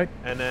 All right.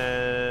 And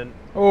then...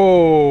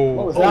 Oh,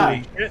 What was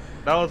holy Shit.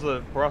 That was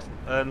a for us.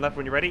 And left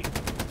when you're ready.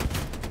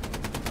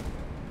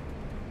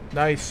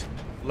 nice.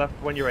 Left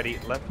when you're ready.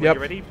 Left when Yep.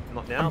 you're ready.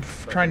 Not now. I'm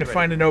trying to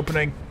find an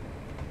opening.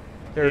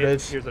 There it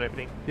is. Here's an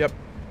opening. Yep.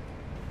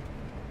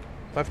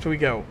 Left we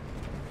go.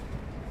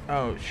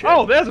 Oh shit.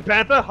 Oh, there's a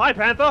panther. Hi,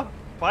 panther.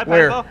 Bye,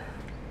 Where? panther.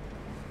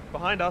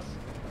 Behind us.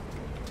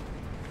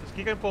 Just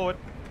keep going forward.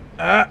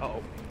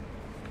 Uh-oh.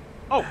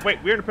 Oh, wait.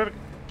 We're in a perfect...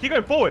 Keep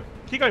going forward.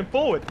 Keep going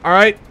forward. All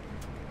right.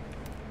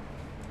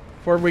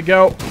 Forward we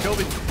go. Kill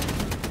the...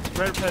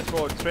 Straight ahead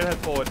forward. Straight ahead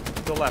forward.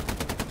 To the left.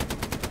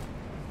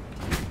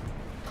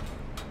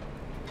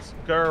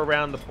 Go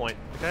around the point,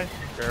 okay?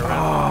 Go around.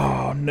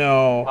 Oh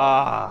no.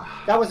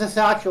 Ah. That was a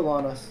satchel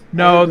on us.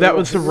 No, that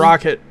was the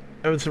rocket.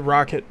 That was the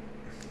rocket.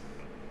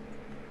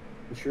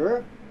 You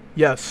sure?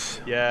 Yes,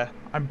 Yeah.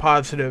 I'm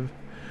positive.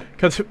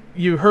 Because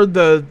you heard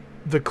the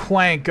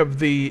clank of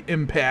the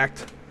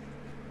impact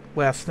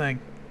last thing.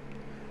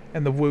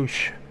 And the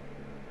whoosh.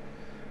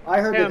 I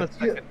heard Hang on like a a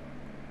fuse, second.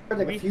 heard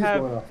like a We fuse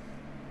have- going off.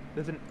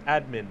 There's an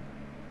admin.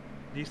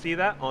 Do you see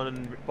that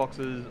on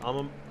Fox's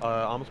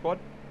armor squad?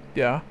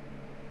 Yeah.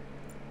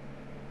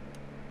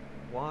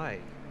 Why?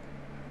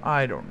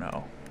 I don't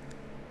know.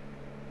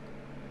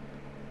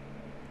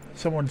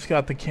 Someone's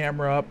got the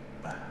camera up.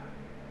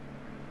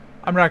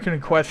 I'm not going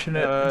to question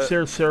it. It's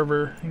their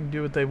server. You can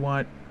do what they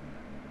want.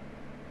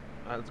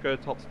 Alright, let's go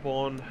to top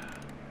spawn.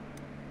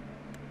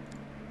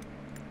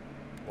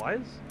 Why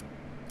is...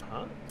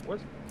 Huh?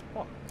 Where's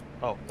Fox?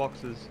 Oh,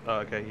 Fox is... Oh,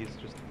 okay, he's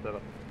just...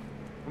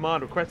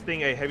 Command,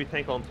 requesting a heavy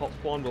tank on top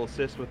spawn will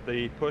assist with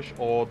the push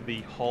or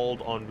the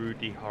hold on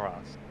Rudy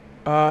Harass.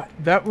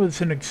 That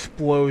was an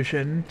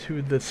explosion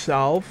to the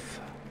south.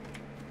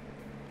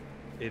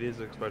 It is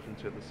an explosion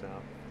to the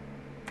south.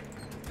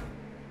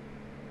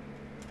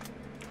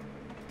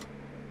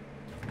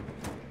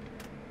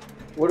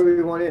 What do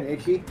we want in,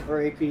 HE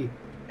or AP?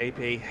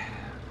 AP.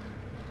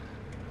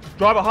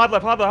 Driver, hard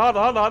left, hard left,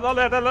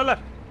 hard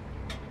left.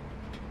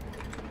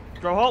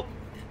 Drive halt.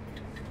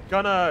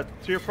 Gunner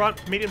to your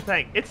front, medium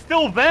tank. It's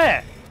still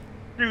there!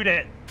 Shoot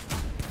it!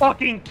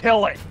 Fucking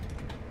kill it!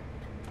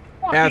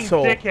 Fucking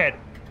Asshole. dickhead!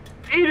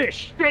 Eat a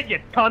shit,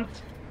 you cunt!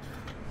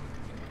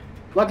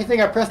 Lucky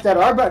thing I pressed that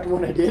R button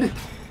when I did.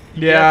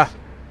 Yeah. Yes.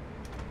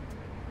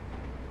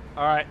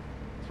 Alright.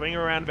 Swing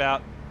around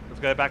about. Let's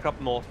go back up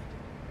north.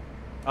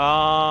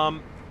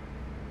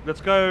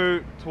 Let's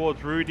go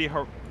towards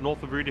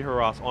north of Rudy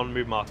Harass on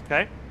move mark,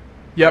 okay?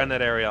 Yep. Around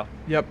that area.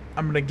 Yep.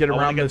 I'm going to get I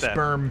wanna around get this there.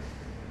 berm.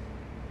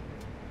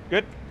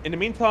 Good. In the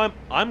meantime,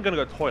 I'm gonna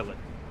go toilet.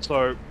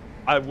 So,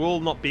 I will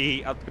not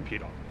be at the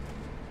computer.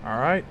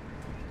 Alright.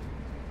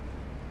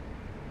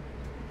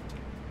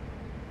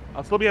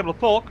 I'll still be able to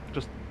talk,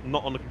 just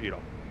not on the computer.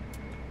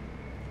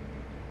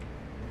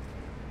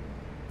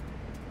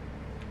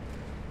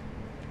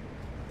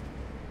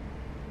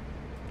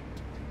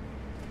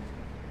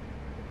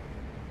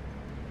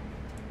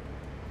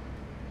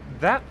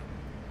 That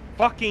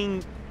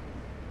fucking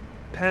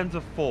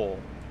Panzer IV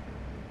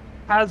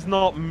has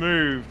not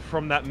moved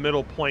from that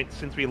middle point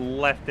since we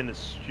left in the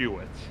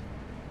Stuart.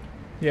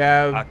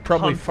 Yeah, A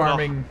probably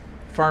cunt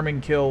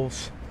farming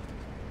kills.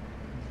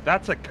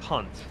 That's a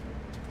cunt.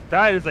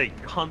 That is a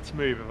cunt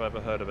move if I've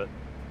ever heard of it.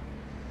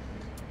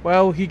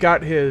 Well, he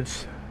got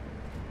his.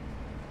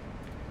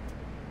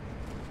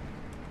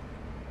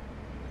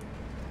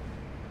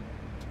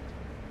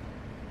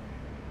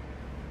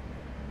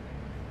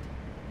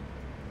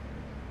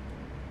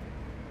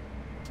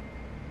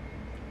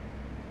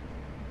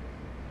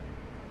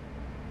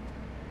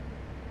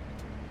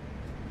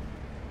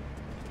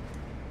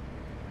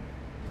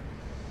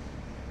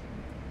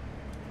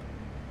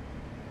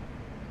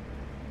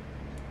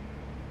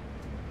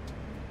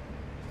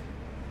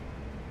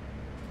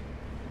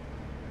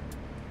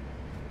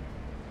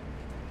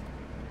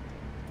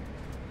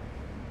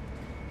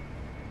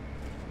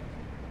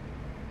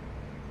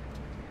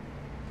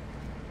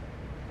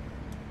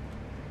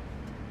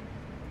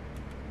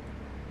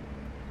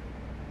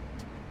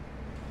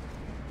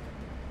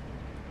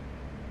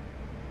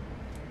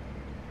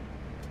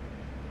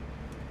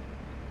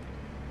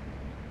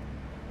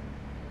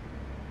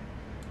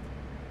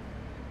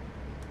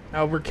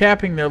 Now, we're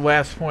capping their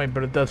last point,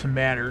 but it doesn't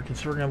matter,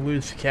 because we're going to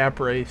lose the cap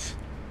race.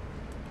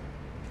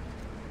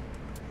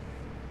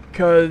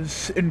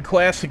 Because, in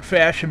classic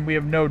fashion, we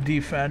have no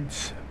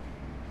defense.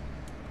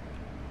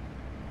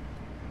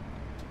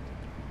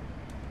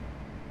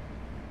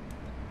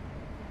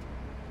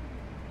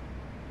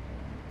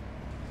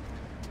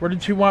 Where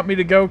did you want me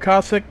to go,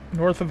 Cossack?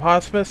 North of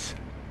Hospice?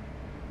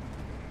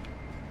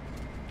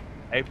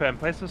 APM,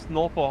 place us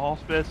north of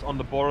Hospice on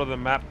the border of the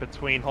map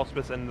between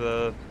Hospice and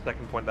the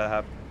second point that I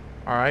have.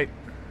 Alright.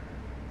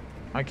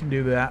 I can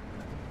do that.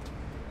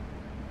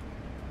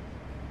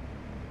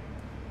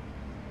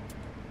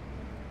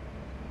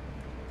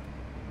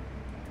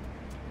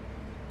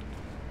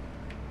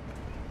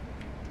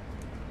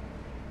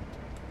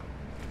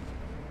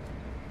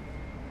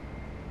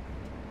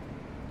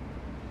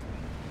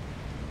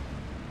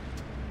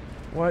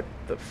 What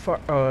the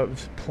fuck? Oh, it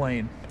was a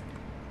plane.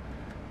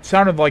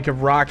 Sounded like a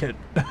rocket,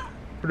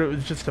 but it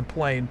was just a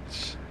plane.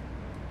 Let's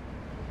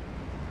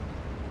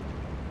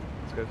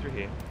go through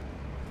here.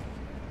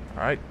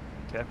 Alright.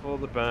 Careful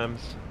of the berms,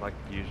 like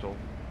usual.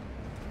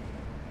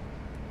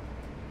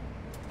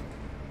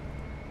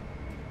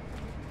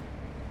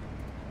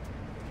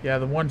 Yeah,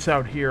 the ones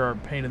out here are a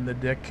pain in the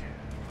dick.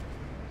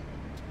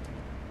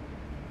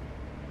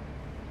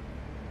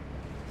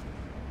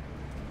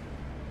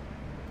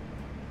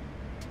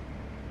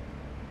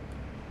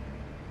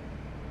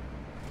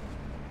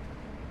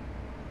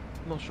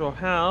 Not sure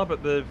how,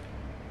 but the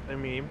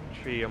enemy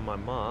infantry on my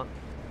mark.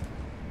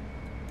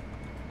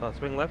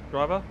 Swing left,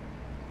 driver,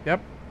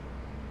 Yep.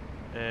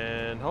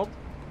 and halt.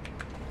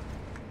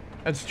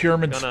 That's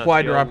German Gonna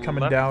supply to your drop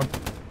coming left. down.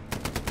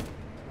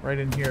 Right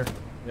in here.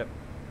 Yep.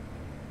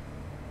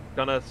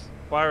 Gonna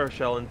fire a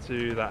shell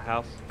into that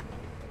house.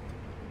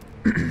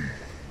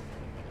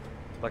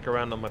 Like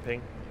around on my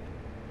ping.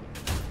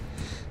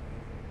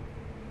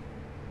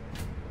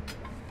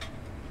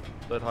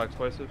 Lead high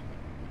explosive.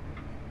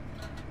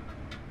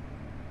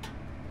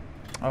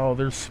 Oh,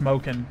 they're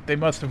smoking. They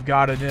must have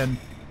got it in.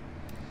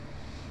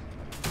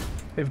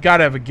 They've got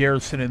to have a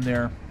garrison in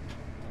there.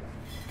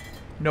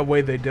 No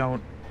way they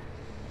don't.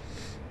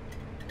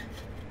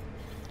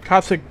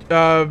 Cossack,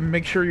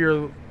 make sure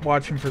you're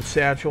watching for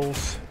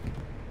satchels.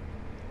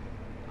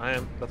 I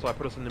am. That's why I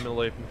put us in the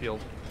middle of the open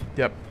field.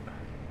 Yep.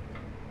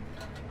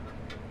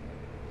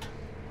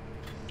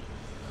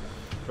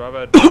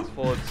 Driver advance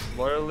forward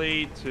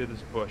slowly to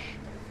this bush.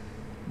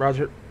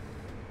 Roger.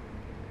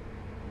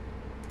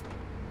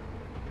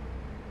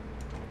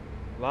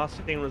 Last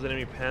thing was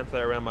enemy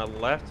Panther around my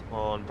left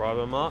on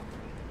Bravo mark.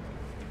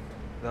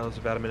 That was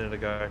about a minute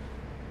ago.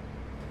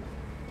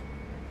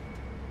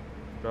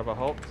 Driver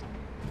halt.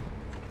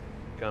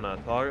 Gonna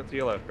target to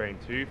your left, bearing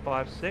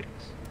 256.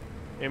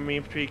 Enemy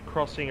infantry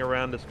crossing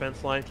around this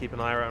fence line. Keep an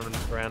eye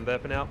around there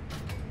for now.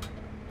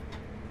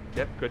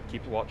 Yep, good.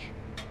 Keep a watch.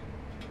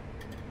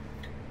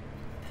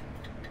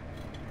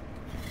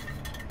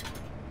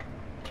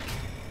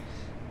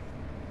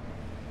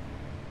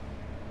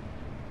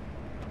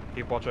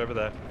 Keep watch over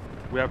there.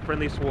 We have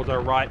friendlies towards our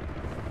right.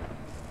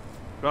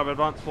 Driver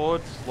advance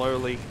forward,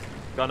 slowly.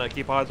 Gonna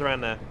keep eyes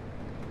around there.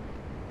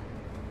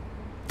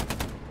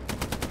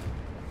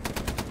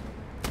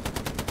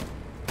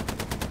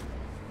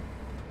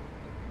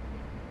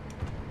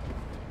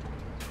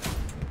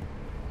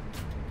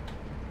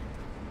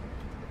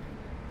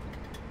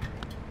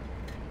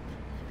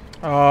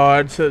 Oh,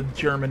 it's a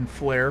German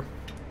flare.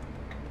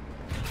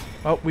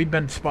 Oh, we've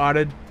been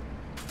spotted.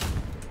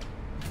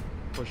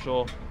 For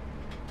sure.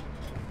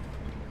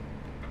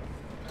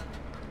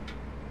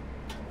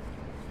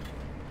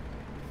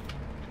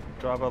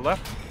 Driver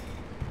left.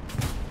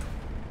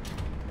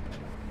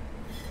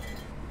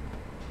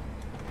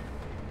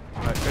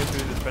 Alright, go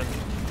through this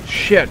fence.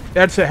 Shit,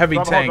 that's a heavy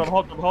Driver, tank.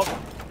 hold.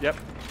 Yep,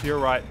 to your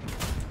right.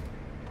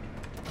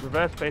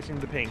 Reverse facing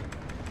the ping.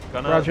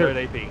 Gonna Roger. load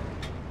AP.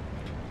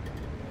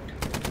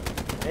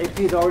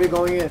 AP's already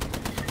going in.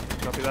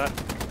 Copy that.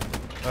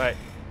 Alright.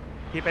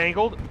 Keep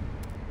angled.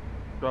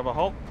 Driver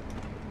halt.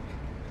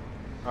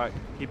 Alright,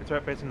 keep your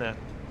turret facing there.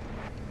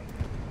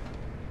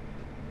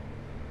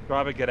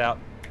 Driver, get out.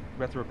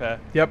 We have to repair.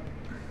 Yep.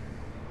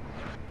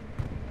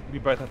 We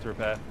both have to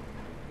repair.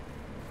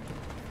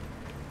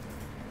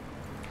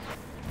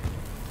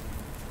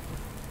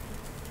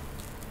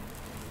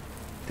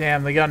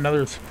 Damn, they got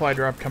another supply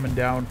drop coming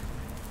down.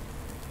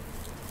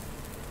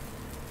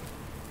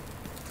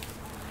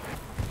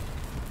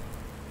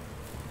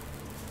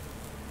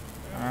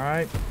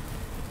 Alright.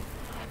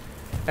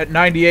 At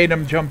 98,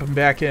 I'm jumping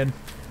back in.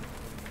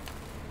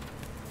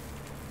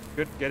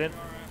 Good, get in.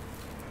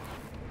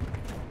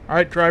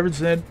 Alright,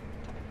 driver's in.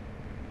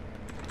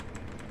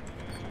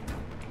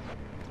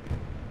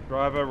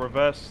 Driver,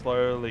 reverse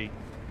slowly.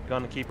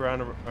 Gonna keep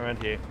around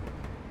here.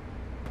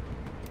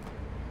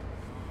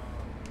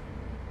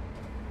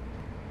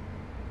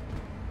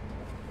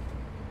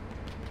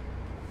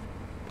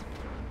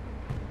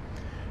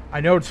 I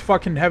know it's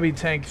fucking heavy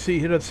tank. See,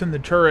 hit us in the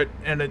turret,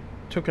 and it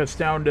took us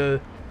down to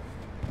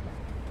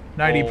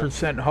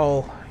 90%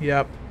 hull.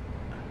 Yep.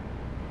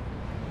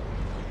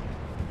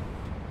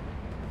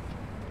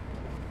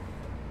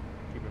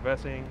 Keep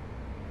reversing.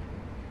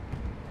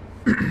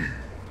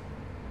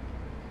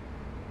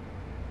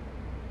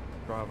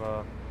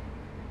 Driver.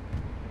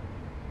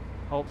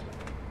 Halt.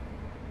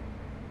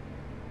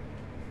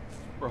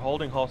 We're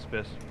holding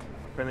hospice.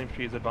 Friendly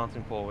infantry is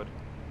advancing forward.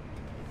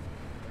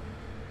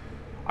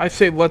 I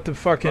say let the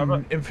fucking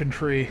Driver.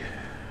 infantry...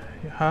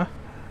 Huh?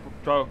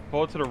 Drive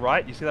forward to the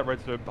right. You see that road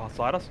to the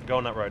beside us? Go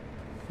on that road.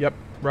 Yep,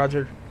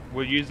 roger.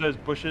 We'll use those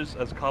bushes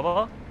as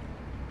cover,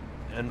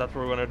 and that's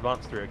where we're going to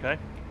advance through, okay?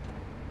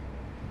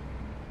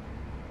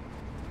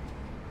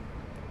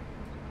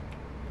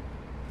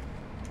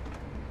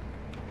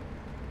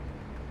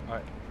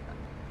 Alright.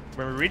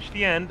 When we reach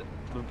the end,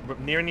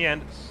 nearing the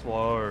end,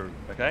 slow,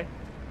 okay?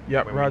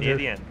 Yep, When we're roger. near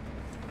the end.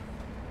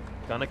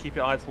 Gonna keep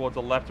your eyes towards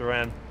the left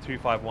around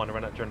 251,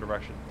 around that general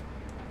direction.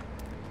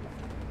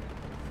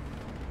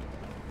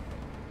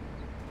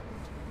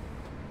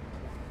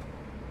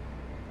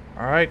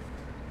 Alright.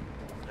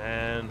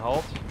 And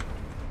halt.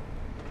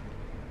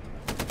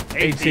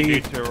 AT.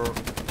 to,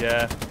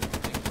 yeah.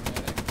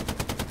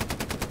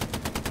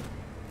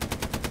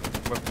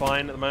 We're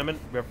fine at the moment.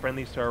 We have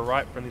friendlies to our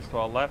right, friendlies to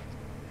our left.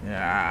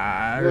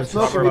 Yeah, You're there's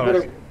smoking, we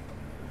better...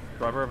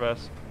 Driver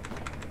reverse.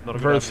 Not a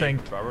good Reversing.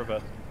 idea. Driver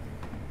reverse.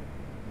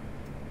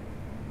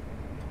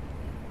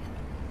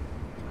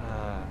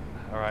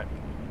 Alright.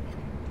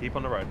 Keep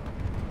on the road.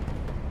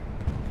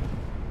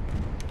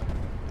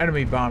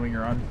 enemy bombing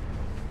run.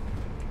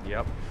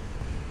 Yep.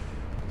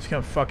 It's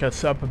gonna fuck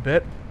us up a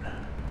bit.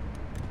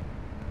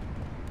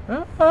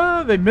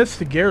 They missed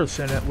the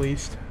garrison at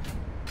least.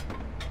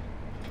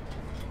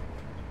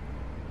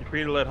 You're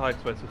free to load high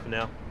explosives for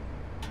now.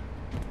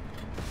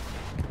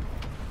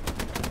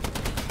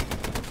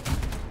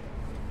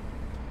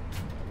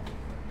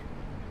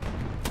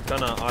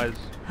 Gunner, eyes.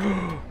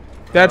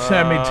 That's an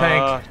enemy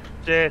tank.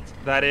 Shit,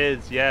 that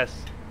is,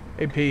 yes.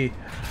 AP.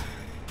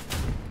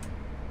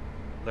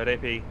 Load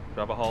AP,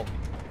 drive a halt.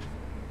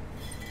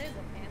 There's a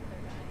panther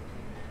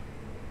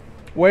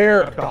dying.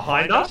 Where?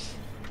 Behind us?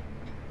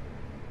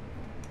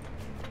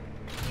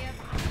 Yep.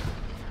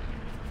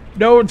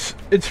 No,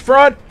 it's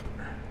front.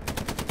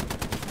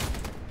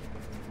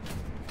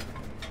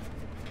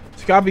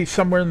 It's gotta be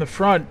somewhere in the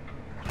front.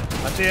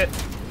 I see it.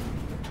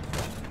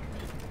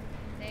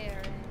 They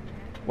are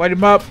in Light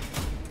him up.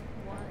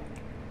 one.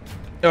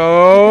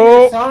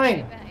 Oh,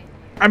 Sign. Behind you.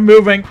 I'm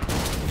moving.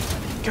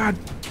 God,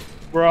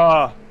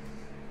 Bruh.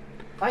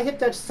 I hit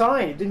that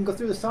sign. It didn't go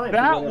through the sign. for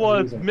That whatever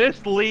was reason.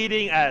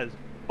 misleading as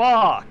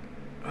fuck.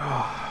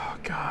 oh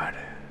God.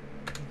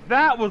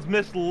 That was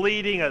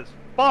misleading as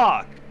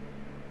fuck.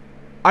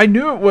 I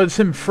knew it was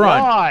in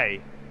front.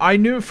 Why? I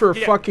knew for a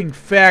Yeah. fucking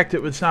fact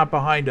it was not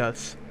behind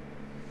us.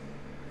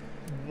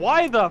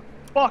 Why the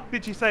fuck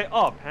did you say,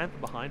 oh, Panther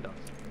behind us?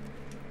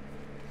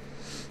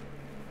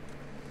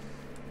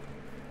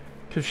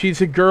 Because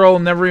she's a girl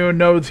and everyone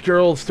knows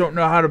girls don't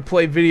know how to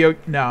play video.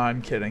 No,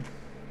 I'm kidding.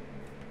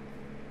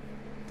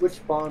 Which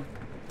spawn?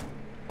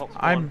 Oh,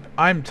 spawn.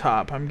 I'm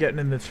top. I'm getting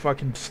in this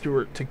fucking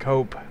Stuart to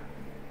cope.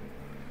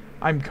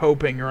 I'm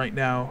coping right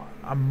now.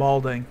 I'm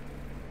malding.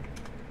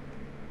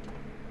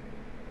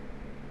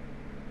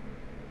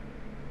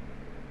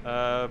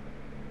 Over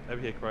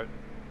here, Crow. Do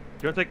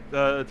you want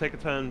to take a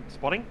turn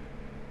spotting?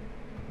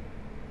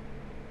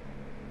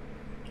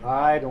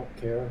 I don't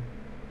care.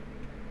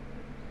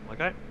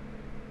 Okay.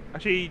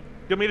 Actually, you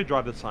want me to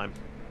drive this time?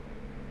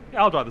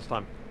 Yeah, I'll drive this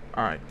time.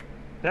 Alright.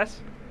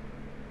 Tess?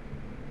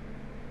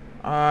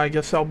 I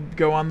guess I'll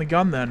go on the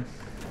gun then.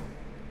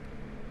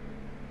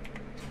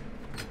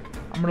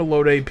 I'm gonna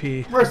load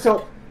AP. We're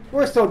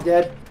so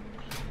dead.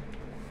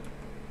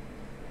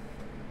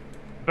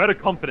 Better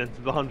confidence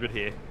is 100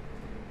 here.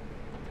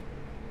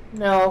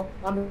 No,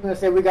 I'm gonna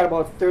say we got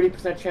about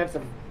 30% chance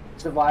of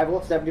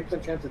survival,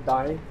 70% chance of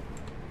dying.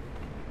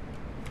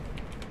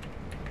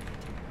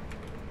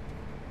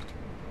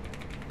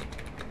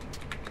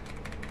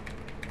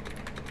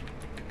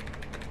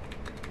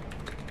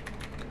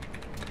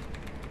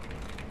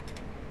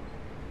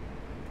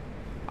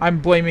 I'm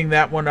blaming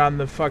that one on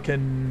the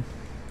fucking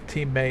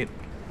teammate.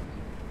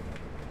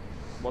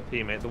 What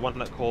teammate? The one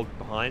that called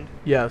behind?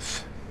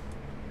 Yes.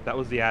 That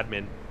was the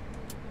admin.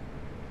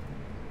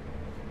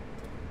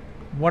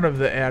 One of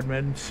the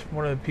admins.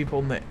 One of the people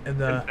in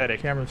the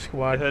Synthetic. camera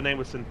squad. Her name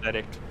was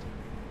Synthetic.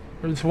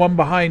 There's one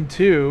behind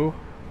too.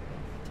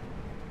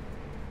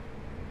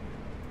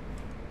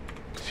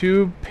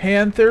 Two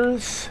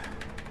Panthers.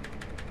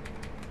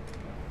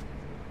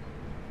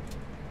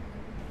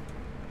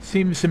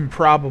 Seems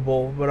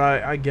improbable, but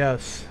I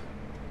guess.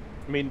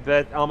 I mean,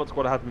 that Armored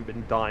Squad hasn't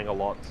been dying a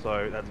lot,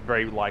 so that's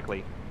very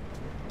likely.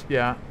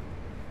 Yeah.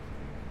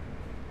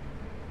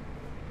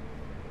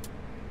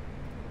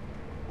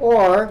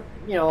 Or,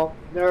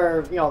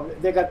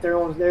 they got their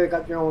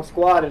own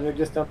squad and they're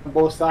just on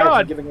both sides God.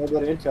 and giving a little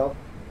bit of intel.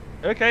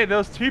 Okay, there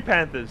was two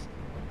Panthers.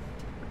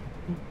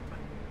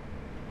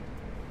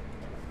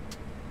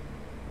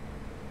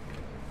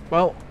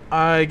 Well,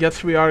 I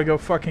guess we ought to go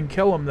fucking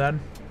kill him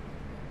then.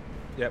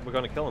 Yeah, we're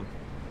gonna kill him.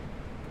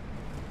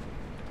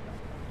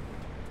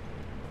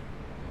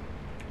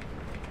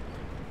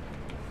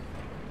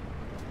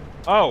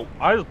 Oh,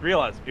 I just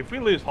realized, if we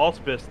lose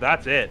Hospice,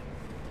 that's it.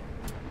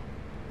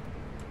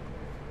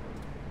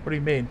 What do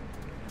you mean?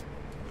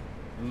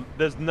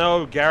 There's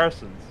no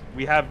garrisons.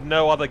 We have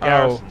no other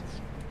garrisons.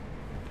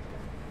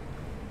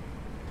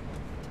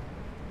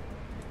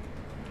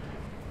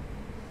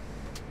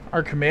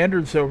 Our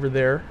commander's over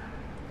there.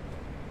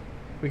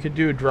 We could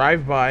do a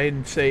drive-by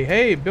and say,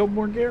 hey, build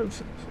more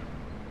garrisons.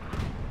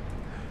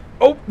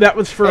 Oh, that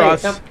was for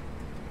us. Yep.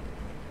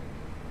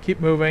 Keep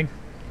moving.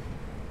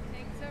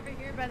 Tank's over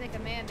here by the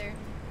commander.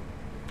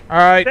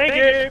 Alright. Thank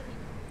you!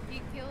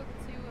 He killed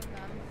 2 of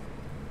them.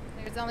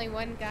 There's only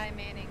one guy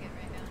manning it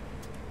right now.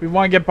 We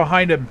want to get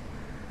behind him.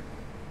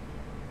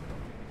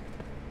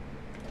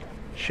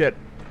 Shit.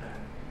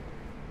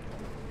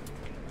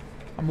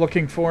 I'm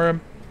looking for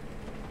him.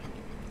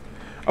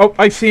 Oh,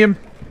 I see him.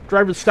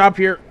 Driver, stop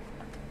here.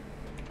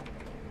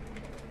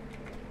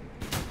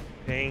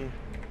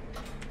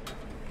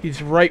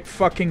 He's right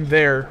fucking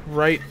there.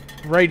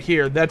 Right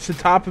here. That's the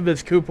top of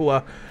his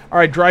cupola.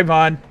 Alright, drive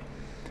on.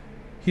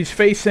 He's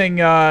facing,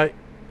 No,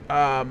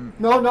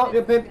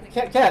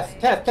 Tess.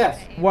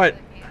 What?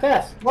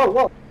 Tess,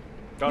 whoa.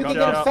 Go, You go, can go,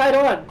 get him go. side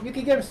on. You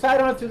can get him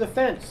side on through the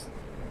fence.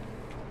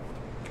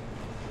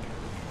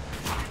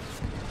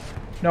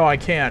 No, I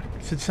can't.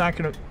 It's not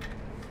gonna...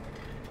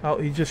 Oh,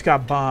 he just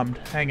got bombed.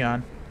 Hang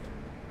on.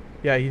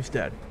 Yeah, he's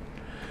dead.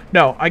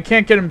 No, I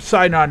can't get him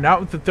side on. Not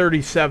with the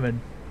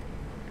 37.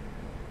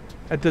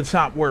 That does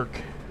not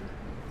work.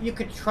 You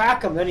could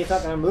track him, then he's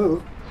not gonna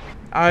move.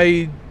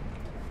 I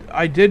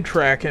did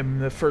track him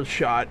the first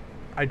shot.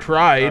 I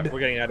tried. Alright, we're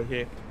getting out of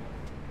here.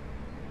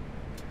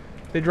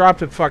 They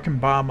dropped a fucking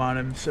bomb on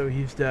him, so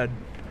he's dead.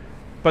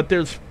 But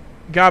there's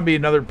gotta be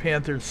another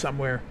Panther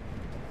somewhere.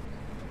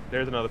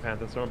 There's another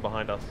Panther, someone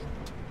behind us.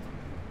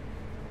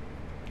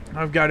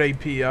 I've got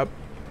AP up.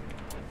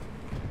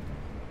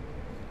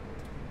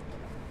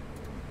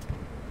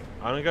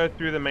 I'm gonna go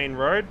through the main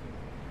road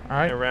and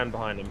Alright. around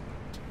behind him.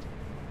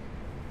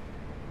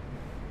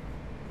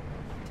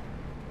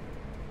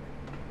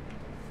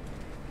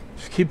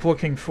 Just keep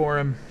looking for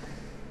him.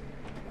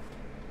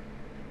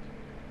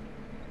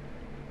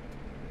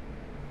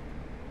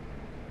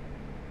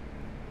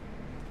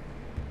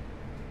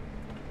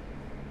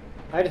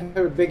 I just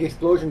heard a big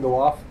explosion go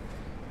off.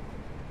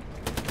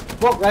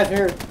 Whoa, right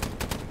here.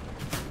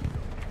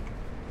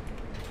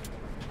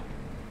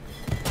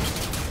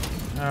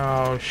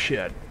 Oh,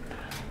 shit.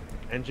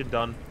 Engine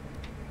done.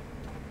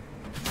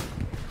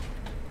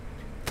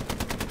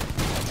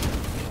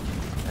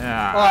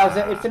 Ah.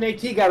 Oh, it's an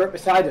AT guy right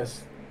beside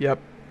us. Yep.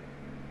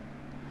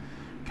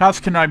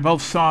 Koska and I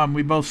both saw him.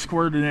 We both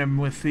squirted him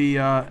with the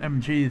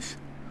MGs.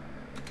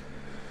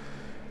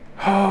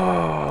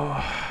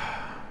 Oh.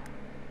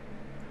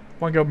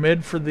 Want to go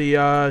mid for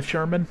the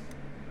Sherman?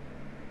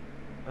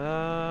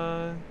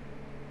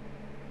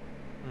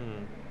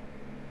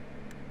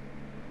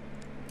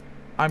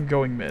 I'm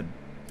going mid.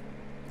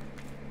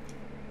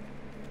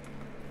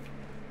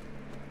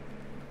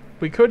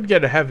 We could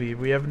get a heavy.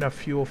 We have enough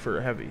fuel for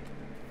a heavy.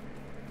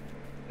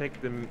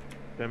 Take them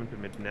to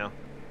mid now.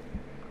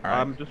 Alright.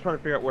 I'm just trying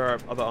to figure out where our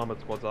other armored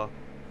squads are.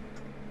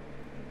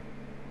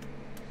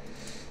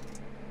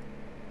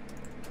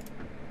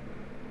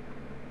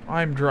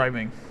 I'm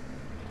driving.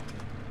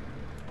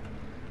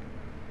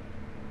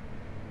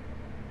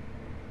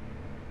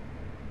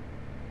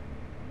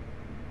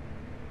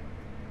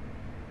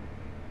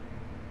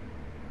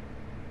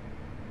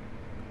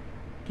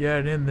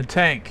 Get in the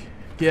tank.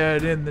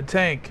 Get in the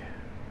tank.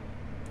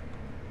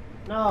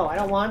 No, I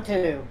don't want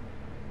to.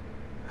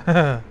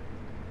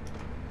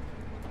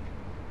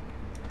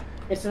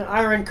 It's an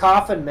iron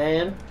coffin,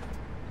 man.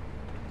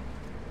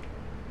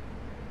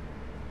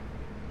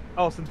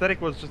 Oh, synthetic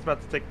was just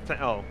about to take the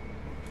tank. Oh,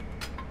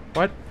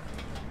 What?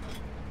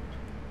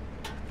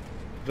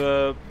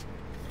 the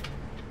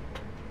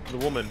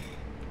woman.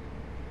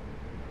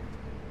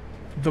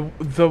 The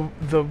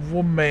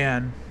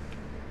woman.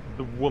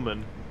 The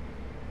woman.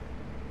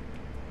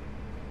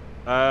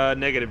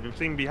 Negative. We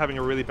seem to be having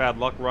a really bad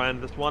luck,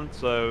 Ryan, this one,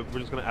 so we're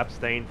just going to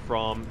abstain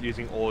from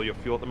using all your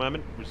fuel at the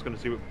moment. We're just going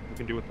to see what we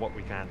can do with what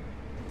we can.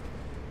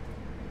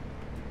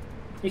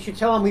 You should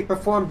tell him we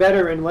perform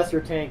better in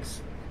lesser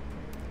tanks.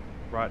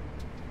 Right.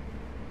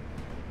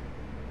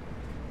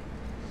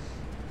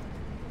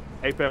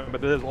 Hey, but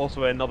there's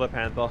also another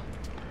Panther.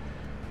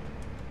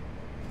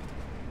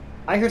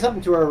 I hear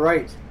something to our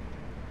right.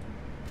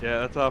 Yeah,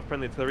 that's our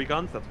friendly artillery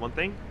guns, that's one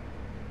thing.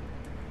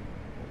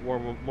 What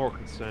we're more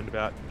concerned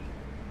about.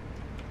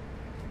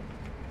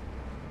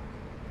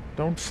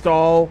 Don't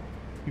stall,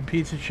 you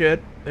piece of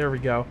shit. There we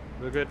go.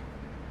 We're good.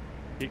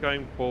 Keep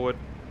going forward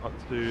up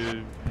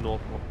to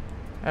north.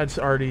 That's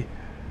Artie.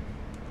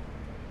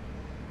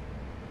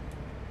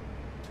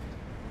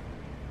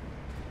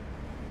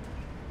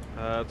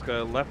 Let's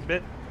go left a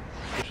bit.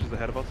 Bushes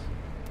ahead of us.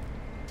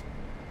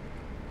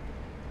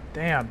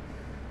 Damn.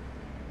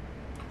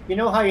 You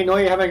know how you know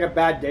you're having a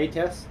bad day,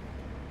 Tess?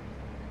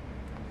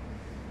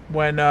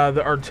 When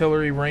the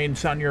artillery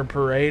rains on your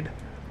parade.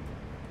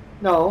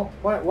 No,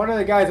 one of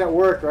the guys at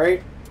work,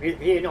 right?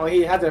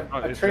 He has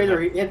a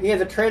trailer. He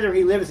has a trailer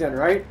he lives in,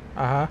 right?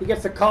 Uh-huh. He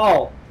gets a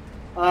call.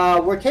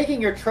 We're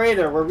taking your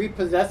trailer. We're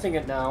repossessing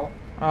it now.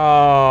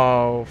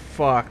 Oh,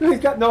 fuck. He's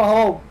got no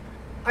home.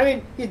 I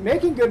mean, he's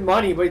making good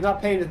money, but he's not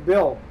paying his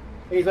bill.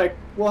 And he's like,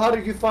 well, how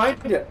did you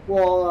find it?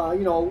 Well,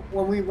 you know,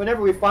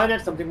 whenever we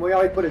finance something, we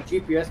always put a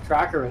GPS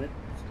tracker in it.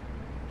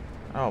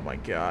 Oh, my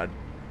God.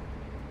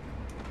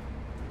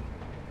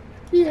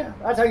 Yeah,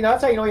 that's how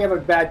you know you have a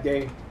bad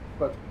day.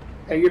 But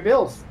pay your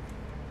bills.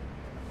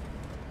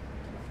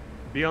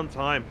 Be on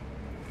time.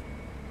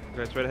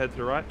 Go straight ahead to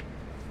the right.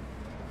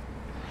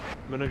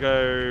 I'm gonna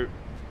go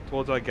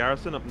towards our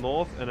garrison up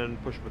north and then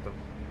push with them.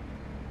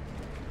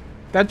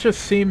 That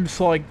just seems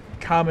like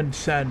common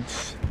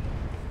sense.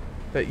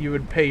 That you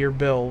would pay your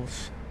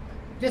bills.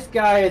 This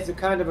guy is the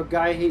kind of a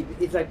guy,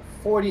 he's like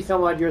 40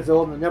 some odd years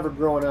old and never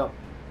grown up.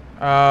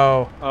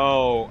 Oh.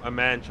 Oh, a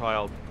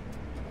man-child.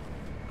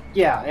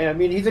 Yeah, and I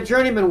mean he's a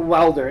journeyman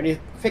welder, and he's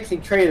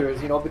fixing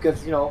trailers, you know,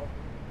 because you know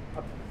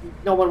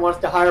no one wants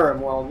to hire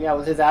him. Well, yeah,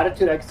 with his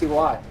attitude, I can see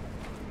why.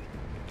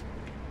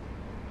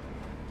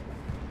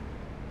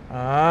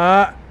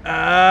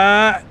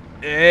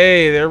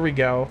 Hey, there we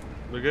go.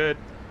 We're good.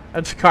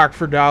 That's cock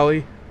for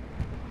Dolly.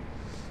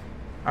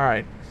 All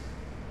right.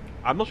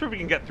 I'm not sure if we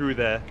can get through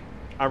there.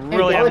 I Hey,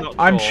 really am Dolly, not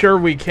I'm sure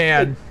we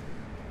can.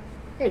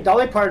 Hey,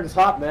 Dolly Parton's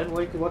hot, man.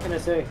 What can I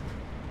say?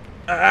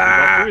 We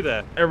got through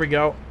there. There we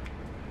go.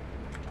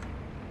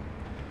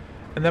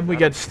 And then we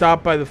get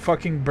stopped by the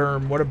fucking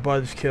berm. What a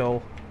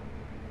buzzkill.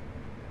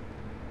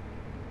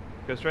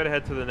 Go straight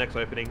ahead to the next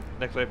opening.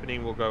 Next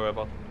opening we'll go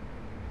over.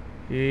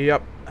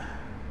 Yep.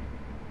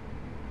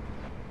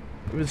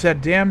 It was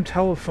that damn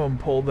telephone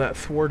pole that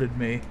thwarted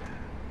me.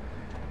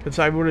 Because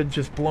I would have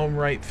just blown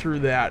right through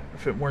that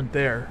if it weren't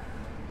there.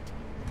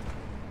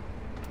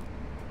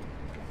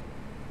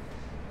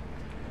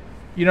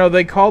 You know,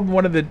 they called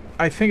one of the...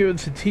 I think it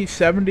was the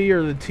T-70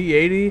 or the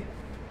T-80.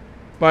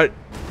 But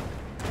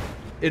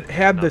it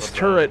had this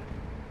turret.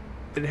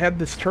 It had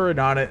this turret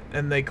on it,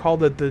 and they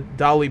called it the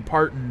Dolly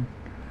Parton.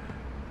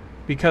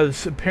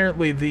 Because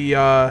apparently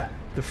the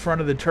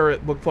front of the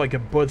turret looked like a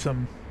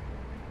bosom.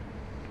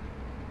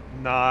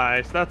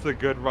 Nice. That's a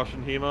good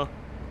Russian humor.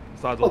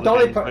 Besides Well, all the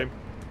Dolly James Par- name.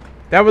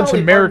 That was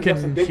Dolly Parton's got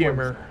some American big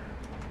humor. ones.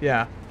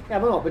 Yeah. Yeah,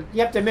 but no, but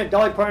you have to admit,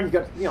 Dolly Parton's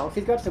got, you know,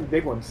 she's got some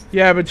big ones.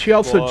 Yeah, but she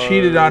also Whoa.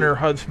 cheated on her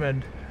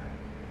husband.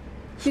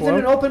 She's Slow?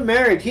 in an open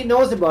marriage. He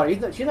knows about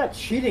it. She's not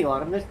cheating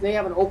on him. They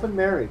have an open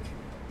marriage.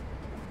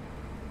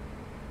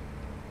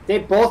 They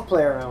both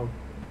play around.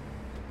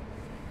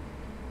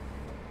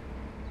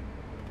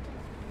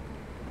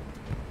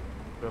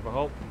 Bit of a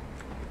halt.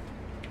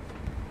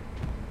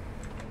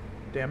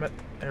 Damn it.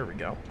 There we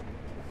go.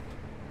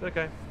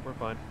 Okay, we're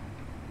fine.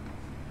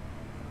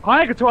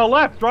 Tiger to our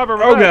left, driver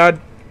Oh reverse.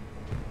 god.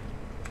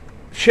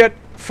 Shit.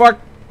 Fuck.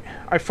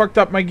 I fucked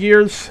up my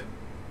gears.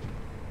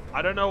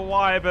 I don't know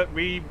why, but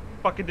we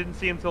fucking didn't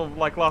see him till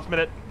like last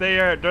minute.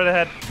 There, right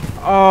ahead.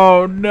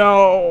 Oh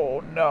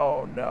no.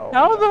 No, no.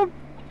 How the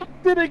f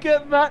did it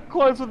get that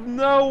close with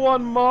no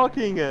one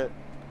marking it?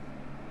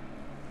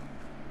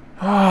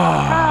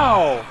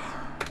 How?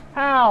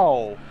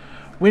 How?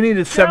 We need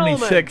a Gentlemen.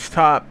 76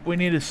 top. We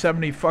need a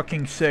 70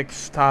 fucking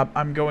 6 top.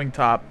 I'm going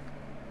top.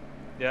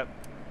 Yep.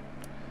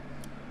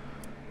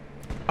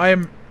 I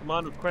am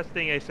Command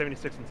requesting a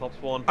 76 in top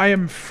spawn. I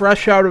am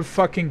fresh out of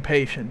fucking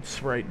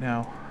patience right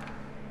now.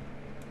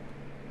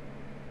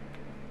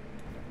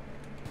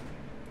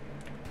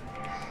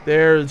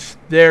 There's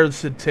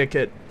the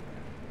ticket.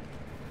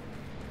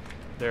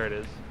 There it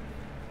is.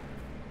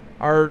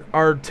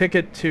 Our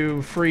ticket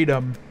to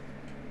freedom.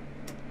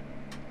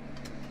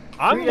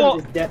 I'm Freedom not.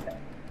 is death.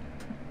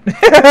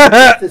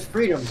 Death is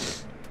freedom.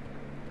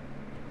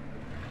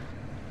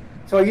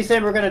 So are you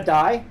saying we're gonna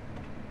die?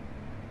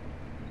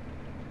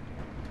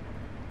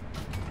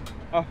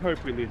 I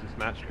hope we lose this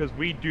match because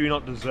we do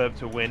not deserve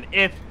to win.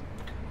 If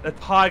a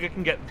Tiger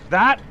can get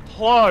that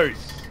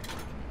close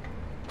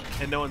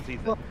and no one sees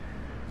it.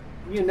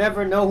 You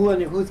never know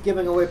who's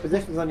giving away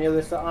positions on the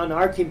other side, on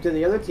our team to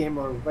the other team,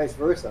 or vice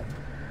versa.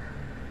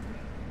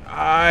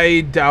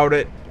 I doubt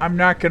it. I'm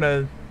not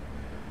gonna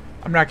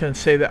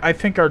say that. I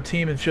think our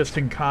team is just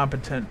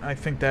incompetent. I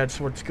think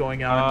that's what's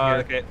going on here.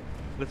 Okay,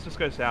 let's just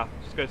go south.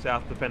 Just go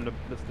south.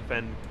 Let's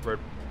defend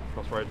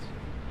crossroads.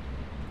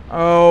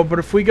 Oh, but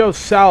if we go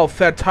south,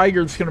 that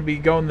Tiger's going to be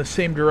going the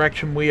same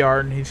direction we are,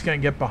 and he's going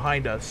to get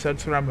behind us.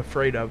 That's what I'm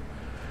afraid of.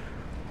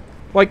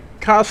 Like,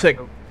 Cossack,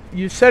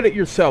 you said it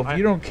yourself.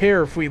 You don't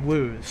care if we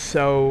lose,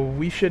 so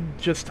we should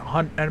just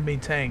hunt enemy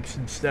tanks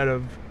instead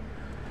of...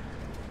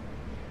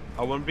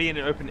 I want to be in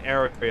an open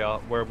area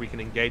where we can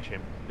engage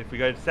him. If we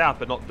go south,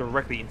 but not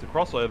directly into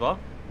crossover,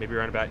 maybe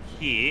around about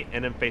here,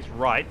 and then face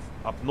right,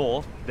 up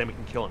north, then we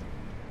can kill him.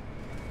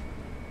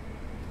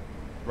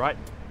 Right?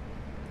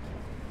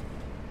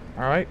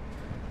 Alright.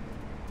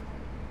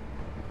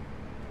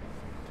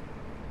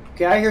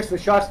 Okay, I hear some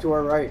shots to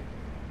our right.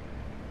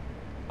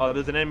 Oh,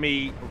 there's an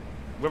enemy.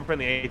 We're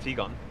friendly AT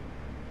gun.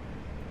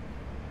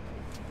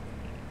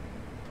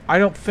 I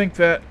don't think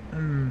that...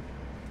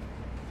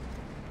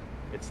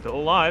 It's still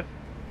alive.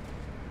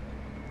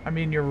 I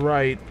mean, you're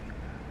right.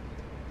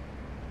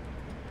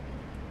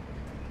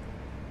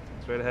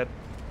 Straight ahead.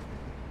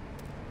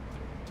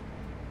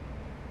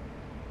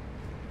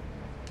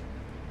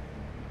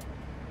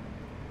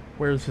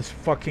 Where's this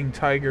fucking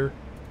Tiger?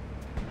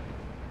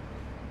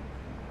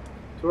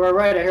 To our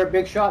right, I hear a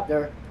big shot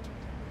there.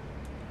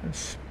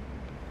 It's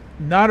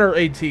not our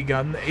AT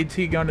gun. The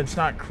AT gun, it's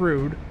not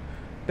crude.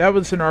 That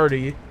was an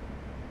RD.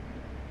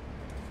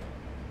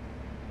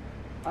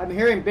 I'm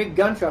hearing big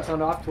gunshots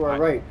on off to our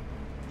right.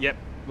 Yep.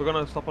 We're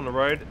gonna stop on the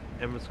road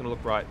and we're just gonna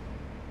look right.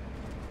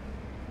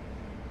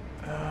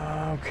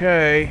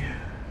 Okay.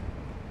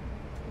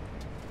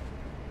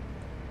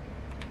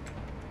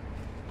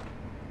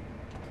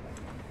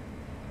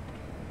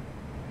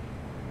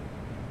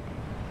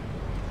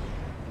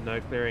 No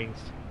clearings.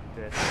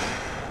 Dead.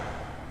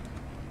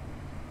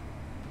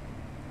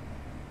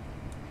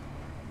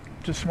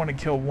 Just want to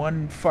kill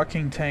one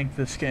fucking tank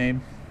this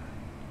game.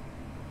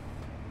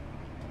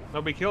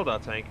 Nobody killed our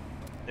tank.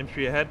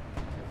 Infantry ahead.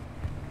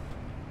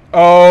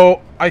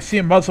 Oh, I see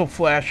a muzzle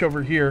flash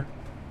over here.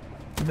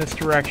 In this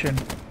direction.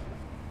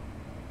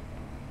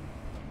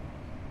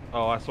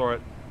 Oh, I saw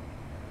it.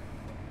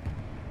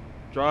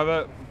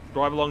 Drive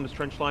along this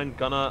trench line.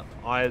 Gunner,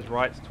 eyes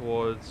right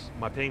towards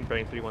my ping,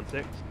 bearing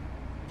 316.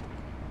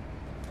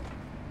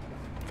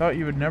 Thought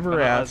you would never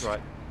Gunner, ask. eyes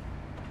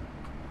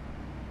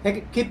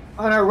right. Keep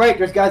on our right.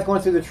 There's guys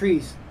going through the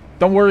trees.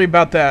 Don't worry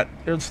about that.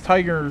 There's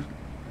Tiger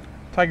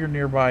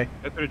nearby.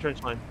 Go through the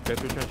trench line. Go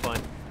through the trench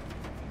line.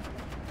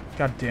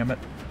 God damn it.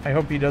 I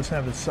hope he doesn't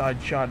have a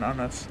side shot on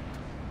us.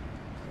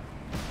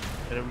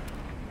 And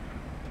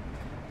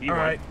then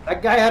Alright.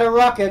 That guy had a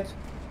rocket.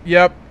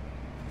 Yep.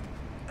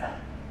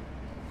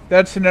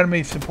 That's an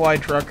enemy supply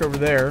truck over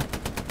there.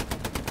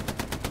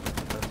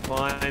 That's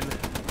fine.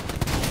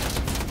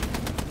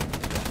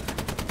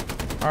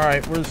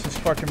 Alright, where's this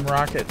fucking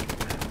rocket?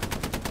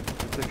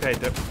 It's okay.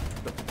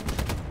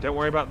 Don't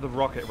worry about the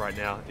rocket right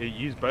now. You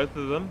use both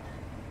of them.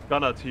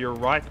 Gunner, to your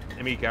right,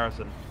 enemy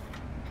garrison.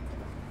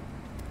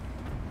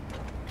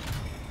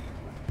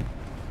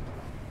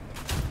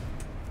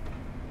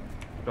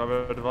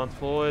 Driver, advance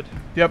forward.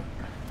 Yep.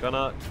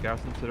 Gunner,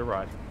 garrison to the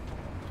right.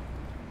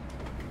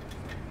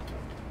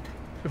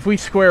 If we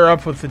square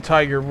up with the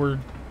Tiger,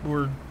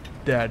 we're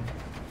dead.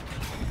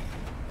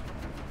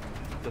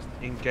 Just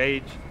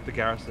engage the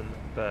garrison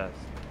first.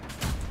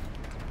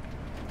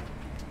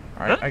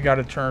 Alright, Huh? I got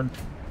to turn.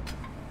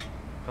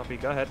 Copy,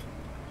 go ahead.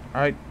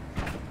 Alright.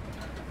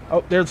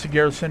 Oh, there's the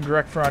garrison,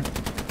 direct front.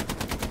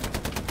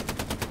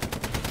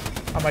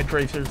 On my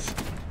tracers.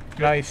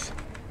 Nice.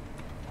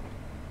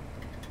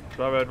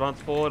 Driver, advance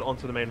forward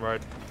onto the main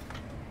road.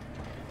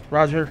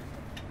 Roger.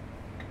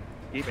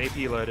 Keep AP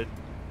loaded.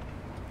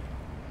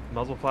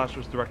 Muzzle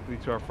flashers directly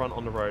to our front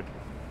on the road.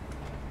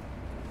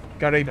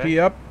 Got AP Okay.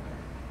 up?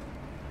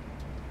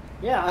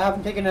 Yeah, I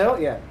haven't taken it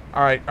out yet.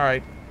 Alright,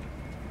 alright.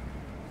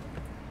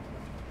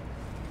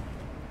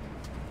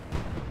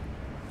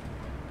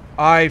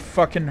 I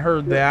fucking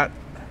heard that.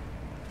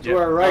 To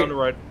our right. Go on the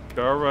road.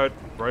 Go on the road.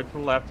 Road to the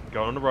left.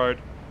 Go on the road.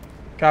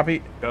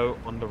 Copy. Go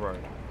on the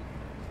road.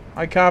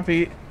 I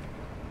copy.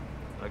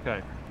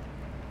 Okay.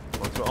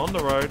 Once we're on the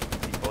road,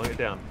 keep pulling it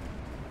down.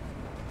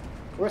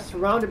 We're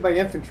surrounded by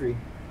infantry.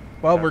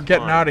 Well, we're That's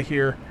getting fine. out of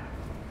here.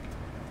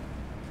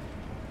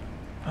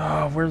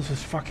 Oh, where's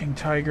this fucking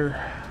Tiger?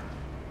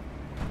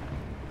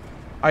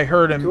 I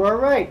heard him. To our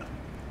right.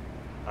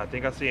 I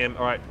think I see him.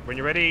 Alright, when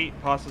you're ready,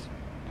 pass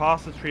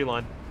the tree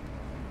line.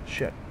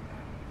 Shit.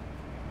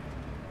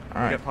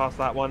 When you Alright. get past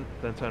that one,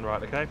 then turn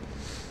right, okay?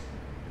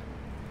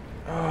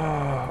 Oh,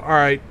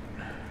 alright.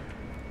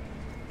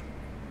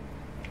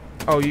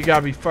 Oh, you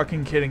gotta be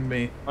fucking kidding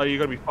me. Oh, you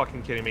gotta be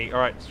fucking kidding me.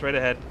 Alright, straight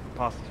ahead,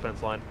 past this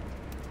fence line.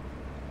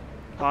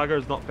 Tiger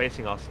is not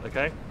facing us,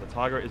 okay? The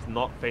Tiger is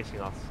not facing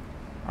us.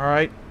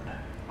 Alright.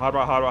 Hard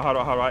right, hard right, hard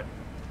right, hard right.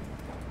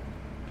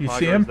 You Tiger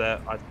see him? is there.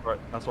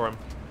 I saw him.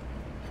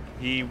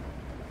 He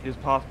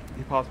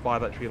passed by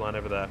that tree line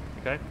over there,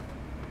 okay?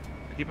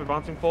 Keep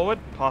advancing forward,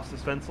 past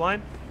this fence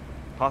line.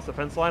 Past the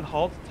fence line,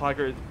 halt.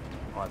 Tiger is...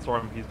 Oh, I saw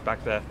him. He's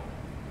back there.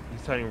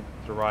 He's turning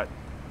to the right.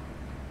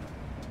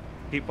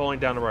 Keep following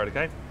down the road,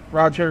 okay?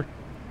 Roger.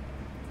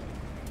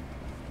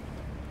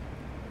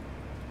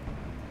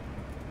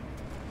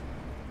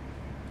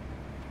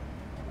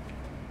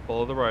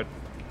 Follow the road.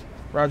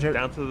 Roger.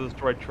 Down to the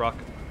destroyed truck.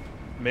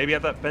 Maybe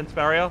at that fence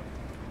barrier.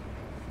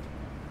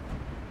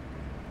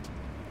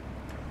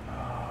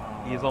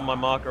 He's on my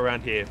mark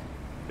around here.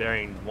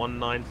 Bearing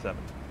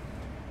 197.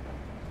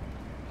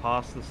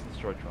 Past this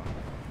destroyed truck.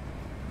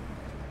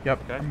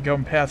 Yep. Okay. I'm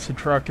going past the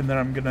truck and then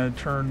I'm gonna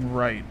turn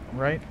right.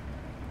 Right?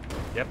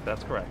 Yep,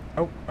 that's correct.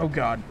 Oh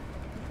god.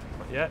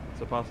 Not yet.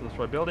 So past the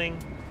destroyed building.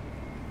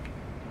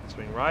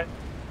 Swing right.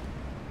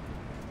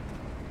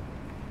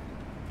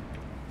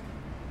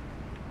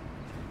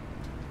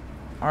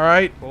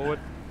 Alright. Forward.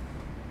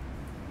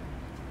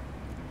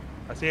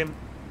 I see him.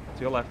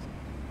 To your left.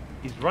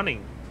 He's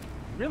running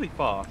really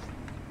fast.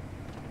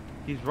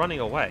 He's running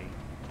away.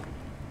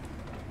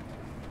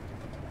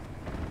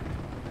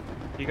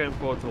 Keep going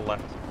forward to the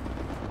left.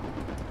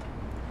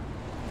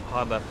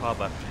 Hard left, hard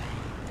left.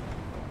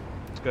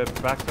 Let's go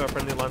back to our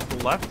friendly line to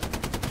the left.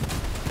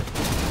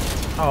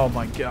 Oh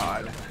my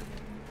god.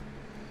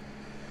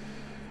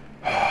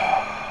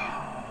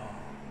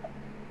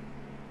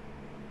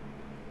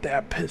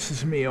 That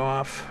pisses me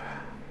off.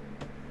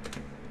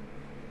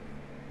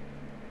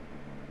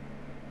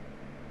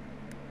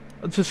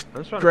 Let's just I'm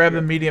just trying to grab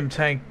figure- the medium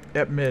tank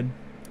at mid.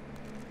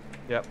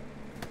 Yep.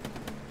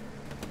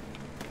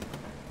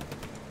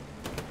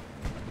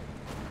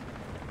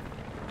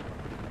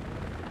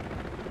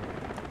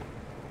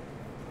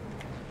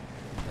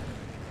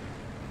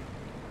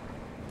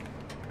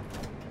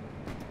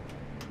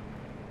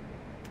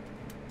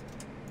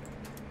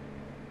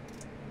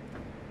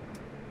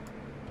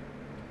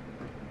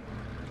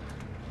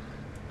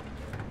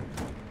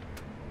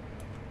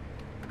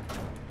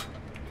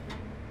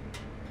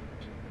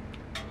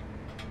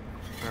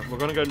 We're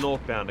gonna go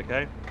northbound,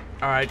 okay?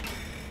 Alright.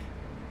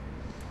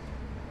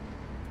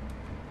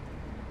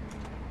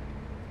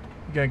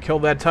 You gonna kill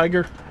that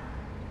tiger?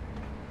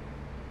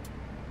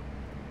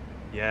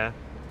 Yeah.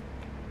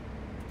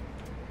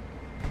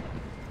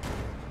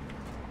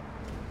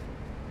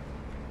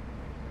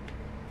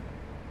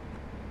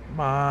 Come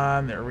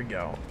on, there we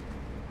go.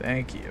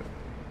 Thank you.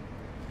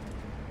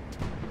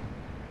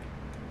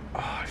 Oh,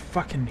 I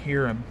fucking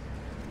hear him.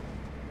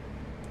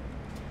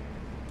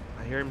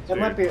 I hear him too. That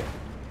might be.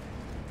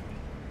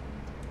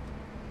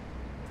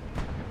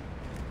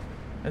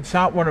 It's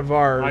not one of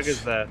ours.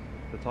 Tiger's there.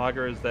 The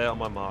tiger is there on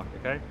my mark,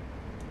 okay?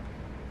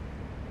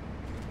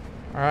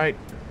 Alright.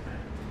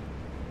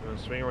 I'm gonna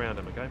swing around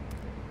him, okay?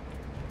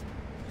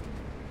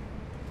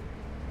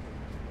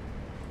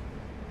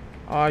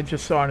 Oh, I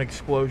just saw an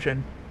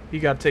explosion. He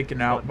got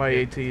taken out by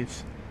ATs.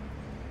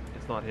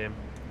 It's not him.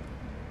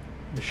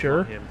 You sure?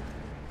 Not him.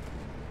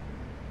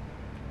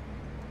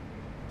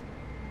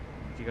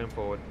 Keep going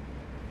forward.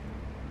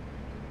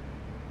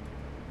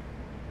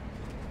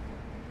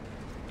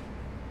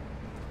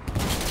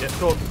 Yeah,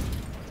 still.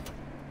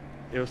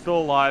 It was still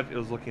alive. It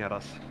was looking at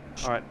us.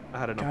 All right, I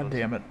had enough. God of this.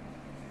 damn it.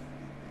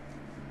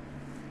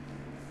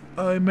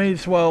 I may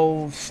as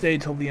well stay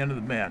till the end of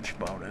the match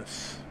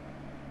bonus.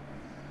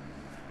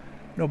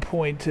 No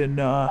point in,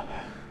 Oh.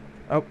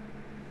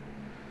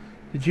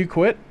 Did you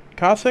quit,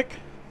 Cossack?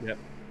 Yep.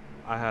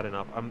 I had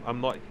enough. I'm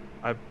not.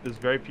 There's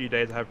very few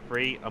days I have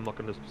free. I'm not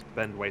going to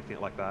spend wasting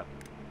it like that.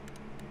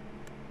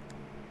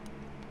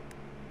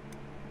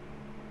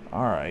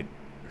 Alright.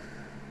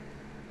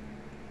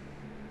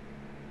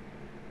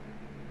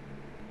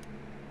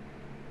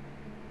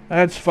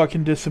 That's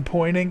fucking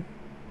disappointing.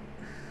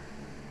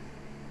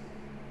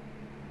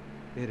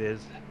 It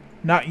is.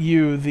 Not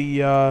you,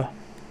 the,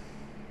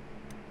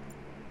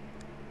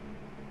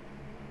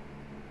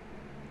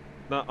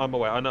 No, I'm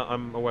aware. I know.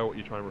 I'm aware what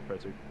you're trying to refer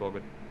to. It's all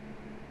good.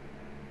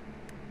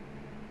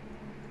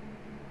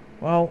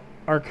 Well,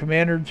 our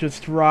commander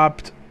just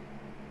dropped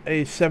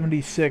a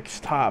 76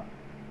 top.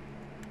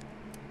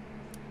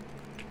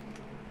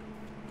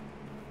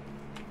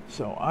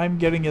 So I'm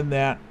getting in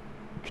that.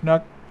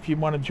 Canuck, if you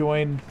want to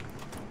join,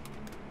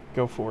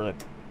 go for it.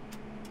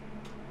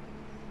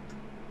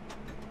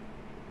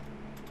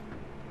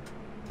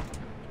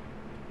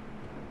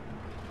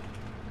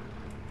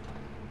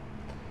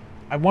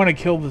 I want to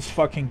kill this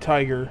fucking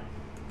tiger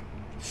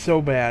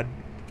so bad.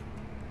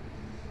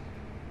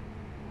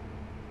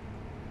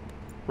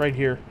 Right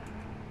here.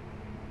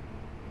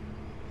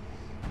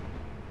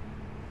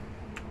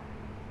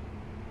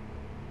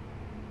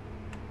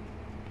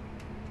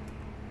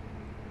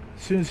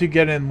 As soon as you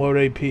get in, load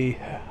AP.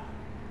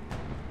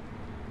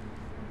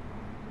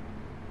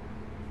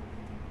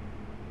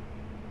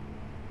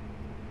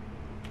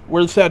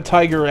 Where's that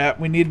tiger at?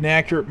 We need an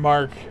accurate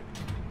mark.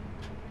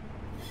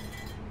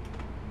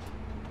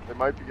 They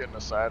might be getting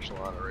a satchel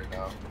on it right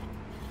now.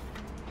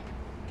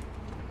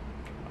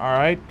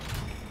 Alright.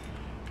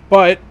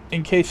 But,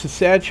 in case the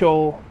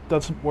satchel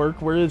doesn't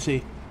work, where is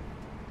he?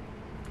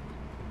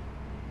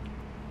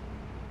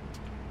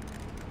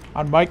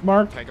 On Mike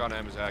mark? Tank on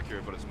M is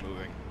accurate, but it's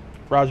moving.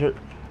 Roger.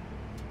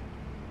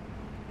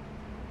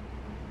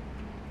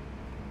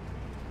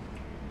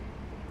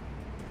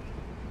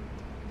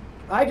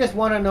 I just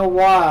want to know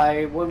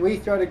why, when we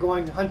started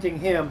going hunting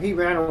him, he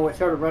ran away,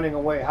 started running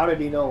away. How did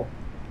he know?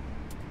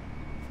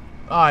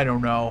 I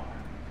don't know.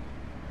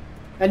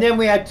 And then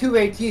we had two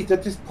ATs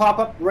that just pop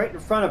up right in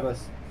front of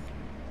us.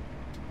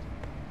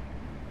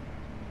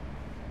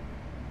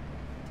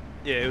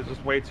 Yeah, it was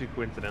just way too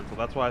coincidental.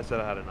 That's why I said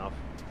I had enough.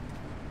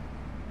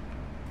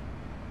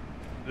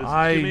 There's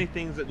too many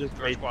things that just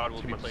Our made squad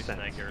will too be much placed sense.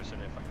 in that garrison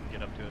if I can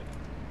get up to it.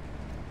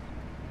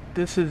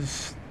 This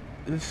is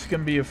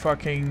gonna be a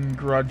fucking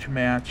grudge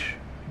match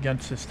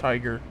against this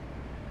tiger.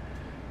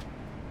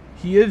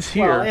 He is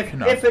here, Well,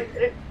 Canuck.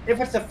 if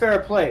it's a fair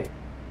play.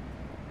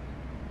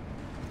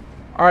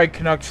 Alright,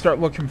 Canuck, start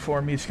looking for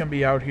him. He's gonna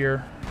be out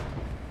here.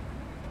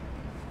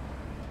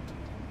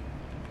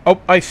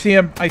 Oh, I see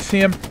him. I see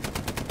him.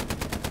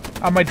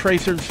 On my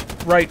tracers.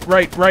 Right.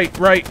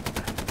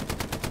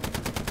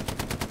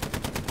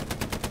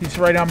 He's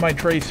right on my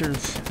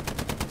tracers.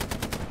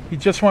 He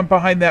just went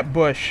behind that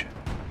bush.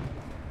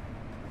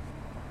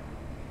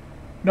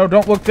 No,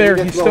 don't look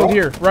there. He's still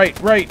here. Right.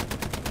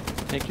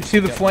 Thank You see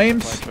the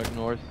flames? Flashback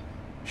north.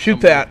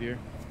 Shoot Someone that. up here.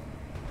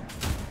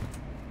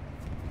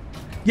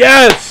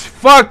 Yes!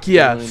 Fuck Someone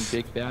yes!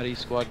 in Big Baddie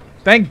squad,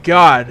 Thank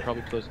God.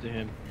 probably close to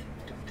him.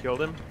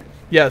 Killed him?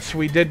 Yes,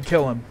 we did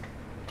kill him.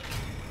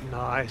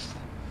 Nice.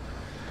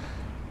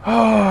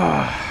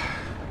 I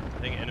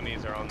think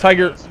enemies are on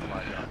Tiger. the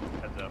supply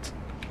drop. Heads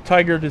up.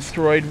 Tiger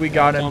destroyed. We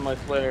got It's on him. my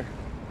flare,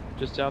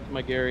 just south of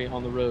my Gary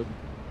on the road.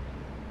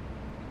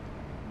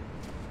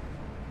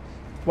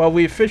 Well,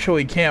 we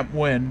officially can't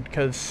win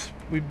because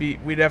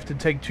we'd have to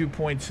take 2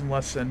 points in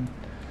less than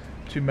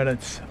 2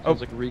 minutes. Oh,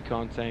 Sounds like a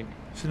recon tank.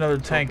 it's another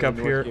tank up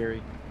North here.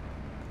 Gary.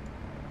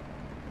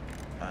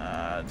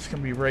 It's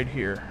gonna be right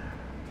here.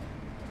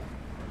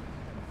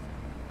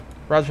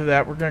 Roger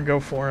that. We're gonna go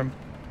for him.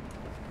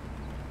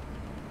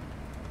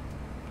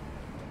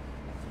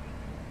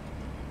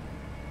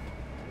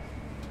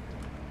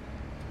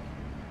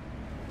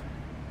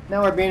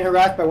 Now we're being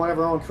harassed by one of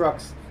our own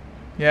trucks.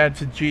 Yeah,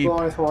 it's a Jeep.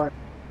 Blowing his horn.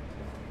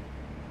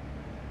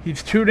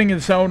 He's tooting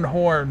his own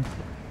horn.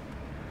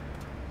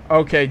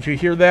 Okay, did you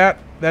hear that?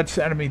 That's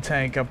the enemy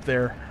tank up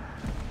there.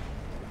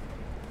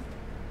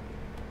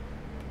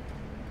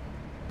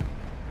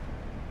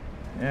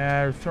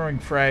 Yeah, they're throwing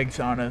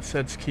frags on us.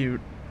 That's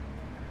cute.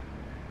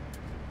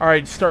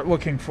 Alright, start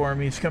looking for him.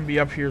 He's going to be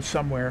up here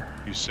somewhere.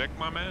 You sick,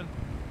 my man?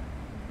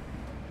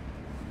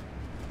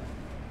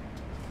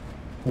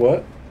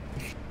 What?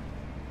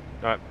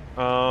 Alright,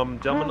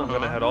 gentlemen, I'm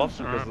gonna head off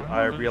because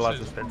I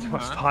realized I spent too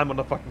much time on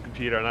the fucking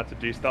computer and I had to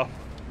do stuff.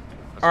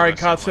 Alright,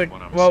 Cossack.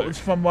 Well, it was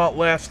fun while it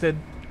lasted.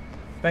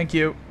 Thank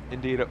you.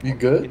 Indeed, You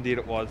good? Indeed,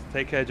 it was.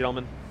 Take care,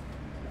 gentlemen.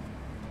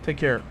 Take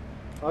care.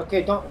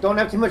 Okay, don't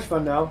have too much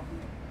fun now.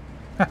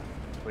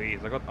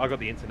 Please, I got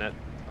the internet.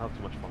 I have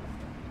too much fun.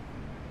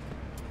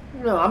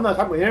 No, I'm not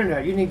talking about the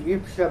internet.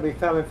 You should be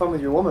having fun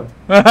with your woman.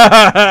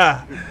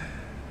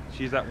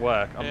 She's at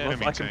work. Unless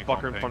enemy I can tank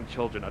fuck her on in front of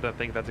children. I don't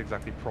think that's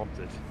exactly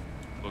prompted.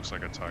 Looks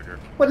like a tiger.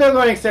 Well, they're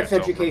learning sex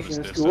Can't tell from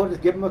education this in school.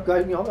 Just give them a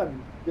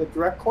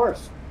direct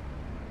course.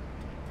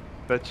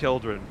 They're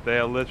children. They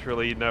are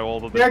literally know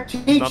all of the. They're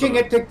teaching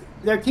it to.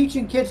 They're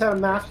teaching kids how to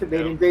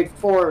masturbate in grade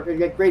 4,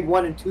 grade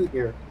 1 and 2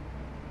 here.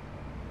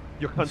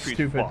 Your country's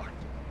Stupid. fucked.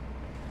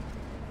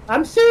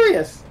 I'm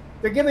serious.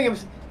 They're giving them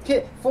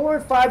 4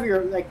 and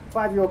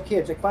 5-year-old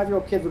kids. Like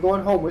 5-year-old kids are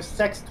going home with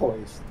sex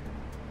toys.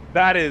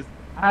 That is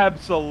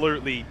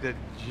absolutely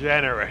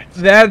degenerate.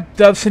 That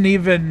doesn't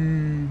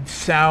even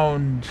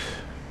sound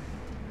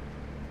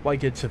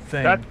like it's a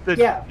thing. That's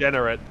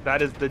degenerate.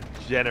 That is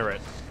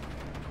degenerate.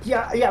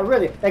 Yeah,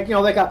 really. Like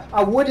like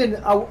a wooden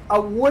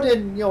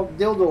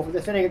dildo.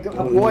 They're sending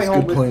a boy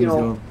home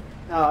with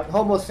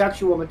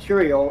homosexual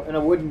material and a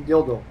wooden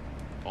dildo.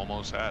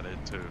 Almost had it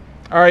too.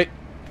 Alright.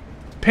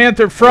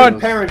 Panther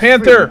front!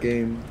 Panther!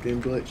 Game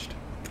glitched.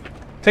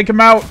 Take him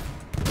out.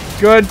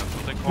 Good.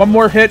 One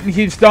more hit and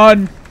he's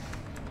done.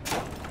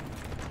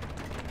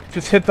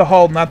 Just hit the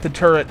hull, not the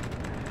turret.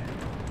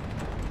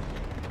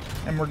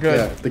 And we're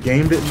good. Yeah, the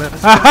game didn't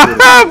mess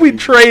up. We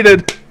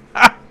traded.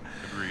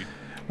 Agreed.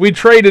 We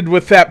traded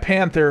with that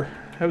Panther.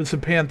 That was a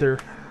Panther.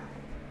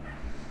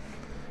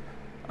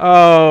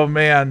 Oh,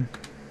 man.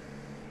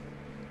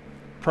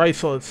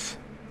 Priceless.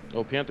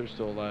 Oh, Panther's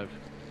still alive.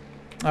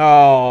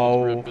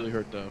 Oh. It's really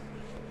hurt, though.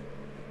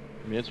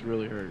 I mean, it's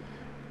really hurt.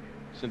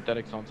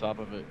 Synthetics on top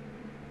of it.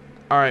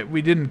 Alright,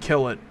 we didn't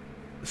kill it.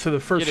 So the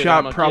first Get it,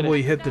 shot Emma,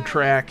 probably get hit the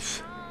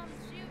tracks.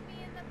 Shoot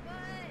me in the butt.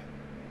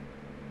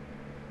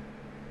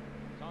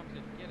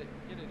 Thompson, get it,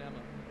 Emma.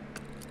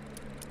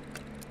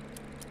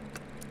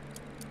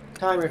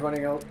 Timer's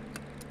running out.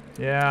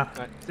 Yeah.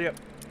 Alright, see ya.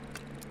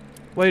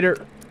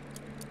 Later.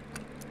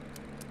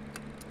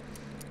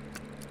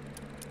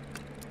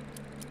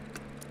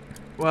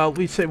 Well, at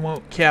least they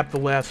won't cap the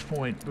last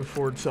point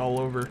before it's all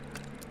over.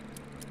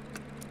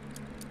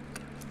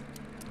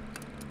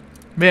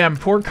 Man,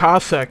 poor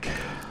Cossack.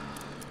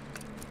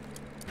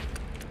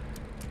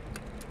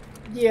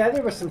 Yeah,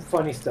 there was some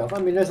funny stuff. I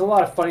mean, there's a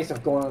lot of funny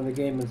stuff going on in the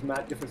game.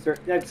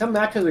 Some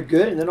matches are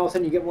good, and then all of a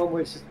sudden you get one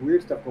where it's just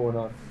weird stuff going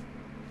on.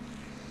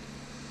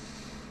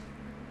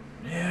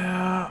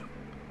 Yeah.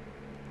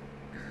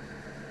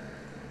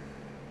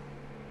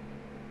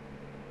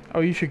 Oh,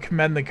 you should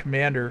commend the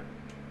commander.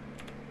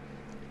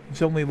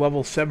 He's only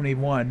level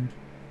 71.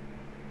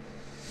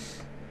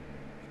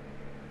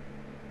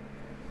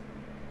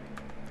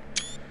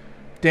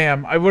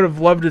 Damn, I would have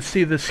loved to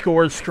see the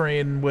score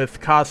screen with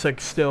Cossack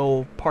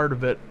still part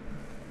of it.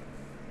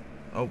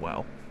 Oh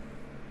well.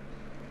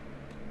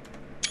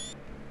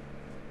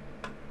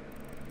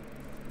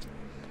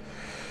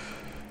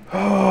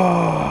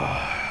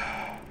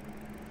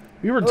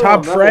 We were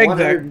top frag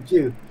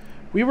that.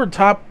 We were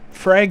top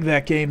frag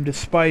that game,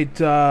 despite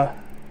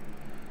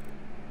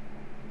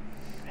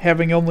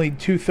having only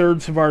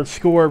 2/3 of our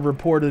score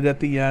reported at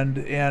the end,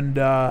 and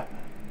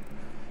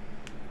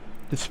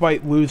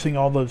despite losing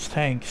all those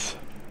tanks.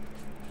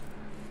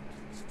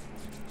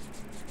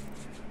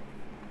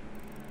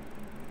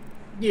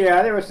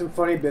 Yeah, there was some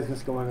funny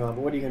business going on,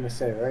 but what are you going to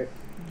say, right?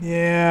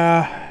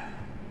 Yeah.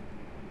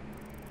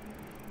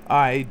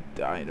 I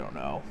don't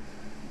know.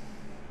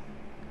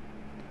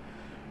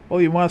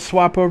 Well, you want to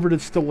swap over to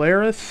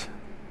Stellaris?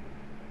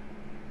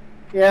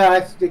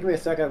 Yeah, give me a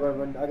second.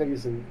 I got to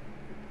use some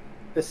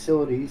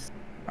facilities.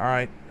 All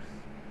right.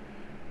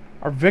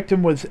 Our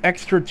victim was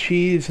Extra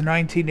Cheese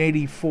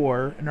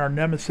 1984, and our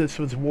nemesis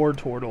was War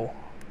Turtle.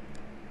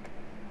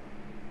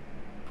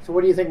 So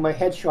what do you think my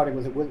headshotting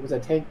was a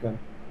tank gun?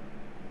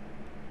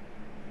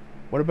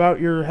 What about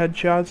your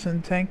headshots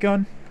and tank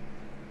gun?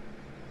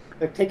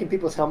 Like taking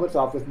people's helmets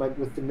off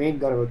with the main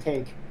gun of a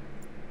tank.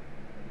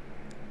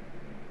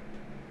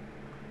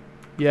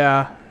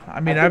 Yeah, I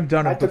mean I've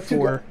done it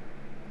before.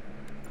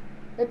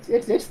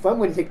 It's fun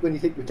when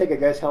you take a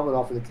guy's helmet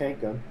off with a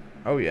tank gun.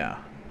 Oh yeah.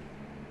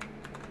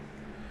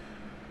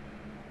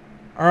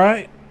 All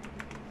right.